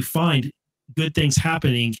 the more you find good things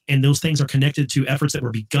happening. And those things are connected to efforts that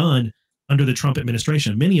were begun under the Trump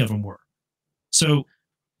administration. Many of them were. So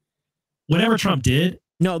whatever Trump did.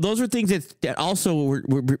 No, those are things that also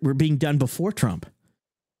were being done before Trump.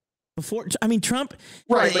 Trump.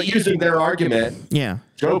 Right, but using their argument, yeah,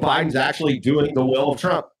 Joe Biden's actually doing the will of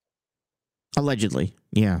Trump. Allegedly,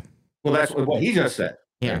 yeah. Well, that's what he just said.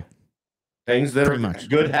 Yeah. Things that Pretty are much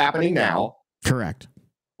good happening now. Correct.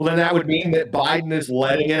 Well, then that would mean that Biden is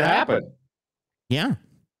letting it happen. Yeah.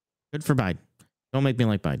 Good for Biden. Don't make me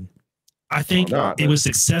like Biden. I think it was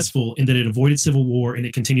successful in that it avoided civil war and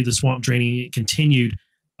it continued the swamp draining. It continued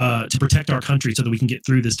to protect our country so that we can get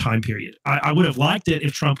through this time period. I would have liked it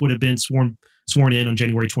if Trump would have been sworn in on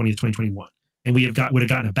January 20th, 2021. And we would have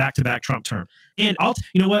gotten a back-to-back Trump term. And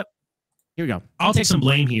you know what? Here we go. I'll take some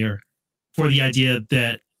blame here for the idea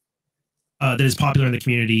that that is popular in the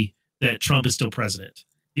community that Trump is still president.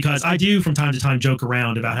 Because I do from time to time joke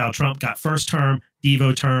around about how Trump got first term,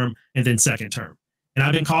 Devo term, and then second term. And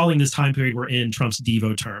I've been calling this time period we're in Trump's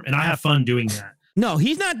Devo term. And I have fun doing that. No,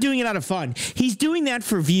 he's not doing it out of fun. He's doing that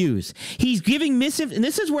for views. He's giving and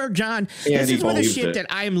this is where, John, this is where the shit that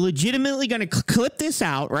I am legitimately going to clip this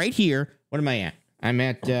out right here. What am I at? I'm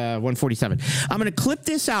at 147. I'm going to clip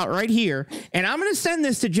this out right here, and I'm going to send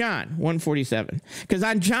this to John, 147. Because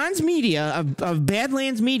on John's media, of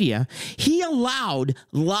Badlands Media, he allowed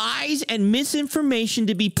lies and misinformation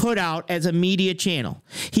to be put out as a media channel.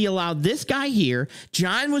 He allowed this guy here.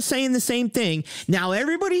 John was saying the same thing. Now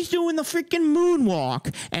everybody's doing the freaking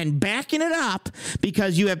moonwalk and backing it up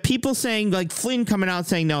because you have people saying, like Flynn coming out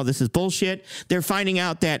saying, no, this is bullshit. They're finding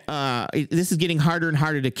out that this is getting harder and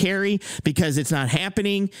harder to carry because it's not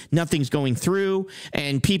happening, nothing's going through,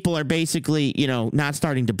 and people are basically, not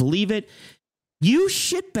starting to believe it. You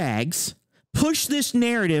shitbags push this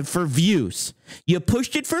narrative for views. You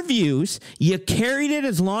pushed it for views, you carried it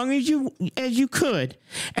as long as you could,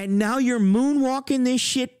 and now you're moonwalking this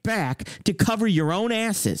shit back to cover your own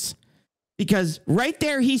asses. Because right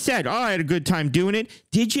there he said, oh, I had a good time doing it.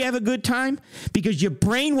 Did you have a good time? Because you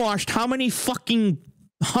brainwashed how many fucking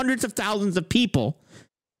hundreds of thousands of people?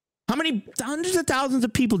 How many hundreds of thousands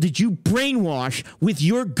of people did you brainwash with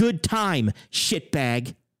your good time,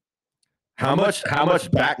 shitbag? How much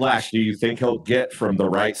backlash do you think he'll get from the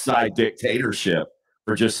right side dictatorship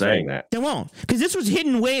for just saying that? They won't, because this was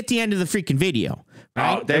hidden way at the end of the freaking video.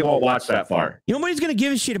 Right? Oh, they won't watch that far. Nobody's going to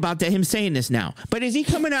give a shit about him saying this now. But is he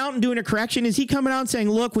coming out and doing a correction? Is he coming out and saying,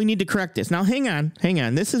 look, we need to correct this? Now, hang on.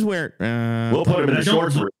 This is where... we'll put him in the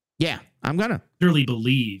shorts. Yeah, I'm going to. Literally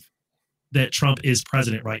believe that Trump is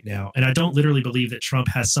president right now. And I don't literally believe that Trump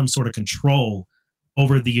has some sort of control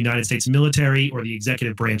over the United States military or the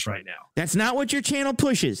executive branch right now. That's not what your channel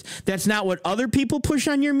pushes. That's not what other people push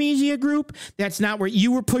on your media group. That's not where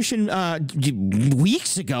you were pushing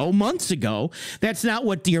weeks ago, months ago. That's not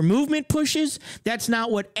what your movement pushes. That's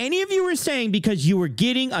not what any of you were saying because you were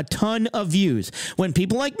getting a ton of views. When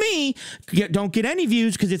people like me don't get any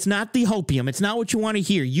views because it's not the hopium. It's not what you want to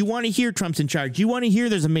hear. You want to hear Trump's in charge. You want to hear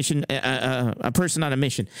there's a mission, a person on a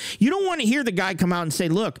mission. You don't want to hear the guy come out and say,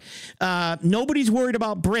 look, nobody's worried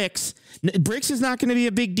about BRICS. BRICS is not going to be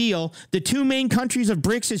a big deal. The two main countries of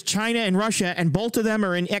BRICS is China and Russia, and both of them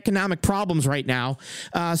are in economic problems right now.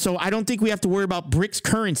 So I don't think we have to worry about BRICS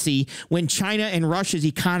currency when China and Russia's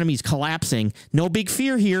economy is collapsing. No big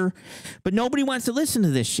fear here, but nobody wants to listen to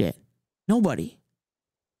this shit. Nobody.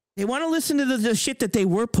 They want to listen to the shit that they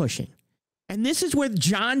were pushing. And this is where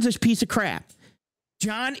John's a piece of crap.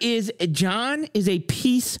 John is a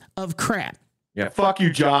piece of crap. Yeah, fuck you,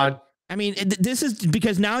 John. I mean, this is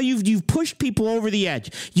because now you've pushed people over the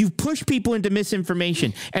edge. You've pushed people into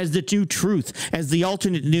misinformation as the new truth, as the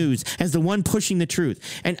alternate news, as the one pushing the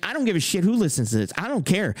truth. And I don't give a shit who listens to this. I don't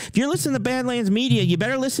care. If you're listening to Badlands Media, you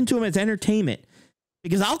better listen to them as entertainment.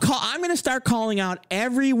 Because I'm going to start calling out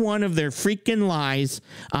every one of their freaking lies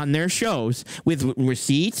on their shows with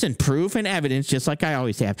receipts and proof and evidence, just like I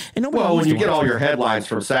always have. And well, when you get all your headlines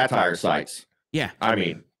from satire sites. Yeah. I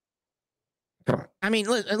mean, come on. I mean,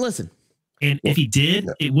 listen. And if he did,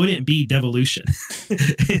 it wouldn't be devolution.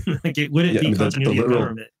 Like it wouldn't be continuity of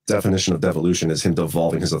government. Definition of devolution is him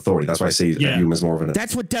devolving his authority. That's why I say view him as more of an.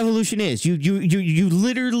 That's what devolution is. You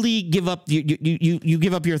literally give up. You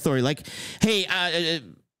give up your authority. Like, hey,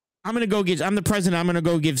 I'm the president. I'm gonna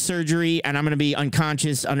go give surgery, and I'm gonna be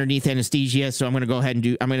unconscious underneath anesthesia. So I'm gonna go ahead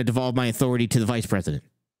and I'm gonna devolve my authority to the vice president.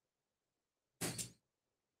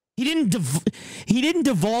 He didn't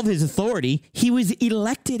devolve his authority. He was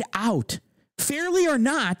elected out. Fairly or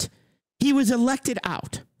not, he was elected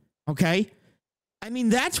out. Okay? I mean,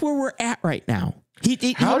 that's where we're at right now.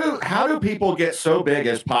 How do people get so big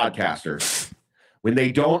as podcasters when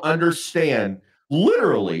they don't understand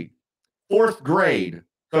literally 4th grade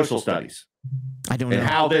social studies? I don't know. And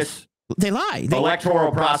how this they lie.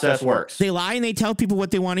 Electoral process works. They lie and they tell people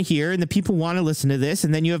what they want to hear, and the people want to listen to this.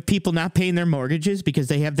 And then you have people not paying their mortgages because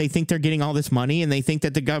they think they're getting all this money, and they think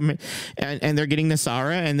that the government and they're getting the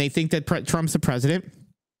SARA, and they think that Trump's the president.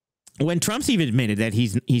 When Trump's even admitted that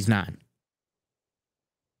he's not.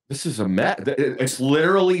 This is it's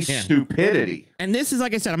literally stupidity. And this is,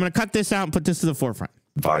 like I said, I'm going to cut this out and put this to the forefront.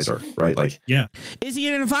 Advisor, right? Like, yeah. Is he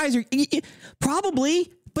an advisor?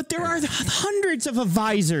 Probably. But there are hundreds of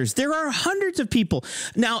advisors. There are hundreds of people.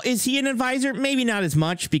 Now, is he an advisor? Maybe not as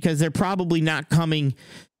much because they're probably not coming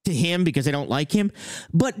to him because they don't like him.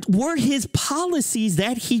 But were his policies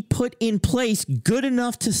that he put in place good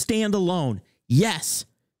enough to stand alone? Yes.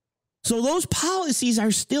 So those policies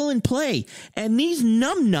are still in play. And these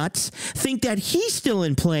numbnuts think that he's still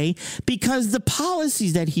in play because the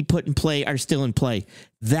policies that he put in play are still in play.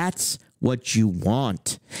 That's what you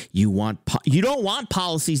want. You don't want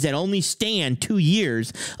policies that only stand 2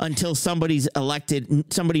 years until somebody's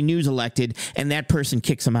elected, somebody new's elected, and that person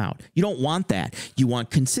kicks them out. You don't want that. You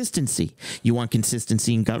want consistency. You want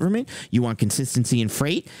consistency in government. You want consistency in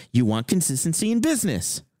freight. You want consistency in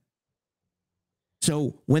business.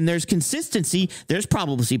 So when there's consistency, there's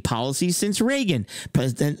probably policies since Reagan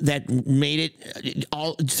that made it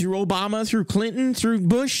all through Obama, through Clinton, through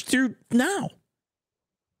Bush, through now.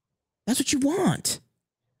 That's what you want.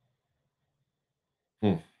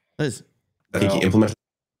 Listen. I think he implemented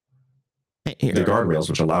the guardrails,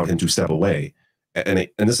 which allowed him to step away. And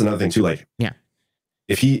this is another thing too. Like,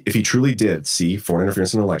 if he truly did see foreign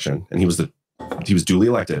interference in an election, and he was duly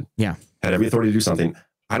elected, had every authority to do something,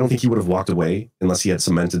 I don't think he would have walked away unless he had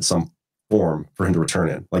cemented some form for him to return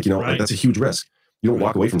in. Like, like, that's a huge risk. You don't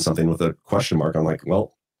walk away from something with a question mark on, like,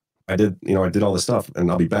 well, I did all this stuff and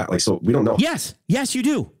I'll be back. Like, so we don't know. Yes, you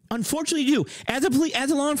do. Unfortunately, you do. As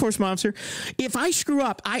a law enforcement officer, if I screw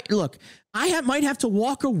up, might have to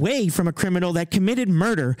walk away from a criminal that committed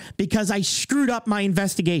murder because I screwed up my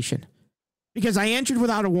investigation. Because I entered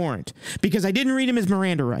without a warrant. Because I didn't read him his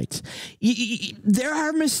Miranda rights. There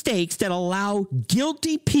are mistakes that allow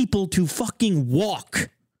guilty people to fucking walk.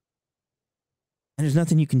 And there's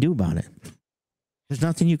nothing you can do about it. There's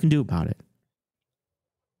nothing you can do about it.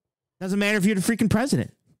 Doesn't matter if you're the freaking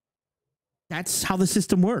president. That's how the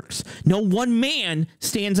system works. No one man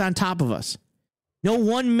stands on top of us. No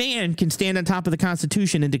one man can stand on top of the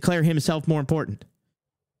Constitution and declare himself more important.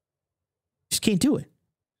 Just can't do it.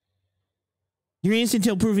 You're innocent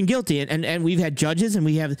until proven guilty. And we've had judges and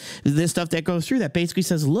we have this stuff that goes through that basically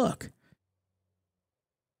says, look,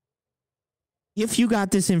 if you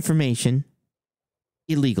got this information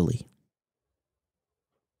illegally,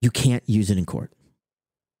 you can't use it in court.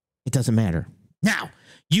 It doesn't matter. Now,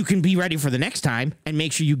 you can be ready for the next time and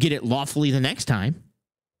make sure you get it lawfully the next time,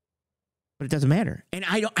 but it doesn't matter. And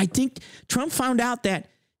I think Trump found out that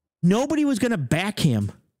nobody was going to back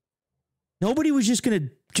him. Nobody was just going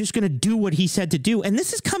to do what he said to do. And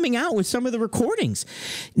this is coming out with some of the recordings.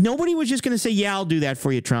 Nobody was just going to say, yeah, I'll do that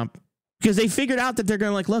for you, Trump. Because they figured out that they're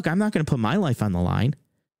going to like, look, I'm not going to put my life on the line.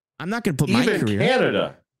 I'm not going to put my career. Even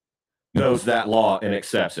Canada knows that law and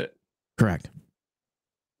accepts it. Correct.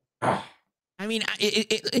 I mean,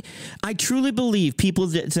 I truly believe people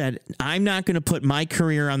that said, I'm not going to put my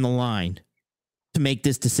career on the line to make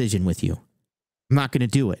this decision with you. I'm not going to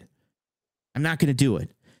do it. I'm not going to do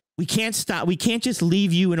it. We can't stop. We can't just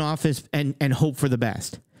leave you in office and hope for the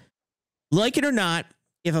best. Like it or not,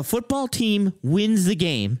 if a football team wins the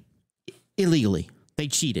game illegally, they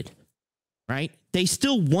cheated, right? They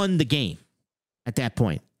still won the game at that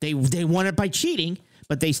point. They won it by cheating,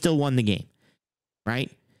 but they still won the game,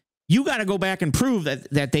 right? You got to go back and prove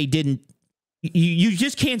that they didn't. You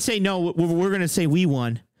just can't say, no, we're going to say we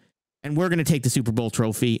won and we're going to take the Super Bowl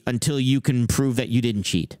trophy until you can prove that you didn't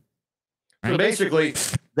cheat. Right? So basically,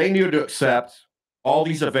 they knew to accept all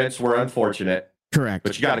these events were unfortunate. Correct.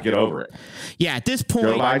 But you got to get over it. Yeah, at this point.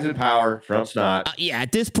 Joe Biden's in power. Trump's not. Yeah,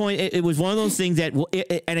 at this point, it was one of those things that,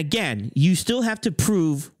 and again, you still have to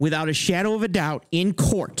prove without a shadow of a doubt in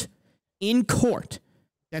court,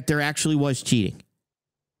 that there actually was cheating.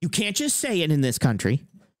 You can't just say it in this country.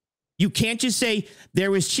 You can't just say there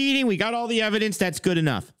was cheating. We got all the evidence. That's good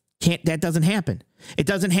enough. That doesn't happen. It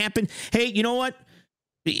doesn't happen. Hey, you know what?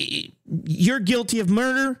 You're guilty of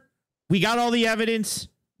murder. We got all the evidence.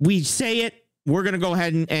 We say it. We're going to go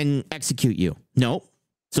ahead and execute you. No,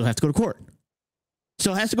 still has to go to court.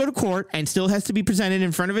 Still has to go to court and still has to be presented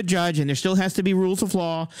in front of a judge, and there still has to be rules of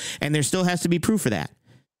law, and there still has to be proof for that.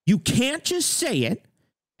 You can't just say it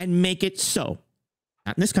and make it so.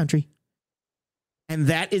 Not in this country. And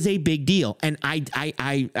that is a big deal. And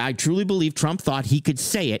I truly believe Trump thought he could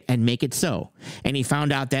say it and make it so. And he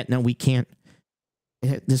found out that, no, we can't.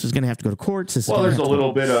 This was going to have to go to courts. Well, there's a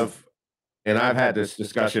little bit of, and I've had this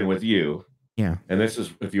discussion with you. Yeah. And this is,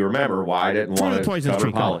 if you remember, why I didn't want to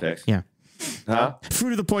cover politics. Yeah. Huh?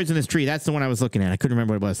 Fruit of the poisonous tree. That's the one I was looking at. I couldn't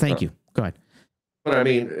remember what it was. Thank you. Go ahead. But I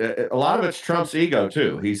mean, a lot of it's Trump's ego,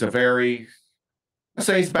 too. He's a very, I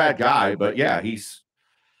say he's a bad guy, but yeah, he's,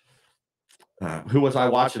 who was I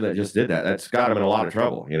watching that just did that? That's got him in a lot of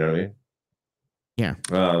trouble. You know what I mean? Yeah.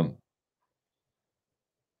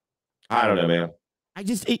 I don't know, man.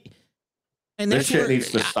 And this shit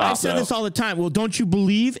needs to stop. I said this all the time. Well, don't you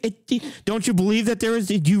believe it? Don't you believe that there is?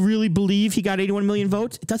 Did you really believe he got 81 million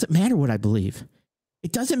votes? It doesn't matter what I believe.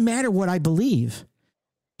 It doesn't matter what I believe.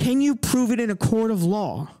 Can you prove it in a court of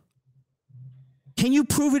law? Can you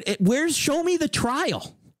prove it? Show me the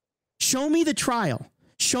trial. Show me the trial.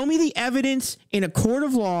 Show me the evidence in a court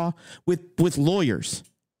of law with lawyers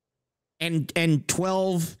and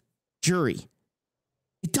 12 jury.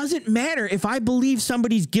 It doesn't matter if I believe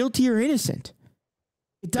somebody's guilty or innocent.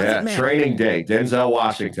 It doesn't matter. Training Day, Denzel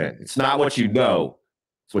Washington. It's not what you know.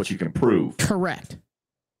 It's what you can prove. Correct.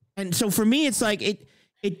 And so for me, it's like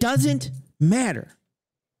it doesn't matter.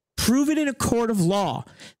 Prove it in a court of law.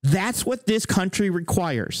 That's what this country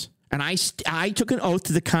requires. And I took an oath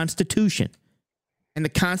to the Constitution. And the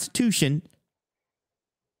Constitution,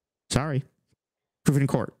 prove it in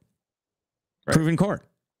court. Right. Prove it in court.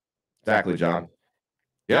 Exactly, John.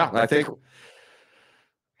 Yeah, I think. All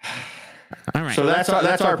right. So that's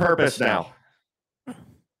our purpose now.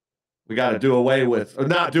 We got to do away with, or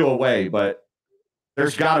not do away, but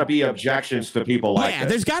there's got to be objections to people like this.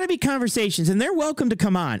 There's got to be conversations, and they're welcome to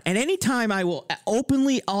come on. And anytime I will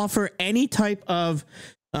openly offer any type of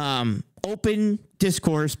open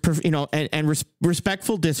discourse, and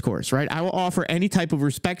respectful discourse, right? I will offer any type of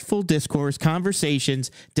respectful discourse,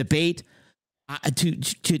 conversations, debate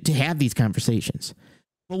to have these conversations.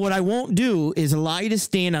 But what I won't do is allow you to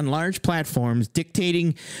stand on large platforms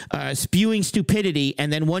dictating, spewing stupidity,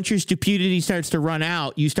 and then once your stupidity starts to run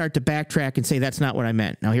out, you start to backtrack and say, that's not what I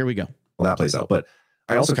meant. Now, here we go. Well, that plays out. But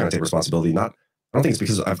I also kind of take responsibility. I don't think it's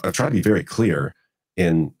because I've tried to be very clear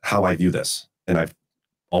in how I view this. And I've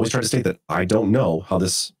always tried to state that I don't know how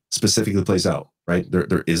this specifically plays out, right?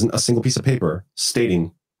 There isn't a single piece of paper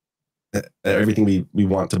stating everything we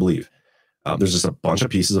want to believe. There's just a bunch of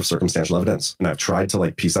pieces of circumstantial evidence. And I've tried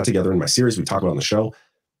to piece that together in my series. We talk about on the show,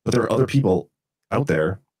 but there are other people out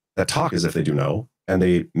there that talk as if they do know, and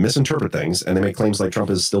they misinterpret things, and they make claims like Trump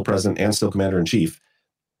is still president and still commander in chief.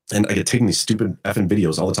 And I get taking these stupid effing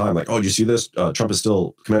videos all the time. Like, oh, did you see this? Trump is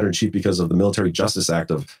still commander in chief because of the Military Justice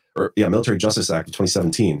Act of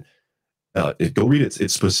 2017. Go read it.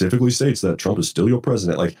 It specifically states that Trump is still your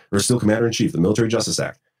president, like, or still commander in chief, the Military Justice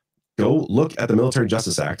Act. Go look at the Military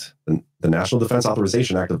Justice Act, the National Defense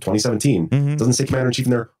Authorization Act of 2017. It doesn't say commander in chief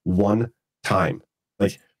in there one time.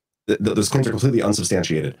 Like, those claims are completely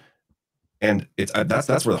unsubstantiated. And it's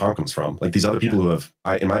that's where the harm comes from. Like, these other people who have,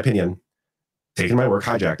 in my opinion, taken my work,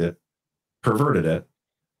 hijacked it, perverted it.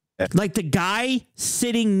 Like the guy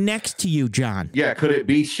sitting next to you, John. Yeah, could it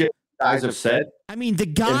be shit guys have said? I mean, the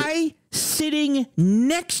guy sitting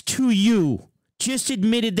next to you just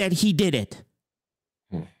admitted that he did it.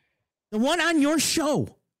 The one on your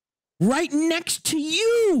show, right next to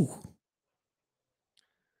you.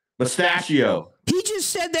 Mustachio. He just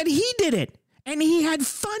said that he did it, and he had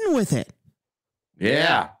fun with it.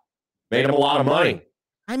 Yeah. Made him a lot of money.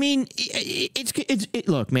 I mean,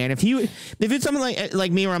 look, man, if it's something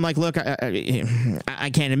like me where I'm like, look, I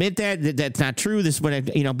can't admit that's not true. This is what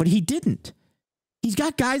but he didn't. He's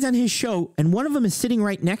got guys on his show, and one of them is sitting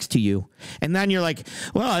right next to you, and then you're like,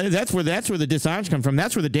 well, that's where the dishonest come from.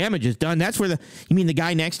 That's where the damage is done. You mean the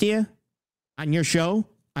guy next to you on your show,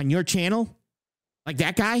 on your channel, like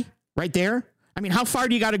that guy right there? I mean, how far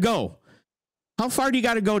do you got to go? How far do you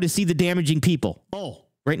got to go to see the damaging people? Oh,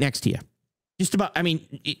 right next to you. Just about, I mean,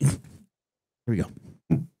 here we go.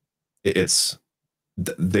 It gets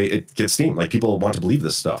steam. Like, people want to believe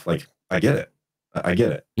this stuff. Like, I get it.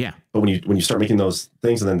 Yeah. But when you start making those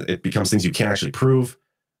things, and then it becomes things you can't actually prove,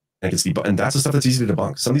 and it gets debunked, and that's the stuff that's easy to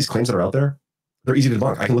debunk. Some of these claims that are out there, they're easy to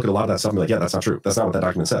debunk. I can look at a lot of that stuff and be like, yeah, that's not true. That's not what that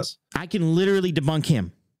document says. I can literally debunk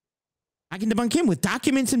him. I can debunk him with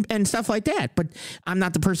documents and stuff like that, but I'm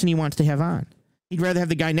not the person he wants to have on. He'd rather have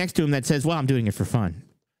the guy next to him that says, well, I'm doing it for fun.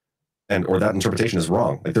 Or that interpretation is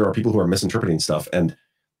wrong. Like, there are people who are misinterpreting stuff. And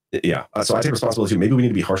yeah, so I take responsibility too. Maybe we need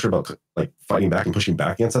to be harsher about like fighting back and pushing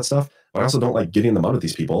back against that stuff. But I also don't like getting in the mud with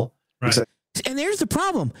these people. Right. And there's the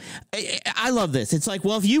problem. I love this. It's like,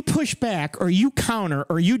 well, if you push back or you counter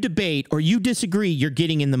or you debate or you disagree, you're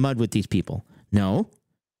getting in the mud with these people. No,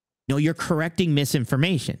 you're correcting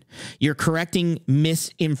misinformation. You're correcting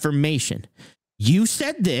misinformation. You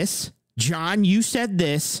said this, John, you said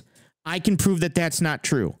this. I can prove that that's not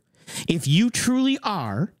true. If you truly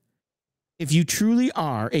are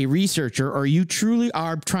a researcher, or you truly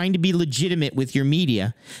are trying to be legitimate with your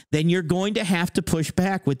media, then you're going to have to push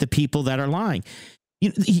back with the people that are lying.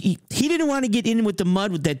 He didn't want to get in with the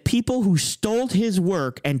mud with that people who stole his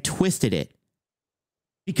work and twisted it.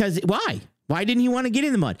 Because why? Why didn't he want to get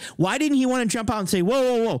in the mud? Why didn't he want to jump out and say,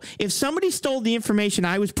 whoa. If somebody stole the information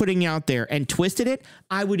I was putting out there and twisted it,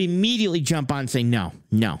 I would immediately jump on and say, no.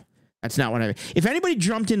 That's not what if anybody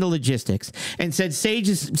jumped into logistics and said, Sage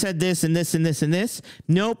has said this and this and this and this,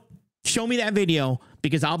 nope, show me that video,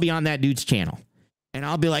 because I'll be on that dude's channel. And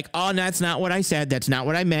I'll be like, oh, that's not what I said. That's not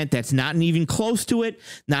what I meant. That's not even close to it.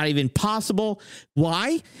 Not even possible.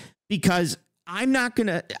 Why? Because I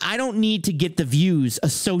don't need to get the views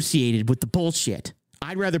associated with the bullshit.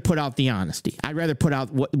 I'd rather put out the honesty. I'd rather put out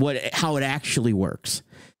how it actually works.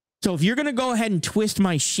 So if you're going to go ahead and twist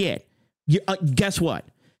my shit, guess what?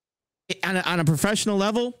 On a professional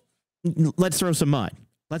level, let's throw some mud.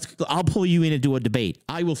 I'll pull you in and do a debate.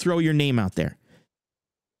 I will throw your name out there.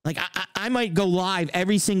 Like, I might go live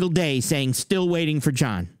every single day saying, still waiting for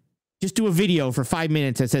John. Just do a video for 5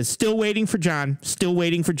 minutes that says, still waiting for John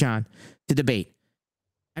to debate.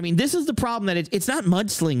 I mean, this is the problem, that it's not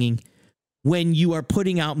mudslinging when you are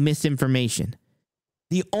putting out misinformation.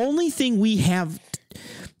 The only thing we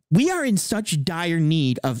are in such dire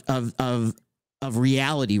need of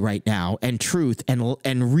reality right now, and truth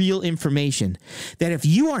and real information, that if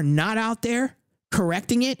you are not out there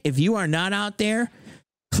correcting it, if you are not out there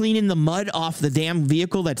cleaning the mud off the damn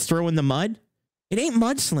vehicle that's throwing the mud, it ain't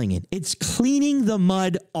mudslinging. It's cleaning the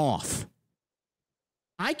mud off.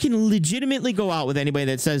 I can legitimately go out with anybody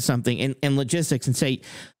that says something in logistics and say,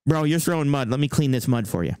 bro, you're throwing mud. Let me clean this mud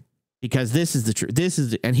for you, because this is the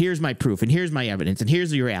truth. And here's my proof, and here's my evidence, and here's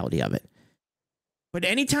the reality of it. But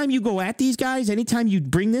anytime you go at these guys, anytime you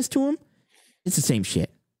bring this to them, it's the same shit.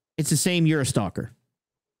 It's the same, you're a stalker.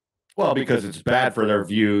 Well, because it's bad for their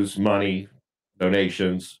views, money,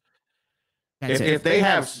 donations. If they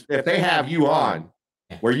have you on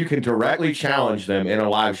where you can directly challenge them in a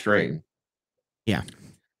live stream, yeah,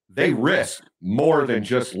 they risk more than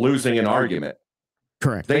just losing an argument.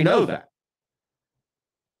 Correct. They know that.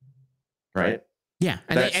 Right? Yeah.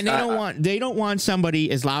 And they don't want somebody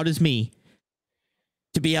as loud as me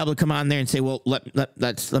to be able to come on there and say, well, let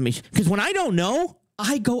me, because when I don't know,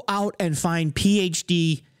 I go out and find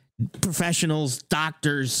PhD professionals,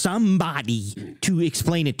 doctors, somebody to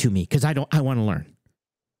explain it to me because I want to learn.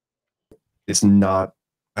 It's not,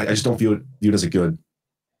 I just don't view it as a good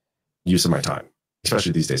use of my time,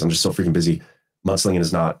 especially these days. I'm just so freaking busy. Mudslinging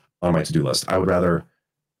is not on my to-do list. I would rather,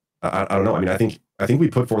 I don't know. I mean, I think we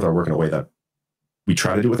put forth our work in a way that we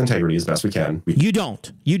try to do it with integrity as best we can. You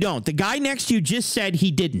don't. The guy next to you just said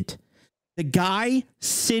he didn't. The guy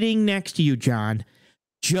sitting next to you, John,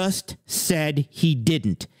 just said he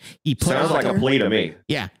didn't. He put sounds like a plea to me.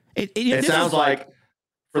 Yeah. It sounds like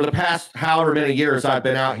for the past however many years I've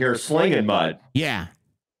been out here slinging mud. Yeah.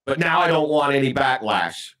 But now I don't want any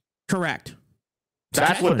backlash. Correct.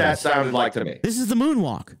 That's what that sounded like to me. This is the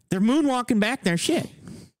moonwalk. They're moonwalking back their shit.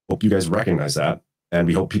 Hope you guys recognize that. And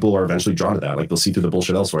we hope people are eventually drawn to that. Like they'll see through the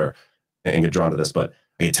bullshit elsewhere and get drawn to this. But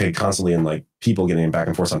I get tagged constantly in like people getting back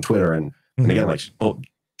and forth on Twitter. And again, like, oh,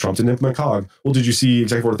 Trump didn't implement COG. Well, did you see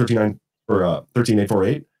Executive Order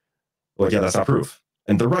 13848? Like, yeah, that's not proof.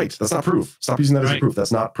 And they're right. That's not proof. Stop using that as a proof.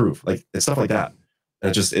 That's not proof. Like it's stuff like that.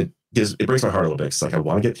 And it breaks my heart a little bit. It's like I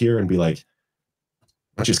want to get here and be like,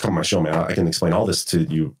 why don't you just come on my show, man? I can explain all this to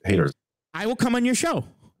you haters. I will come on your show.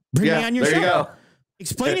 Bring me on your show. There you go.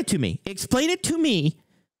 Explain it to me. Explain it to me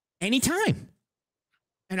anytime.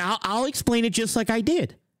 And I'll explain it just like I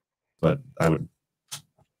did. But I would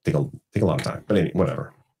take a long time. But anyway,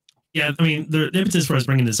 whatever. Yeah, I mean, the impetus for us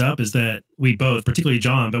bringing this up is that we both, particularly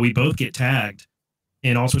John, but we both get tagged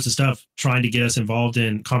in all sorts of stuff trying to get us involved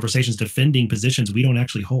in conversations defending positions we don't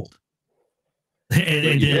actually hold. And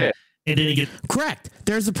then it gets... Correct.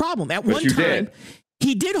 There's the problem. At one time,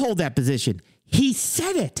 he did hold that position. He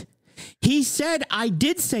said it. He said, I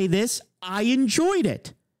did say this. I enjoyed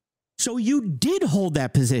it. So you did hold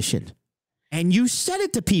that position. And you said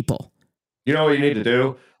it to people. You know what you need to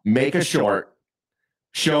do? Make a short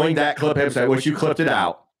showing that clip, which you clipped it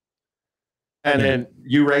out. And then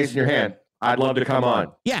you raising your hand. I'd love to come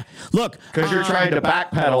on. Yeah, look. Because you're trying to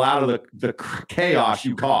backpedal out of the chaos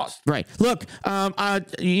you caused. Right. Look,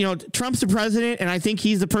 Trump's the president, and I think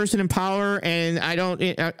he's the person in power, and I don't...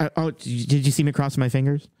 did you see me crossing my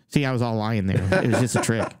fingers? See, I was all lying there. It was just a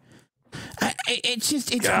trick. It's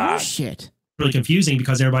horseshit. Really confusing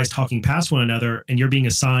because everybody's talking past one another, and you're being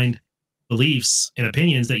assigned beliefs and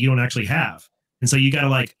opinions that you don't actually have. And so you got to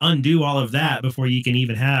like undo all of that before you can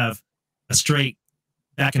even have a straight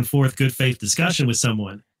back and forth good faith discussion with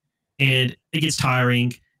someone. And it gets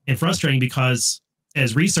tiring and frustrating because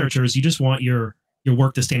as researchers, you just want your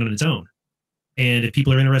work to stand on its own. And if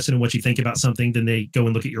people are interested in what you think about something, then they go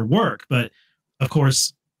and look at your work. But of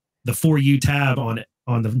course, the For You tab on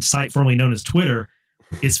the site formerly known as Twitter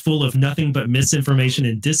is full of nothing but misinformation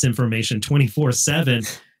and disinformation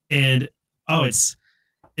 24/7. And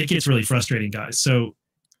it gets really frustrating, guys. So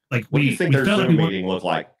like what do you think their Zoom meeting looked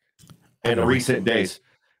like in the recent days?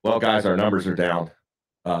 Well, guys, our numbers are down.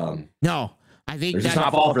 No, I think there's just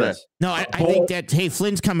not fall for this. No, I think that, hey,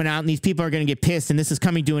 Flynn's coming out and these people are going to get pissed and this is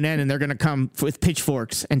coming to an end and they're going to come with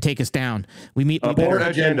pitchforks and take us down. Abort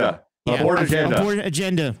agenda. Yeah, abort agenda. Abort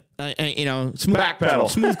agenda. Smooth backpedal.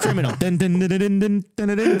 Smooth criminal.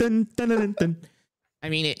 I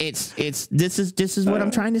mean, this is what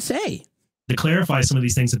I'm trying to say. To clarify some of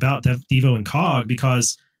these things about Devo and COG,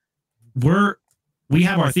 because we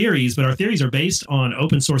have our theories, but our theories are based on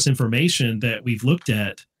open source information that we've looked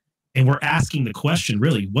at, and we're asking the question,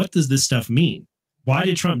 really, what does this stuff mean? Why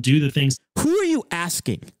did Trump do the things? Who are you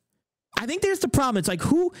asking? I think there's the problem. It's like,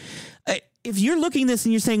 if you're looking at this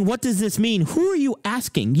and you're saying, what does this mean? Who are you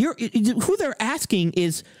asking? Who they're asking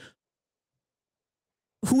is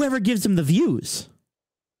whoever gives them the views,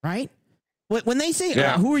 right? When they say,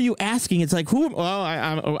 who are you asking? It's like,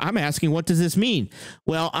 I'm asking, what does this mean?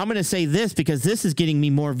 Well, I'm going to say this because this is getting me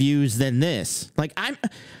more views than this. Like, who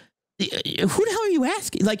the hell are you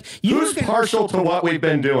asking? Like, who's partial to what we've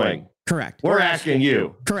been doing? Correct. We're asking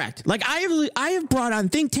you. Correct. Like I have brought on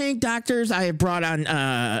think tank doctors. I have brought on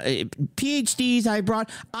PhDs.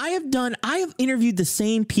 I have interviewed the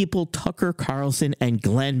same people Tucker Carlson and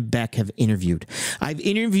Glenn Beck have interviewed. I've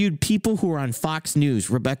interviewed people who are on Fox News,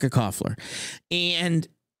 Rebecca Koffler, and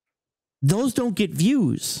those don't get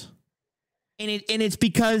views. And it's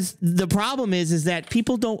because the problem is that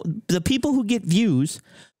the people who get views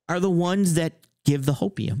are the ones that give the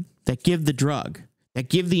hopium, that give the drug, that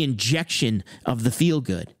give the injection of the feel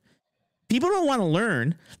good. People don't want to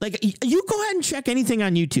learn. Like, you go ahead and check anything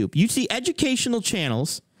on YouTube. You see educational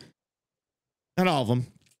channels, not all of them.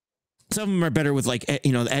 Some of them are better with the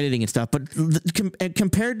editing and stuff. But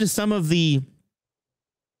compared to some of the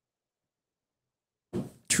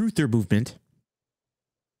truther movement,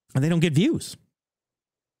 they don't get views.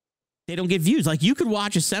 They don't get views. Like you could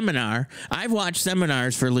watch a seminar. I've watched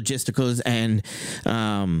seminars for logisticals and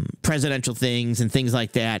presidential things and things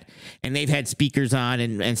like that. And they've had speakers on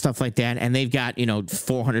and stuff like that. And they've got,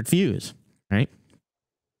 400 views, right?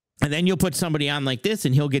 And then you'll put somebody on like this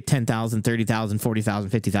and he'll get 10,000, 30,000, 40,000,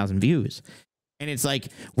 50,000 views. And it's like,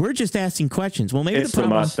 we're just asking questions. Well, maybe it's the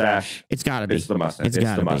mustache. It's got to be. It's the mustache. It's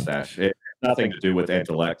the mustache. It has nothing to do with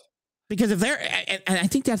intellect. Because if they're, and I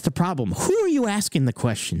think that's the problem. Who are you asking the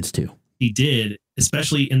questions to? He did,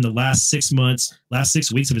 especially in the last 6 months, last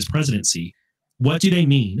 6 weeks of his presidency. What do they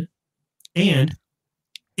mean? And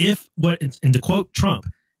and to quote Trump,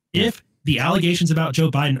 if the allegations about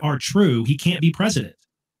Joe Biden are true, he can't be president.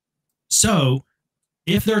 So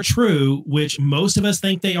if they're true, which most of us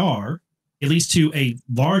think they are, at least to a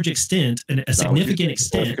large extent and a significant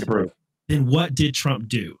extent, then what did Trump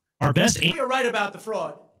do? Our best You're right about the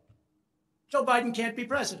fraud. Joe Biden can't be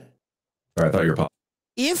president. All right, I thought you were.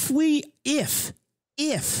 If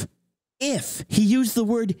he used the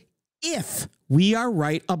word if we are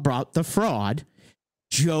right about the fraud,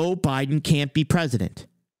 Joe Biden can't be president.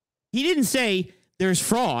 He didn't say there's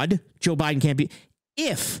fraud, Joe Biden can't be.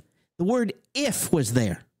 If the word if was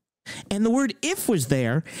there. And the word if was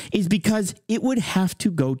there is because it would have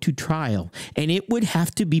to go to trial and it would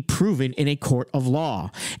have to be proven in a court of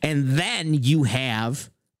law. And then you have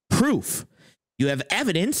proof. You have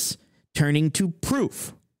evidence turning to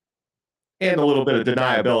proof. And a little bit of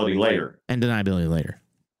deniability later.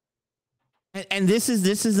 And this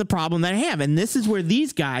is the problem that I have. And this is where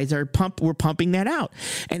these guys were pumping that out.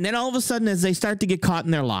 And then all of a sudden, as they start to get caught in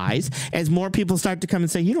their lies, as more people start to come and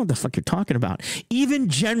say, you know what the fuck you're talking about. Even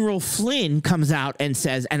General Flynn comes out and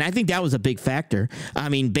says, and I think that was a big factor. I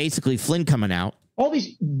mean, basically Flynn coming out. All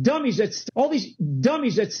these dummies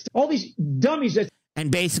and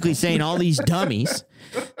basically saying all these dummies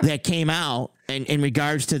that came out and in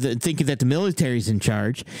regards to thinking that the military's in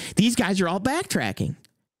charge, these guys are all backtracking.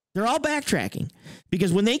 They're all backtracking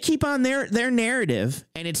because when they keep on their narrative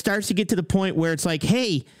and it starts to get to the point where it's like,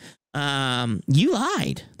 hey, you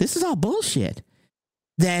lied. This is all bullshit.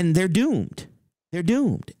 Then they're doomed. They're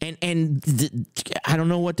doomed. And I don't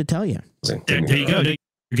know what to tell you. There you go. You're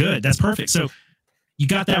good. That's perfect. So you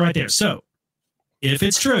got that right there. So if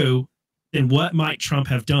it's true, then what might Trump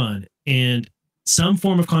have done? And some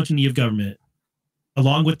form of continuity of government,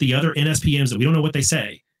 along with the other NSPMs that we don't know what they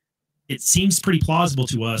say, it seems pretty plausible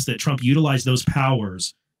to us that Trump utilized those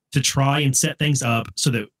powers to try and set things up so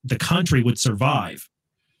that the country would survive.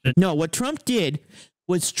 No, what Trump did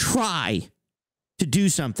was try to do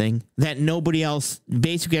something that nobody else,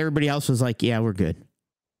 basically everybody else was like, yeah, we're good.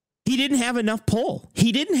 He didn't have enough pull.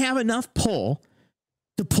 He didn't have enough pull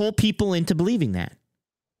to pull people into believing that.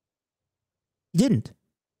 He didn't.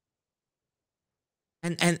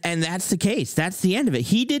 And that's the case. That's the end of it.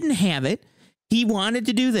 He didn't have it. He wanted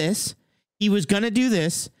to do this. He was going to do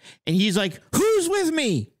this. And he's like, who's with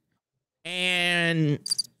me? And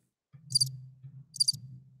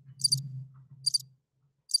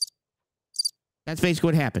that's basically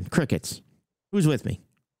what happened. Crickets. Who's with me?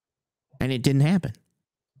 And it didn't happen.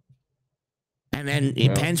 And then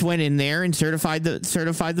Pence went in there and certified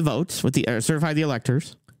the votes with the certified the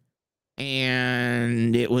electors.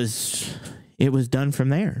 And it was done from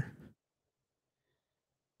there.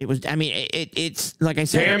 It was, I mean, it's like I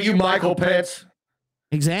said. Damn you, Michael Pence.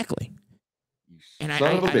 Exactly. And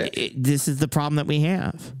Son of a bitch. This is the problem that we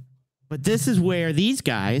have. But this is where these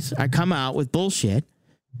guys come out with bullshit.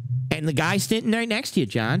 And the guy sitting right next to you,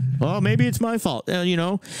 John. Oh, maybe it's my fault.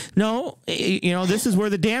 No, this is where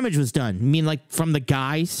the damage was done. I mean, like from the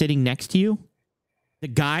guy sitting next to you. The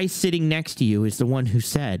guy sitting next to you is the one who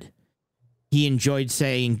said he enjoyed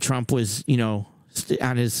saying Trump was,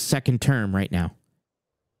 on his second term right now.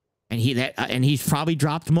 And he's probably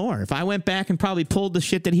dropped more. If I went back and probably pulled the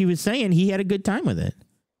shit that he was saying, he had a good time with it.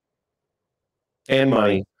 And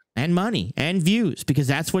money. And money and views, because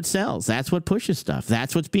that's what sells. That's what pushes stuff.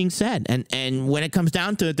 That's what's being said. And when it comes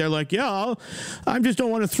down to it, they're like, I just don't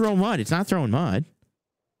want to throw mud. It's not throwing mud.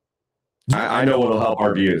 I know what'll help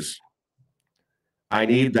our views. I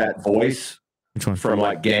need that voice from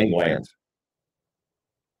like Gangland.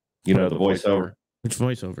 You know, the voiceover. Which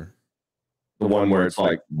voiceover? The one where it's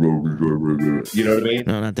like, you know what I mean?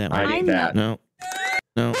 No, not that one. I need that. No.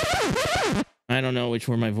 I don't know which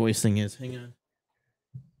one my voice thing is. Hang on.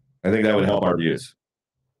 I think that would help our views.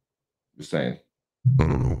 Just saying. I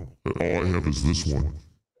don't know. All I have is this one.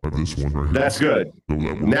 This one right here. That's good. So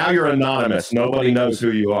that one. Now you're anonymous. Nobody knows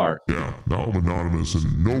who you are. Yeah, now I'm anonymous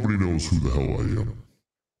and nobody knows who the hell I am.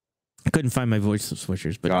 I couldn't find my voice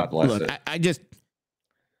switchers, but God bless look, it. I just,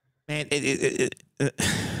 man,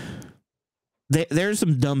 there's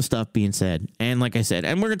some dumb stuff being said. And like I said,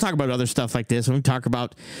 and we're going to talk about other stuff like this. When we talk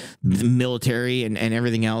about the military and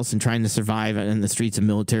everything else and trying to survive in the streets of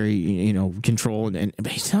military, control. And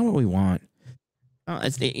it's not what we want.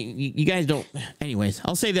 You guys don't. Anyways,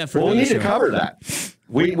 I'll save that for. Well, we need to cover that.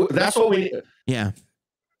 That's what we. Yeah.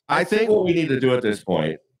 I think what we need to do at this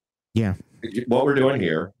point. Yeah. What we're doing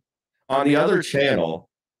here on the other channel,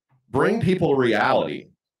 bring people to reality.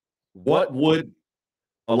 What would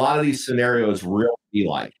a lot of these scenarios really be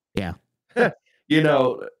like? Yeah. I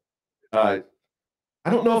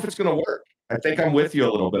don't know if it's going to work. I think I'm with you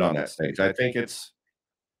a little bit on that stage. I think it's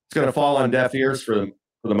going to fall on deaf ears for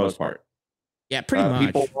the most part. Yeah, pretty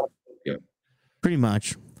much. Pretty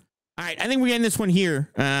much. All right, I think we end this one here.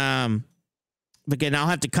 But again, I'll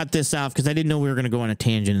have to cut this off because I didn't know we were going to go on a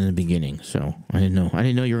tangent in the beginning. So I didn't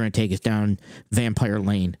know you were going to take us down Vampire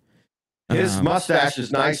Lane. His mustache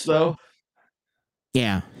is nice, though.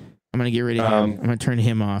 Yeah, I'm going to get rid of him. I'm going to turn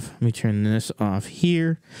him off. Let me turn this off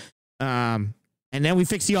here. And then we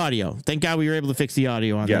fixed the audio. Thank God we were able to fix the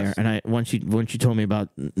audio on there. And once you told me about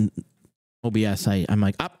OBS, I'm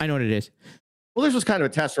like, I know what it is. Well, this was kind of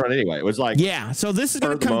a test run anyway. It was like, yeah. So this is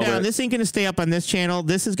going to come down. This ain't going to stay up on this channel.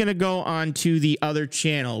 This is going to go on to the other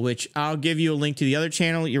channel, which I'll give you a link to the other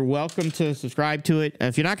channel. You're welcome to subscribe to it.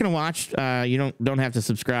 If you're not going to watch, you don't have to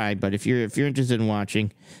subscribe. But if you're interested in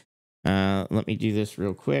watching, let me do this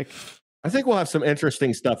real quick. I think we'll have some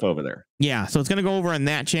interesting stuff over there. Yeah. So it's going to go over on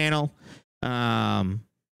that channel. In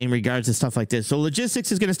regards to stuff like this. So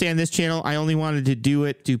logistics is going to stay on this channel. I only wanted to do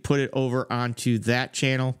it to put it over onto that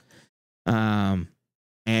channel.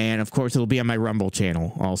 And of course it'll be on my Rumble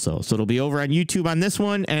channel also. So it'll be over on YouTube on this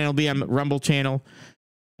one and it'll be on Rumble channel.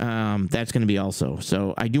 That's going to be also.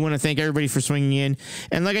 So I do want to thank everybody for swinging in.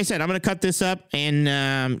 And like I said, I'm going to cut this up. And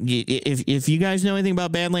if you guys know anything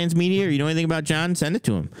about Badlands Media or you know anything about John, send it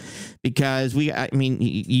to him. Because you want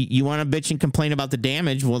to bitch and complain about the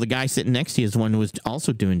damage. Well, the guy sitting next to you is the one who was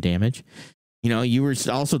also doing damage. You were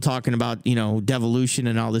also talking about, devolution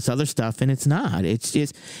and all this other stuff. And it's not. It's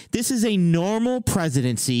just, this is a normal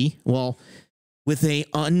presidency. Well, with a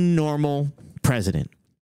unnormal president.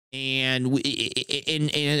 And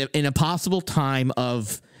in a possible time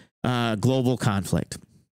of global conflict.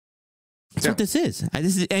 That's what this is.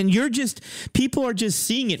 And people are just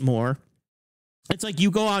seeing it more. It's like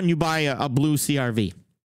you go out and you buy a blue CRV,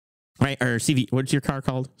 right? Or CV. What's your car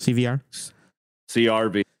called? CVR?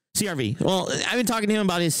 CRV. Well, I've been talking to him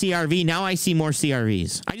about his CRV. Now I see more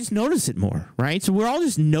CRVs. I just notice it more, right? So we're all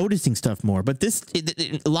just noticing stuff more. But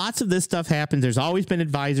lots of this stuff happens. There's always been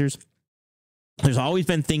advisors. There's always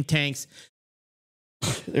been think tanks.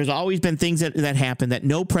 There's always been things that happen that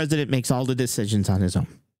no president makes all the decisions on his own.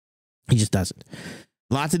 He just doesn't.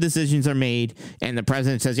 Lots of decisions are made, and the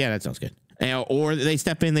president says, yeah, that sounds good. Or they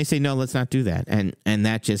step in, they say, no, let's not do that. And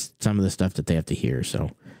that's just some of the stuff that they have to hear. So,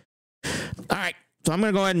 all right. So I'm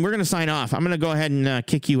going to go ahead and we're going to sign off. I'm going to go ahead and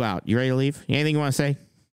kick you out. You ready to leave? Anything you want to say?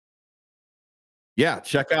 Yeah.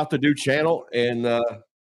 Check out the new channel and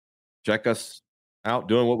check us out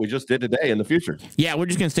doing what we just did today in the future. Yeah, we're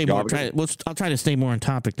just going to stay more. I'll try to stay more on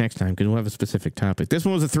topic next time because we'll have a specific topic. This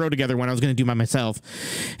one was a throw together one I was going to do by myself.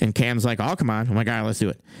 And Cam's like, oh, come on. I'm like, all right, let's do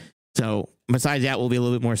it. So besides that, we'll be a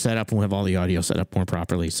little bit more set up and we'll have all the audio set up more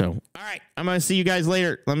properly. So, all right, I'm going to see you guys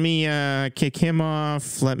later. Let me kick him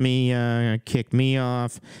off. Let me kick me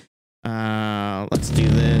off. Let's do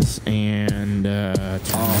this and turn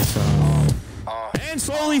this off. And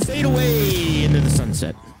slowly fade away into the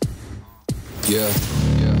sunset. Yeah.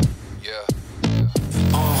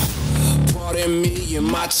 Pardon me and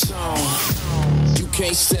my tone. You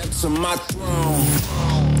can't step to my throne.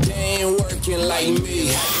 They ain't working like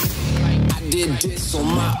me. I did this on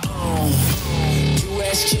my own. You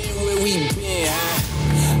asking where we been,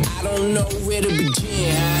 huh? I don't know where to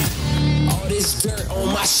begin, huh? All this dirt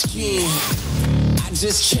on my skin. I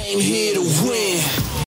just came here to win.